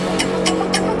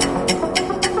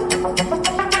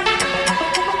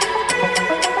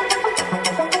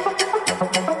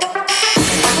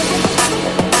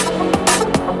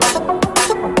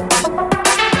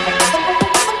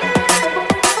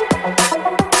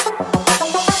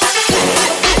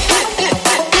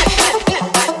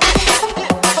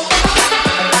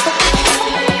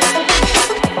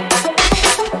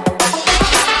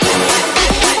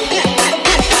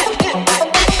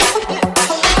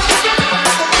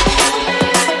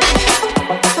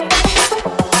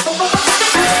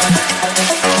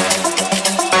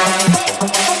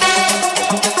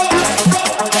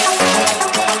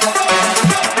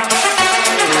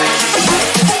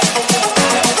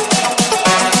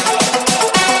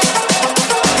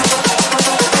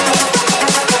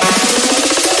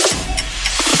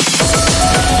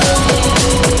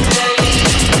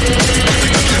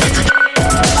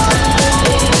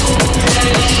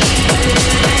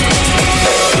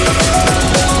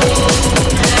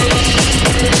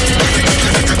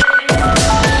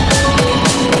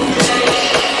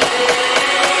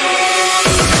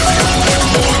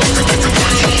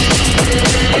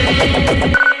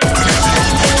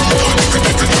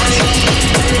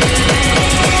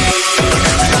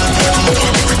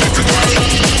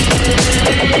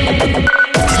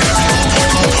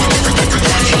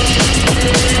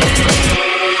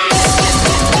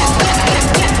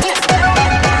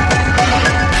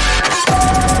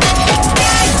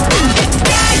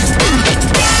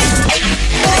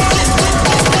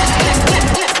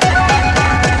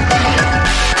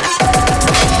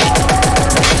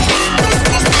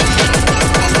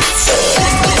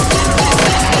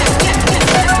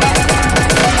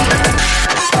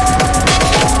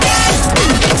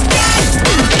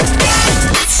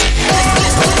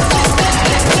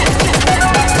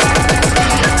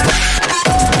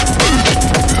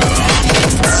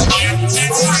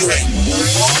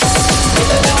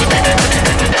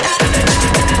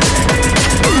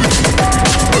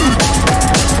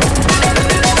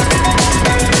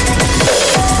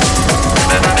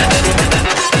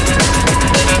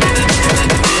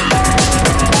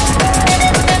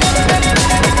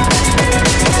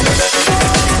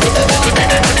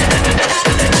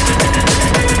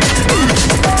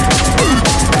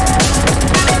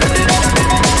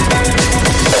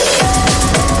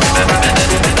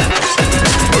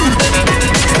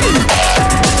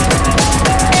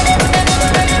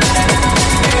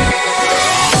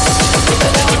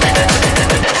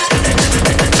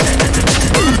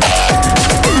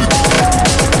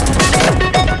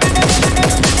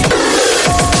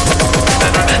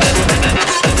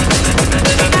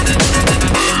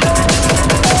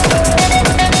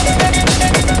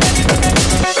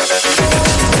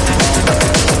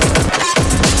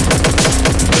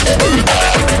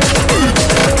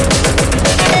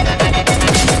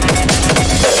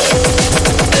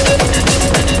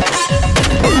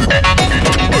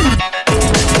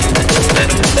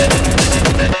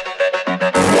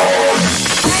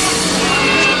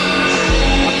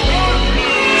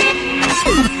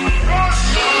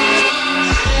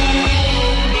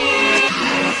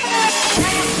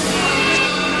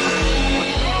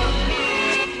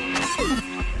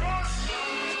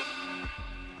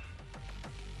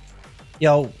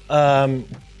 Yo,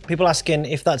 people asking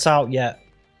if that's out yet.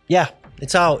 Yeah,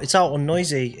 it's out. It's out on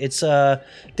Noisy. It's a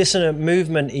Dissonant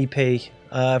Movement EP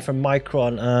from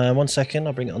Micron. 1 second,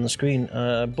 I'll bring it on the screen.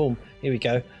 Boom, here we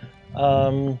go.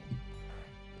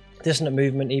 Dissonant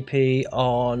Movement EP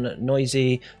on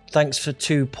Noisy. Thanks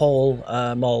to Paul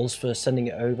Moles for sending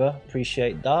it over.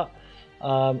 Appreciate that.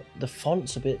 The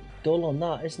font's a bit dull on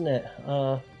that, isn't it?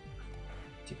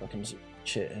 See if I can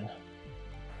shit in.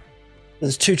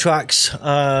 There's 2 tracks.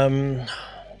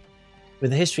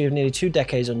 With a history of nearly 2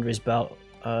 decades under his belt,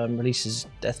 releases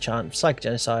Death Chant, Psychic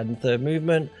Genocide, and Third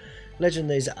Movement.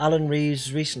 Legend is Alan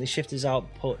Reeves recently shifted his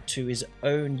output to his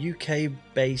own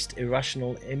UK-based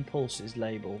Irrational Impulses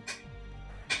label.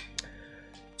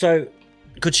 So,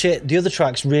 good shit. The other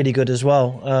track's really good as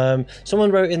well.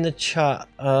 Someone wrote in the chat,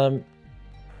 was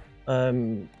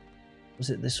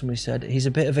it this one we said? He's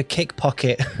a bit of a kick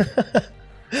pocket.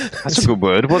 That's a good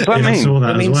word. What does that mean? I saw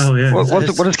that as well, yeah.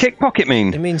 What does kick pocket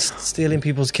mean? It means stealing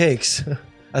people's kicks.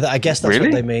 I guess that's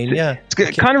what they mean, yeah.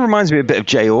 It kind of reminds me a bit of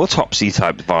J Autopsy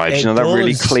type vibes, It that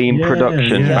really does. clean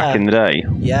production back in the day.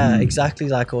 Yeah, exactly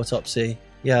like Autopsy.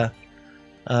 Yeah.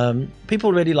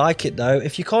 People really like it though.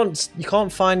 If you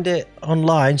can't find it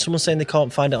online, someone's saying they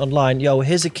can't find it online. Yo,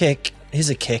 here's a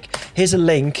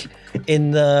link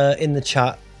in the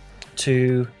chat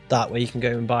to that where you can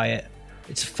go and buy it.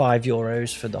 It's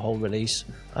 €5 for the whole release.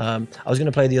 I was going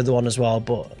to play the other one as well,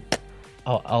 but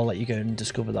I'll let you go and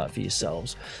discover that for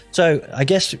yourselves. So I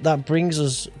guess that brings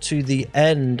us to the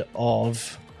end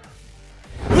of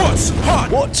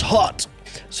What's Hot?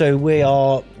 So we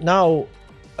are now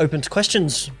open to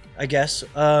questions, I guess.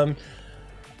 I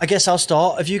guess I'll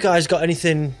start. Have you guys got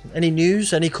any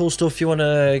news, any cool stuff you want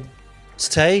to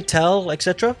say, tell,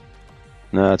 etc.?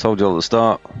 No, I told you all at the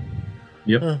start.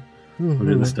 Yep.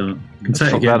 We're at the start. You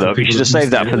should have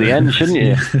saved that for the end, shouldn't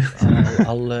you?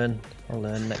 I'll learn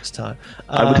next time.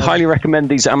 I would highly recommend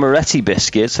these amaretti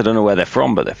biscuits. I don't know where they're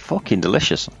from, but they're fucking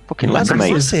delicious. Fucking lekker,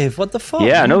 mate. Massive. What the fuck?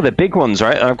 Yeah, I know they're big ones,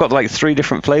 right? I've got like 3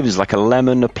 different flavors, like a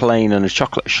lemon, a plain, and a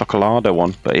chocolado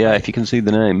one. But yeah, if you can see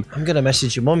the name, I'm gonna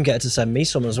message your mum, get her to send me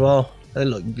some as well. They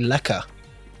look lekker.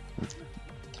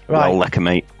 Right, well, lekker,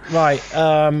 mate. Right.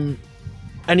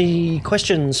 Any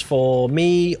questions for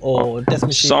me or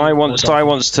Deathmachine? Sai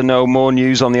wants to know more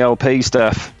news on the LP,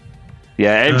 Steph.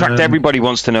 Yeah, in fact, everybody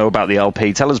wants to know about the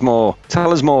LP. Tell us more.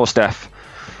 Steph.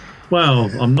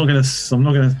 Well, I'm not going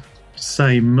to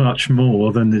say much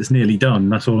more than it's nearly done.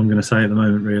 That's all I'm going to say at the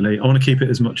moment, really. I want to keep it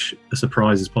as much a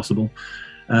surprise as possible.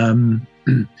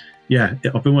 Yeah,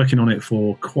 I've been working on it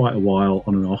for quite a while,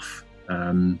 on and off,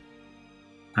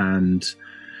 and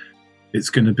it's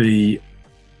going to be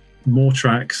more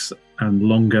tracks and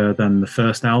longer than the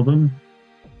first album.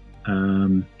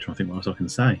 Trying to think what else I can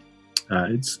say.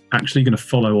 It's actually going to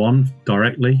follow on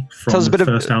directly from the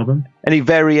first album. Any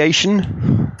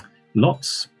variation?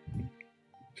 Lots.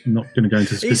 I'm not going to go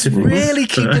into specifics. He's really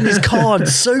keeping his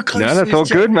cards so close. No, that's all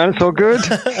good, man. It's all good.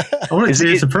 I want it to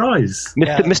be a surprise.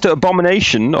 Mr.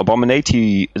 Abomination,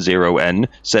 Abominati0N,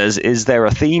 says, is there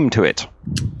a theme to it?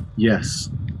 Yes.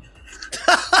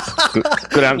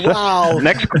 Good answer. Wow.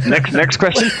 Next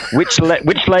question. Which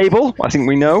label? I think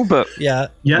we know, but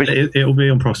it'll be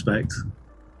on Prospect.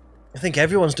 I think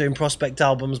everyone's doing Prospect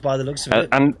albums by the looks of it.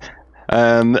 And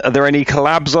are there any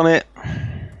collabs on it?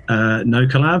 No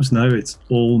collabs. No, it's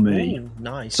all me. Ooh,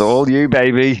 nice. It's all you,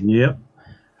 baby. Yep.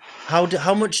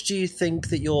 How much do you think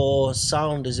that your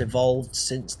sound has evolved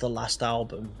since the last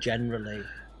album, generally?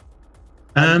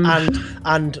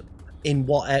 And in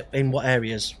what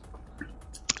areas?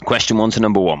 Question 1 to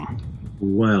number 1.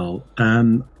 Well,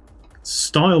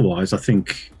 style-wise, I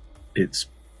think it's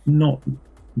not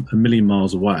a million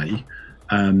miles away.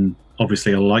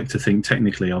 Obviously, I like to think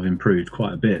technically I've improved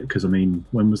quite a bit, because I mean,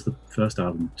 when was the first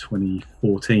album?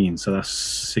 2014, so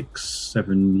that's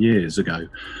 6-7 years ago.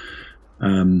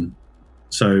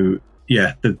 So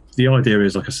yeah, the idea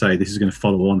is, like I say, this is going to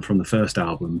follow on from the first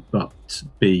album, but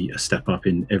be a step up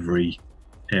in every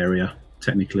area,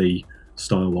 technically,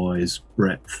 style-wise,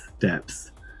 breadth,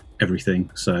 depth,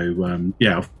 everything. So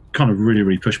yeah, I've kind of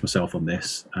really pushed myself on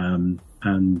this, and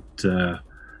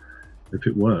hope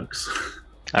it works.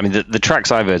 I mean, the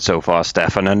tracks I've heard so far,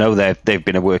 Steph, and I know they've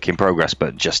been a work in progress,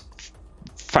 but just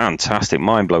fantastic,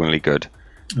 mind-blowingly good.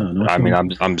 Oh, nice. I mean,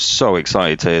 I'm so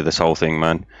excited to hear this whole thing,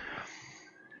 man.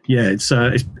 Yeah, it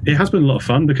has been a lot of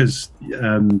fun because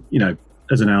you know,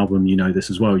 as an album, you know this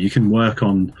as well. You can work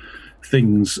on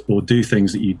things or do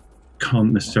things that you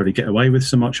can't necessarily get away with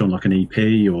so much on like an EP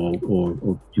or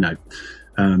you know,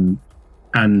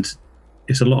 and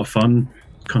it's a lot of fun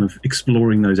kind of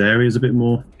exploring those areas a bit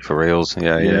more. For reals,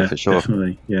 yeah, for sure.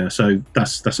 Definitely, yeah. So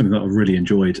that's something that I really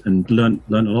enjoyed and learned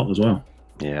a lot as well.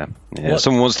 Yeah.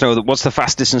 Someone wants to know what's the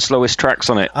fastest and slowest tracks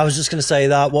on it. I was just going to say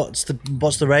that. What's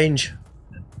the range?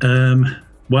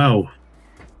 Well,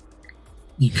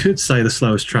 you could say the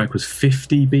slowest track was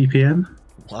 50 BPM.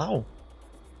 Wow.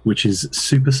 Which is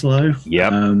super slow. Yeah.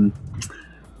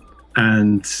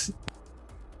 And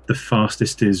the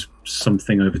fastest is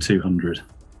something over 200.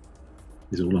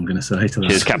 Is all I'm going to say to that.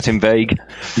 Cheers, Captain Vague.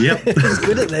 Yep. He's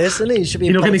good at this, isn't he? Should be.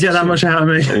 You're not going to get that much out of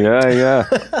me. Yeah.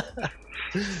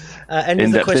 Any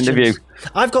other questions? Interview.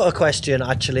 I've got a question,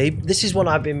 actually. This is one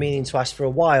I've been meaning to ask for a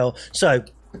while. So,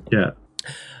 yeah.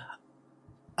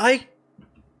 How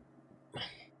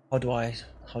do I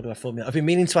formulate? I've been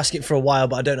meaning to ask it for a while,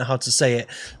 but I don't know how to say it.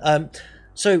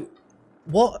 So,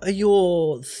 what are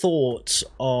your thoughts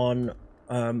on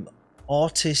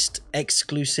artist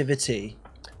exclusivity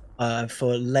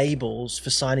for labels, for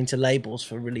signing to labels,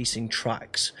 for releasing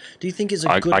tracks? Do you think it's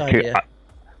a good idea?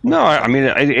 I mean,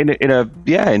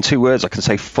 in 2 words, I can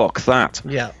say fuck that.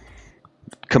 Yeah.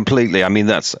 Completely. I mean,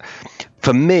 that's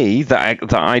for me. The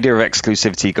idea of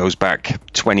exclusivity goes back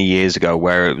 20 years ago,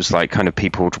 where it was like kind of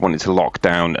people wanted to lock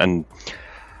down. And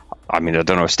I mean, I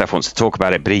don't know if Steph wants to talk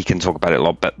about it, but he can talk about it a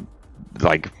lot, but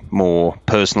like more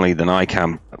personally than I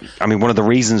can. I mean, one of the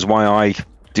reasons why I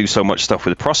do so much stuff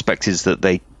with Prospect is that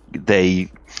they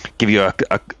give you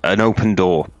an open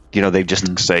door. You know, they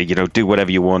just say, you know, do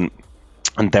whatever you want.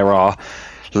 And there are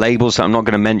labels that I'm not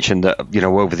going to mention that, you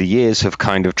know, over the years have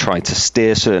kind of tried to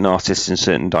steer certain artists in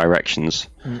certain directions.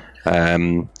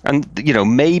 And, you know,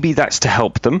 maybe that's to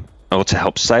help them or to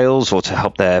help sales or to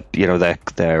help their, you know, their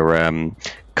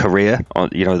career, on,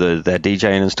 you know, their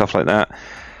DJing and stuff like that.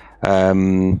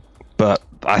 But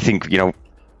I think, you know,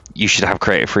 you should have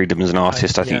creative freedom as an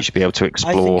artist. I think you should be able to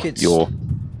explore your...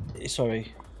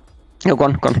 Sorry. No, go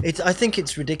on. I think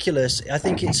it's ridiculous. I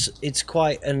think it's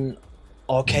quite an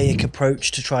archaic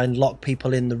approach to try and lock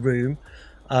people in the room.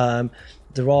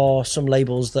 There are some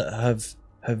labels that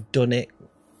have done it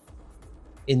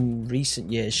in recent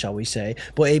years, shall we say,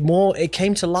 but it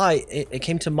came to light, it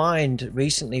came to mind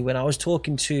recently when I was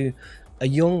talking to a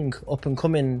young up and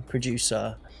coming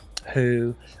producer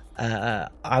who I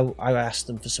asked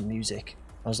them for some music.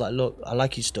 I was like, look, I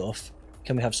like your stuff,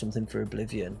 can we have something for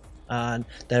Oblivion? And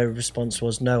their response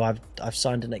was, no, I've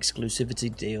signed an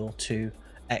exclusivity deal to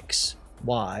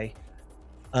XY.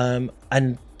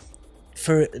 And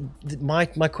for my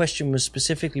question was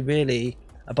specifically really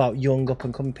about young up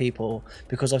and coming people,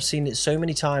 because I've seen it so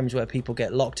many times where people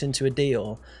get locked into a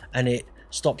deal and it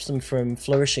stops them from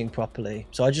flourishing properly.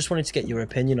 So I just wanted to get your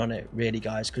opinion on it, really,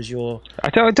 guys, because you're... I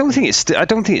don't think it's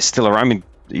still around. I mean,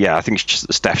 yeah, I think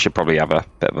Steph should probably have a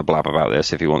bit of a blab about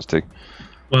this if he wants to.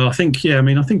 Well, I think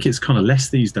it's kind of less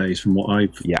these days from what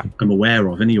I'm aware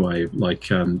of anyway. Like,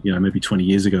 you know, maybe 20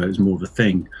 years ago it was more of a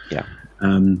thing. Yeah.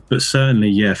 But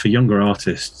certainly, for younger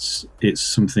artists, it's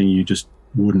something you just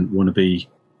wouldn't want to be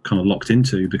kind of locked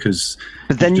into, because...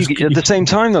 But then at the same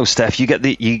time, though, Steph, you get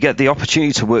the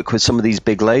opportunity to work with some of these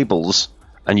big labels,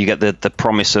 and you get the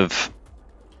promise of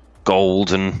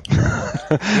gold and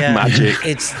magic.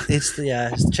 It's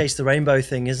the chase the rainbow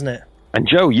thing, isn't it? And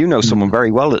Joe, you know someone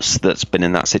very well that's been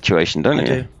in that situation, don't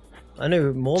you? I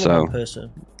know more than one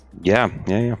person. Yeah.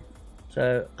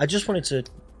 So I just wanted to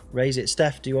raise it.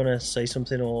 Steph, do you want to say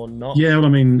something or not? Yeah, well, I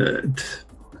mean,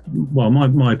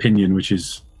 my opinion, which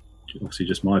is obviously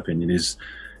just my opinion, is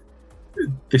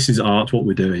this is art, what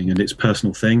we're doing, and it's a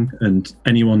personal thing, and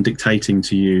anyone dictating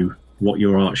to you what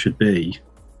your art should be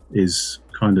is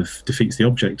kind of defeats the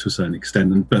object to a certain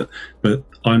extent. And but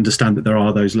I understand that there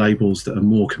are those labels that are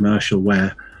more commercial,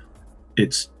 where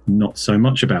it's not so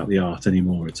much about the art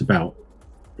anymore, it's about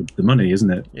the money,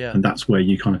 isn't it? Yeah. And that's where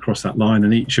you kind of cross that line,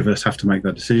 and each of us have to make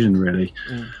that decision, really.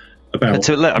 About,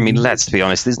 I mean, let's be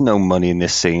honest, there's no money in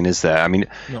this scene, is there? I mean,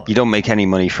 you don't make any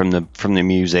money from the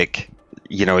music.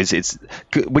 You know, it's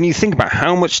when you think about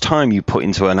how much time you put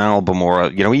into an album,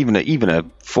 or even a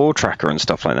 4-tracker and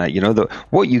stuff like that, you know,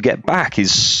 what you get back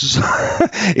is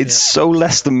so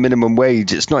less than minimum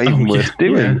wage. It's not even worth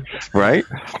doing, right?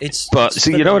 So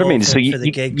you know what I mean. So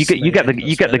you get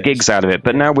the gigs out of it,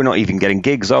 but now we're not even getting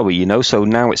gigs, are we? You know, so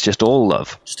now it's just all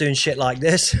love. Just doing shit like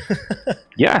this.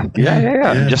 Yeah.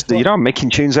 Just I'm making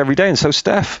tunes every day, and so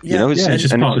Steph. You know, it's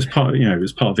just it's part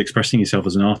of expressing yourself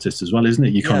as an artist as well, isn't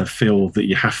it? You kind of feel that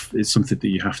it's something that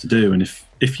you have to do, and if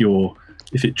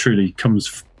it truly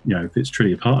comes, you know, if it's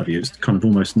truly a part of you, it's kind of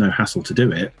almost no hassle to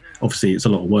do it. Obviously, it's a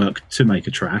lot of work to make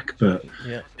a track, but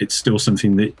it's still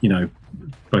something that, you know,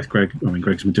 both Greg's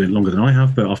been doing it longer than I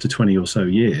have, but after 20 or so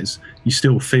years, you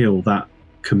still feel that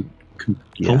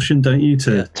compulsion, don't you,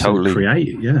 to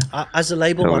create? Yeah. As a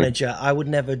label manager, I would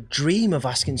never dream of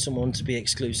asking someone to be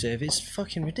exclusive. It's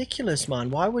fucking ridiculous, man.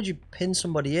 Why would you pin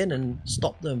somebody in and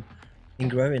stop them in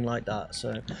growing like that?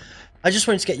 So I just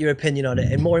wanted to get your opinion on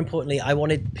it, and more importantly, I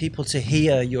wanted people to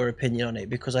hear your opinion on it,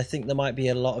 because I think there might be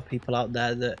a lot of people out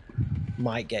there that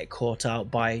might get caught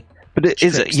out by. But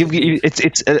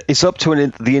it's up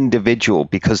to the individual,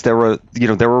 because there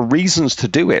are reasons to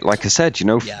do it. Like I said,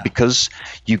 because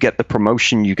you get the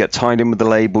promotion, you get tied in with the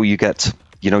label, you get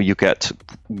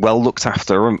well looked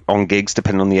after on gigs,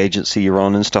 depending on the agency you're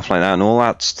on and stuff like that, and all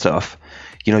that stuff.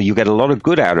 You get a lot of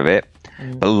good out of it,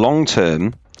 but long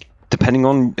term, depending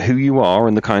on who you are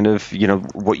and the kind of,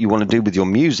 what you want to do with your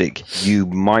music, you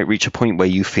might reach a point where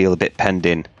you feel a bit penned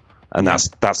in. And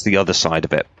that's the other side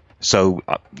of it. So,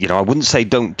 I wouldn't say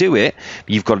don't do it. But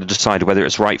you've got to decide whether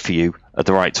it's right for you at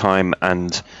the right time.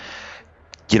 And,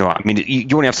 you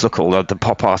only have to look at all the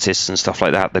pop artists and stuff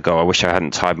like that go, I wish I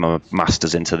hadn't tied my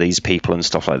masters into these people and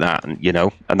stuff like that. And,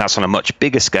 and that's on a much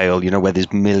bigger scale, where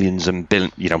there's millions and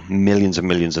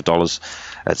millions of dollars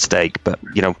at stake. But,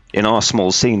 in our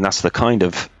small scene, that's kind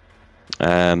of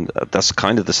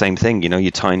the same thing.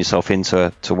 You're tying yourself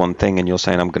into one thing, and you're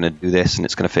saying, I'm going to do this, and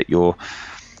it's going to fit your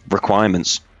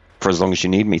requirements for as long as you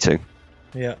need me to.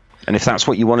 Yeah. And if that's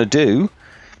what you want to do,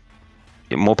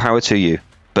 more power to you.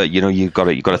 But you've got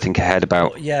to think ahead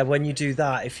about. Yeah, when you do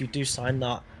that, if you do sign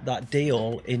that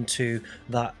deal into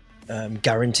that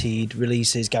guaranteed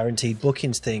releases, guaranteed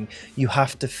bookings thing, you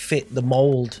have to fit the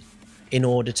mold in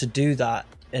order to do that.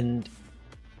 And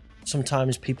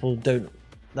sometimes people don't.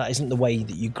 That isn't the way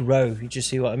that you grow. You just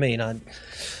see what I mean?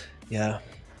 Yeah.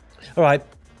 All right.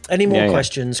 Any more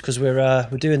questions? Because we're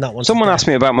doing that one. Someone asked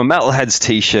me about my Metalheads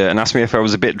t-shirt and asked me if I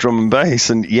was a bit drum and bass.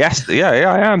 And yes,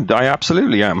 I am. I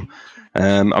absolutely am.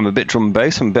 I'm a bit drum and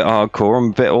bass. I'm a bit hardcore.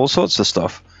 I'm a bit all sorts of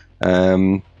stuff.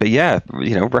 But yeah,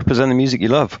 represent the music you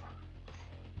love.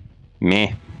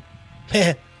 Meh.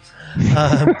 Here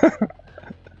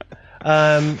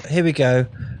we go.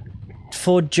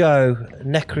 For Joe,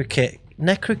 Necrokick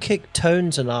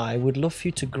Tones and I would love for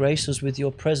you to grace us with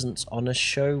your presence on a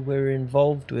show we're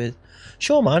involved with.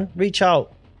 Sure, man. Reach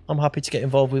out. I'm happy to get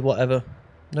involved with whatever.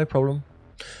 No problem.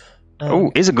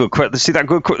 Here's a good question. See that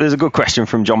good? There's a good question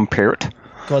from John Peart.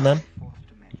 Go on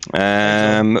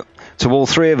then. To all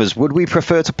three of us, would we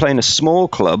prefer to play in a small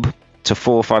club to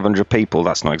 400 or 500 people?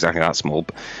 That's not exactly that small.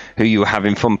 But who you were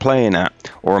having fun playing at,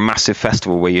 or a massive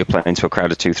festival where you're playing to a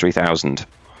crowd of 2,000-3,000?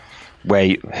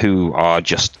 Who are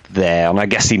just there, and I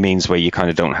guess he means where you kind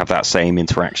of don't have that same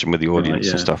interaction with the audience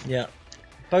and stuff. Yeah,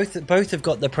 both have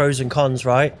got their pros and cons,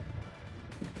 right?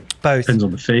 Both depends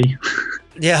on the fee.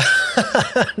 Yeah,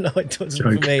 no, it doesn't for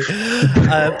me.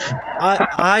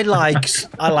 I like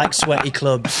sweaty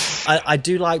clubs. I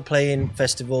do like playing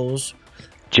festivals.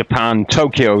 Japan,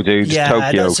 Tokyo, dude. Yeah,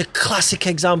 Tokyo. That's a classic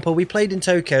example. We played in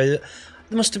Tokyo.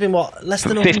 There must have been less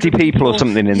than 50 people or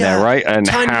something in there, right? And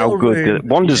how good!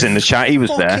 Wanda's in the chat; he was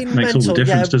there. Makes all the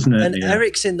difference, doesn't it? And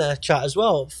Eric's in the chat as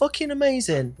well. Fucking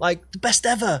amazing! Like the best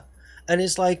ever. And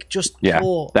it's like just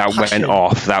pure that passion. Went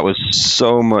off. That was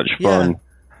so much fun.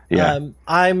 Yeah.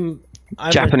 I'm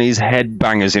Japanese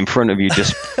headbangers in front of you,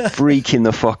 just freaking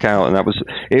the fuck out, and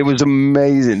it was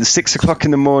amazing. 6 o'clock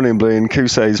in the morning, playing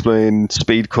Kusei's playing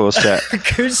speedcore set.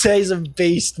 Kusei's a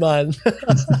beast, man.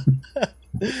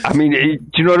 I mean, do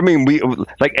you know what I mean? We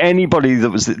like anybody that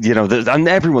was, and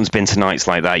everyone's been to nights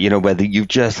like that, where you've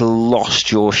just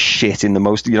lost your shit in the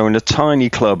most, in a tiny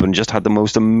club and just had the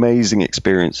most amazing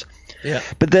experience. Yeah.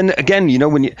 But then again,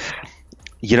 when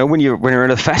you're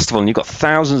in a festival and you've got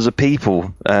thousands of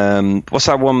people, what's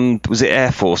that one? Was it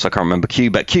Air Force? I can't remember.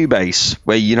 Cubase,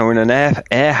 where in an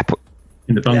airport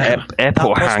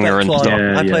hangar and stuff.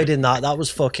 I played in that. That was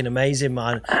fucking amazing,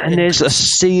 man. And there's a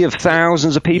sea of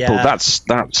thousands of people. Yeah.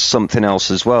 That's something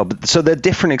else as well. But so they're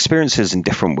different experiences in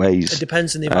different ways. It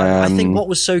depends on the environment. I think what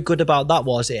was so good about that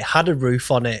was it had a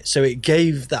roof on it, so it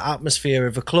gave the atmosphere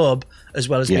of a club as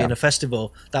well as being a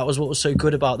festival. That was what was so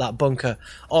good about that bunker.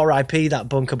 R.I.P. that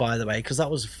bunker, by the way, because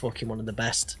that was fucking one of the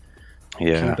best.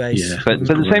 Yeah. But at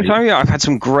the same time, I've had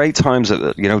some great times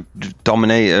at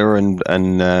Dominator and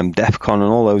DEF CON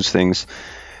and all those things.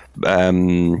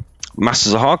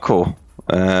 Masters of Hardcore,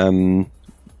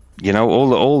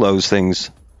 all those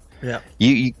things. Yeah.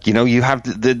 You have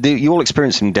you all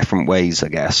experience in different ways, I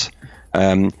guess.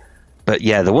 But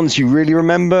yeah, the ones you really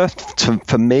remember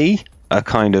for me are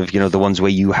kind of the ones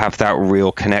where you have that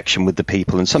real connection with the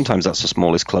people, and sometimes that's the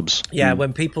smallest clubs. Yeah,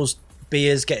 when people's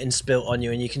beer's getting spilt on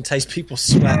you and you can taste people's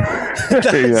sweat.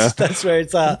 That's where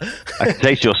it's at. I can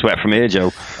taste your sweat from here,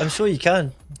 Joe. I'm sure you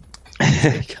can.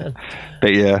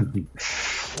 But yeah.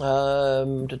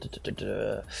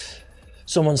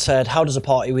 Someone said, how does a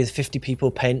party with 50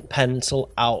 people pencil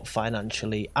out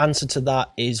financially? Answer to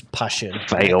that is passion.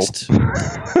 Fail.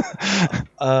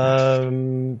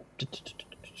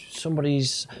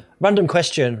 Somebody's random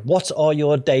question. What are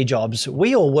your day jobs?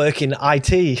 We all work in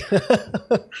IT.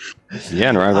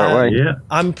 Yeah, right that way. Yeah.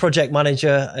 I'm project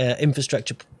manager,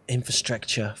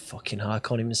 infrastructure. Fucking hell, I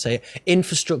can't even say it.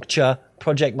 Infrastructure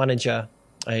project manager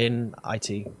in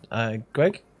IT.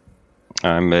 Greg?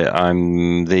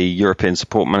 I'm the European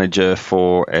support manager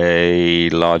for a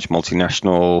large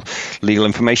multinational legal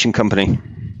information company.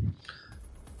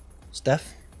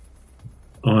 Steph?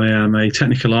 I am a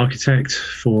technical architect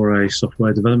for a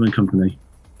software development company.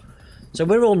 So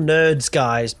we're all nerds,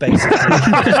 guys, basically.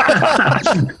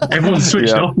 Everyone's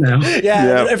switched off now.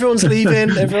 Yeah, everyone's leaving.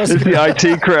 It's the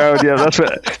IT crowd. Yeah, that's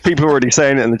what people are already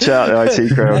saying it in the chat. The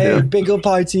IT crowd. Hey, Yeah. big up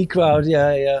IT crowd.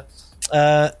 Yeah.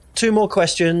 2 more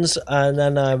questions, and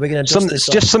then we're going to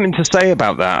just something to say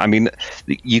about that. I mean,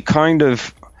 you kind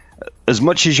of, as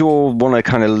much as you all want to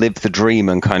kind of live the dream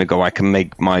and kind of go, I can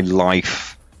make my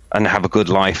life and have a good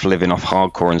life living off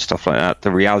hardcore and stuff like that.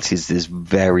 The reality is there's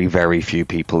very, very few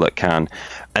people that can.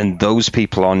 And those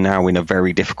people are now in a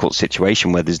very difficult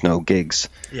situation where there's no gigs.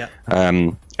 Yeah.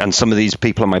 And some of these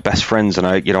people are my best friends, and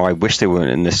I wish they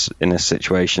weren't in this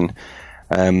situation.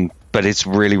 But it's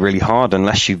really, really hard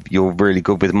unless you're really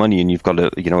good with money and you've got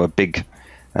a big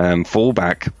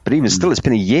fallback. But even still, it's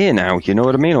been a year now. You know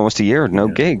what I mean? Almost a year of no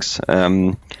gigs.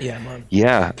 Man.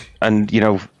 Yeah, and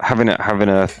having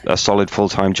a solid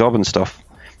full-time job and stuff.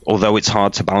 Although it's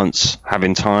hard to balance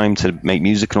having time to make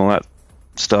music and all that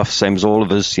stuff, same as all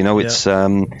of us. It's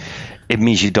it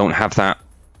means you don't have that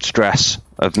stress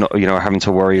of not having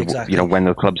to worry when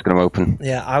the club's going to open.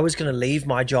 Yeah, I was going to leave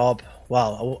my job.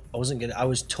 Well, I wasn't going to. I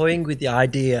was toying with the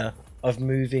idea of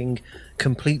moving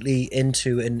completely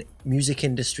into a music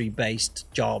industry based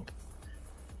job,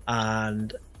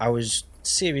 and I was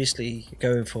seriously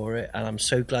going for it, and I'm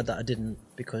so glad that I didn't,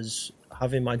 because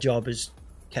having my job has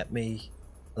kept me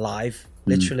alive.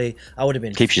 Literally, I would have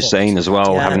been keeps you sane as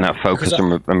well, having that focus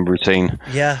and routine.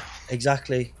 Yeah,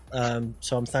 exactly.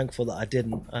 So I'm thankful that I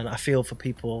didn't, and I feel for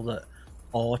people that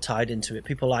are tied into it.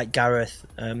 People like Gareth,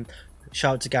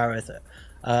 shout out to Gareth,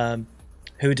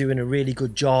 who are doing a really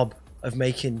good job of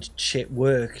making shit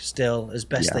work still as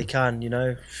best they can.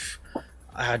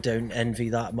 I don't envy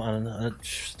that, man.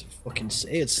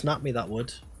 It'd snap me, that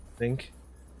would, I think.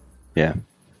 Yeah,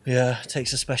 it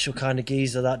takes a special kind of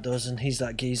geezer, that does, and he's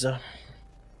that geezer.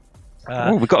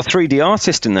 We've got a 3D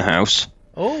artist in the house.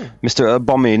 Oh, Mr.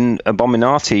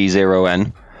 Abominati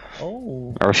 0N.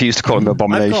 Oh, I refuse to call him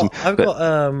Abomination. I've got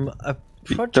a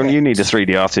project. Don't you need a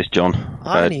 3D artist, John?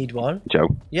 I need one.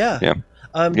 Joe. Yeah. Yeah.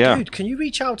 Dude, can you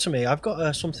reach out to me? I've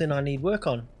got something I need work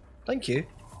on. Thank you.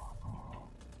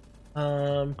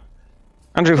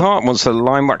 Andrew Hart wants a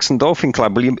Lime Wax and Dolphin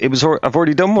collab. I've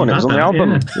already done one. It was on the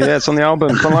album. Yeah, it's on the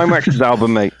album. It's on Lime Wax's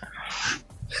album, mate.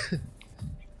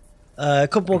 A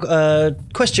couple more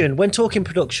question. When talking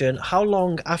production, how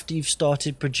long after you've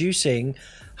started producing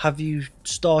have you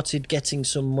started getting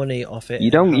some money off it?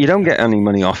 You don't get any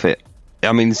money off it.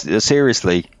 I mean,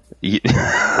 seriously.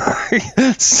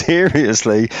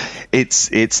 Seriously,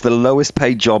 it's the lowest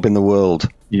paid job in the world.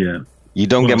 Yeah. You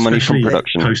don't get money from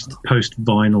production. Post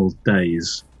vinyl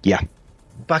days. Yeah.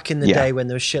 Back in the day when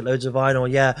there was shitloads of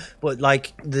vinyl, but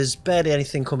there's barely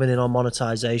anything coming in on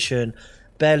monetization,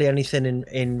 barely anything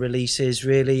in releases,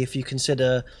 really. If you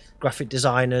consider graphic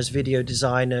designers, video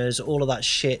designers, all of that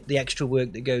shit, the extra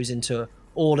work that goes into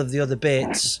all of the other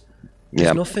bits,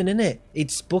 there's nothing in it.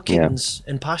 It's bookings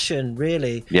and passion,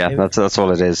 really. Yeah, that's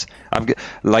all it is.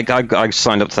 I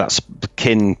signed up to that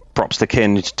Kin, props to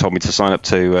Kin, who told me to sign up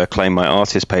to claim my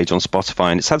artist page on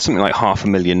Spotify, and it's had something like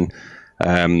 500,000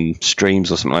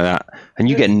 streams or something like that, and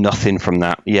you get nothing from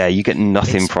that. Yeah, you get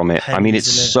nothing from it. Pennies, I mean, it's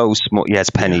so small. Yeah, it's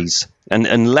pennies. And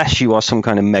unless you are some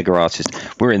kind of mega artist,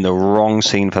 we're in the wrong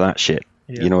scene for that shit.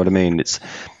 You know what I mean? It's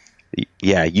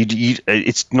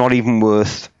it's not even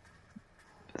worth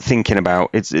thinking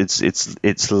about.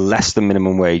 It's less than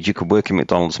minimum wage. You could work in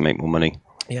McDonald's and make more money.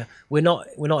 Yeah, we're not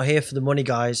here for the money,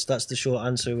 guys. That's the short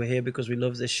answer. We're here because we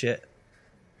love this shit.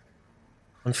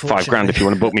 $5,000 if you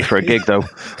want to book me for a gig, though.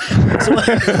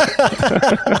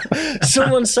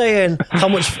 Someone's saying how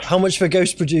much for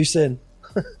ghost producing.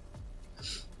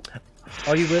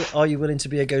 Are you willing to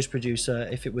be a ghost producer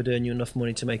if it would earn you enough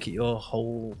money to make it your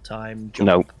whole time job?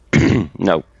 No,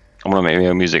 no. I want to make my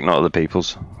own music, not other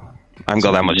people's. I haven't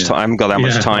got that much time. I haven't got that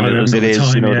much time as it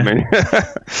is. You know what I mean?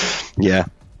 Yeah.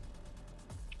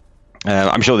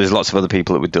 I'm sure there's lots of other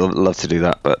people that would love to do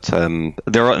that, but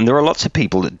there are lots of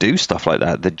people that do stuff like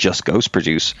that just ghost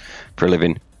produce for a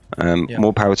living.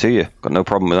 More power to you. Got no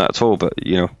problem with that at all. But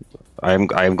I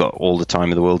haven't got all the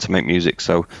time in the world to make music,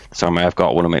 so the time I have got,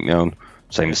 I want to make my own.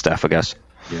 Same as Steph, I guess.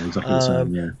 Yeah, exactly the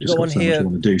same. Yeah, just got so much I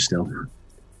want to do still.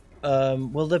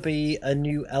 Will there be a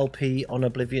new LP on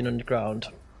Oblivion Underground?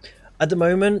 At the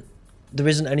moment, there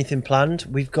isn't anything planned.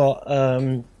 We've got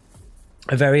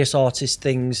various artist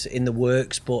things in the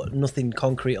works, but nothing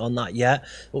concrete on that yet.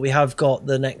 But we have got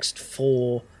the next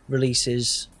 4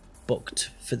 releases booked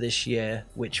for this year,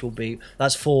 which will be,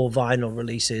 that's 4 vinyl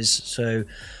releases, so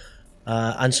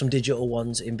and some digital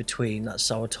ones in between.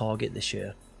 That's our target this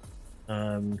year.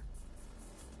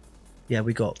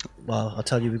 We got, well, I'll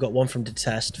tell you, we've got one from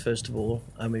Detest first of all,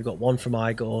 and we've got one from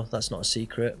Igor. That's not a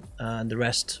secret, and the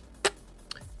rest,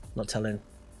 not telling.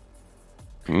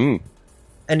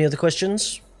 Any other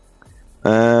questions?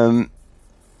 Mr.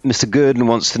 Gurdon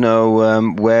wants to know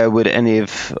where would any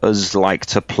of us like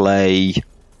to play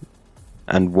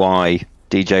and why,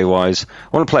 DJ wise.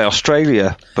 I want to play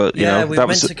Australia, but we were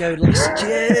meant to go last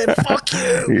year. Fuck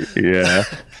you. Yeah.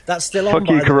 That's still on. Fuck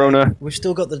you, Corona. We've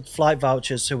still got the flight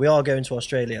vouchers, so we are going to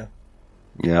Australia.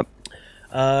 Yep.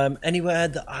 Anywhere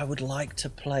that I would like to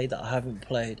play that I haven't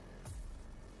played.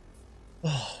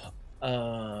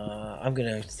 I'm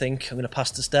gonna think. I'm gonna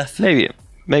pass to Steph. Maybe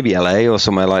LA or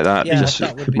somewhere like that. Yeah, just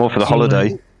that would be more for the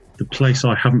holiday. The place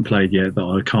I haven't played yet that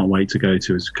I can't wait to go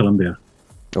to is Colombia.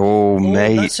 Oh,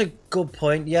 mate. That's a good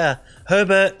point. Yeah,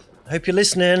 Herbert. Hope you're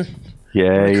listening.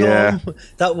 Yeah.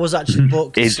 That was actually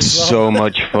booked. It's so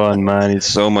much fun, man. It's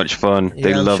so much fun.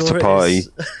 They love to party.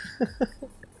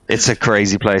 It's a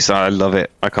crazy place. I love it.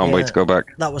 I can't wait to go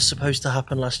back. That was supposed to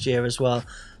happen last year as well.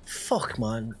 Fuck,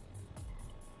 man.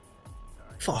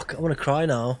 Fuck, I want to cry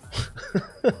now.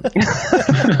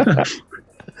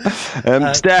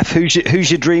 Steph,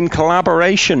 who's your dream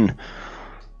collaboration?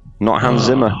 Not Hans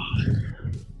Zimmer.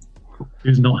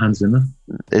 Who's not Hans Zimmer?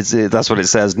 That's what it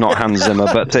says, not Hans Zimmer.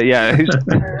 But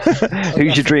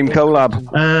who's your dream collab?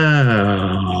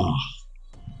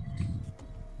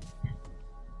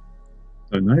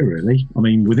 Don't know really. I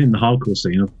mean, within the hardcore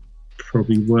scene, I've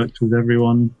probably worked with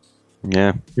everyone.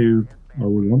 Yeah. Who I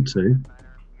would want to.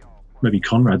 Maybe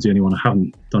Conrad's the only one I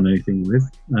haven't done anything with.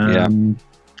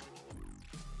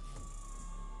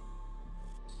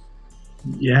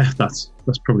 Yeah, that's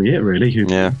probably it really.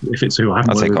 If it's who I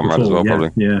haven't I'd say worked Conrad with before, as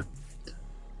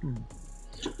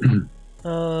well,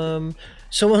 probably.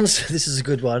 Someone's. This is a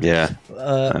good one. Yeah.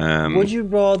 Would you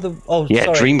rather? Oh, yeah,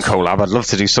 sorry. dream collab. I'd love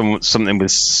to do something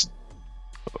with.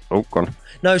 Oh, go on.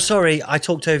 No, sorry, I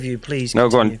talked over you. Please. No,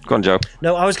 continue. go on, Joe.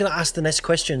 No, I was going to ask the next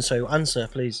question, so answer,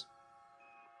 please.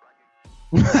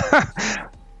 I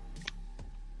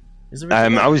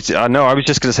was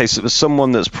just going to say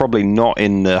someone that's probably not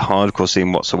in the hardcore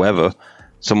scene whatsoever.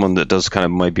 Someone that does kind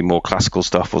of maybe more classical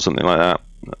stuff or something like that.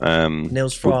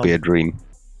 Nils Fromm would be a dream.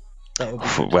 That would be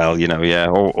well, yeah,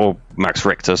 or Max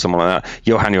Richter, someone like that.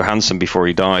 Johan Johansson before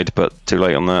he died, but too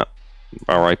late on that.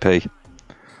 R.I.P.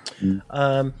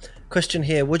 Question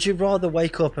here: would you rather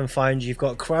wake up and find you've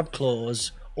got crab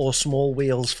claws or small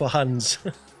wheels for hands?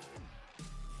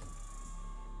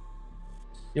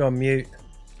 You're on mute.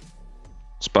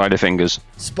 Spider fingers.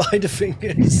 Spider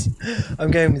fingers.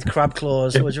 I'm going with crab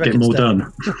claws. What do you reckon, Get more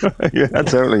done. Yeah,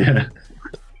 totally.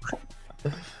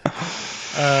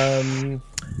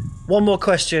 One more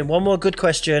question. One more good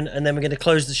question, and then we're going to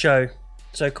close the show.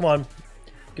 So come on,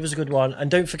 give us a good one, and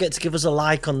don't forget to give us a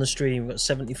like on the stream. We've got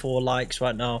 74 likes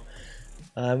right now.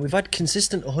 We've had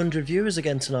consistent 100 viewers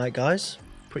again tonight, guys.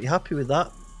 Pretty happy with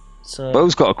that. So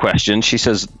Bo's got a question. She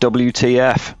says,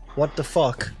 "WTF?" What the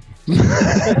fuck?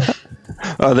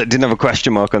 Oh, that didn't have a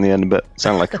question mark on the end, but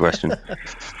sounded like a question.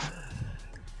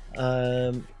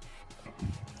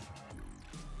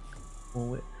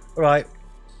 Right.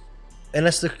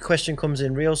 Unless the question comes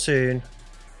in real soon,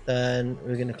 then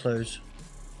we're going to close.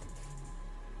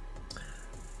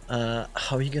 How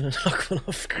are you going to knock one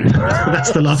off?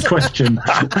 That's the last question.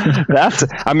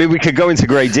 I mean, we could go into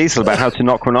great detail about how to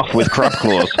knock one off with crab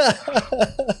claws.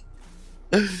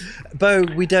 Bo,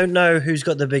 we don't know who's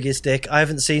got the biggest dick. I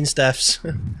haven't seen Steph's.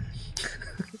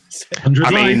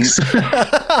 100 likes.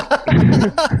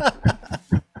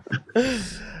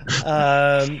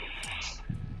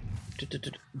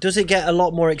 Does it get a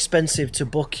lot more expensive to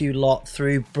book you lot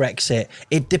through Brexit?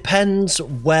 It depends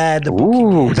where the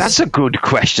booking is. That's a good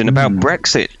question about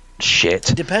Brexit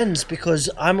shit. It depends, because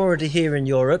I'm already here in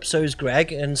Europe, so is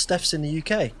Greg, and Steph's in the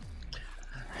UK.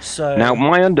 So now,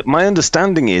 my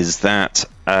understanding is that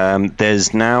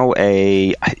there's now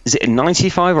is it a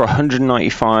 95 or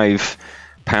 195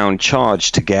 £100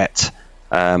 charge to get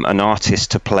an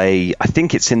artist to play. I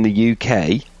think it's in the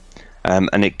UK,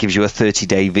 and it gives you a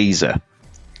 30-day visa.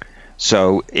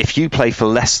 So if you play for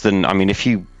less than, I mean, if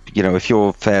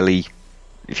you're fairly,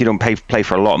 if you don't play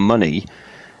for a lot of money,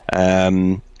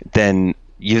 then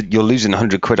you're losing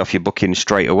 £100 off your booking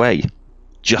straight away,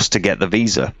 just to get the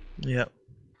visa. Yeah.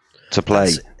 To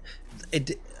play.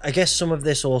 I guess some of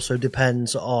this also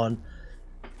depends on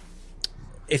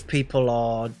if people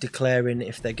are declaring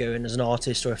if they're going as an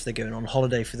artist or if they're going on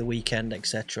holiday for the weekend,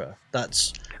 etc.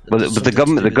 But the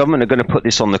government are going to put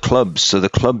this on the clubs, so the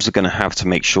clubs are going to have to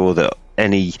make sure that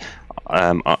any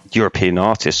European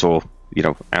artist or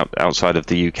outside of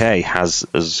the UK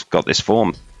has got this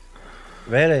form.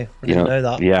 Really? I didn't know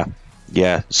that.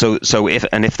 Yeah. So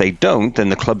if they don't, then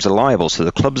the clubs are liable. So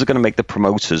the clubs are going to make the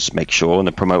promoters make sure, and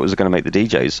the promoters are going to make the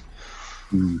DJs.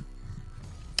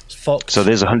 Fox. So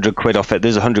there's £100 off it.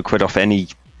 There's £100 off any,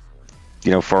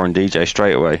 foreign DJ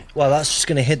straight away. Well, that's just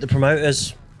going to hit the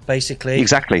promoters, basically.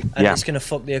 Exactly. And it's going to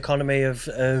fuck the economy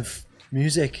of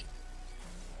music.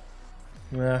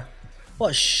 Yeah.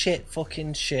 What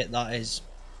fucking shit that is.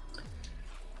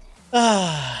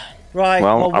 Right.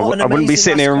 Well, I wouldn't be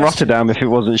sitting here in Rotterdam if it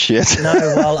wasn't shit. No,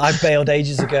 well, I bailed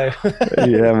ages ago.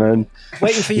 Yeah, man.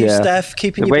 Waiting for you, Steph.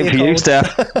 Keeping you waiting for you,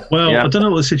 Steph. Well, I don't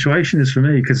know what the situation is for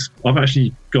me because I've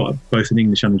actually got both an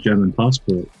English and a German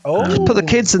passport. Oh, put the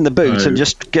kids in the boot and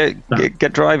just get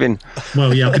driving.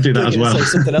 Well, yeah, I could do that as well. Say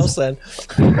something else then.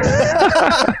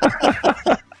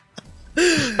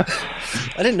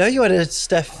 I didn't know you had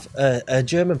a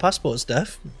German passport,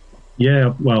 Steph.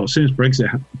 Yeah, well, as soon as Brexit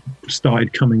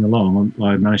started coming along,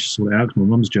 I managed to sort it out because my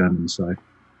mum's German, so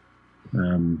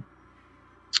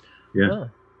yeah. Oh.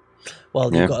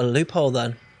 Well, you've got a loophole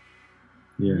then.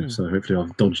 Yeah, so hopefully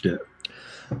I've dodged it.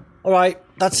 All right,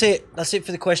 that's it. That's it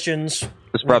for the questions.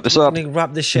 Let's wrap this up. We're gonna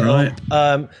wrap this shit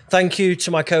up. Thank you to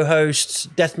my co-hosts,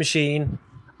 Deathmachine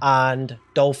and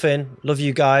Dolphin. Love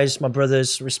you guys, my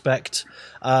brothers. Respect.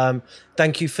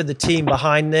 Thank you for the team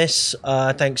behind this.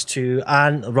 Thanks to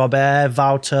Anne, Robert,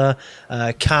 Wouter,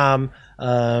 Cam,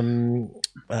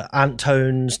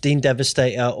 Antones, Dean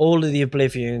Devastator, all of the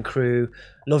Oblivion crew.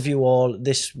 Love you all.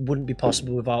 This wouldn't be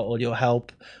possible without all your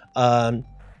help.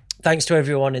 Thanks to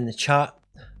everyone in the chat.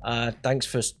 Thanks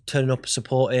for turning up,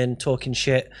 supporting, talking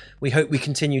shit. We hope we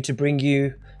continue to bring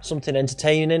you something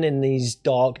entertaining in these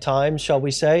dark times, shall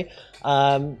we say.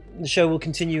 The show will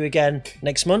continue again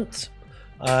next month.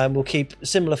 We'll keep a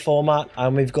similar format,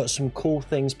 and we've got some cool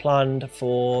things planned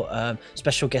for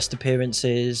special guest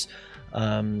appearances,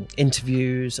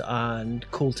 interviews, and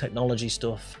cool technology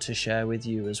stuff to share with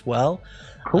you as well.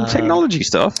 Cool technology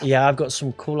stuff? Yeah, I've got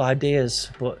some cool ideas,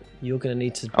 but you're going to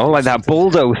need to... Oh, like that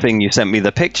Baldo thing you sent me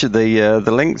the picture, the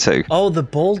link to. Oh, the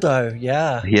Baldo,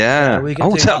 yeah. Yeah. We're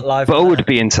going to do that live. Bo would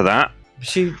be into that.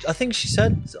 I think she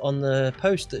said on the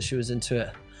post that she was into it.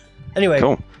 Anyway.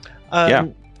 Cool.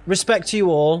 Respect to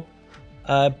you all.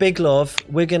 Big love.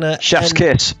 We're going to... Chef's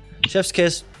kiss. Chef's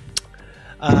kiss.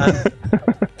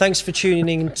 Thanks for tuning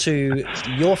in to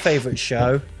your favourite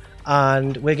show.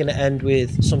 And we're going to end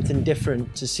with something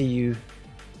different to see you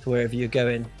to wherever you're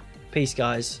going. Peace,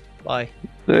 guys. Bye.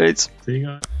 Thanks. See you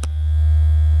guys.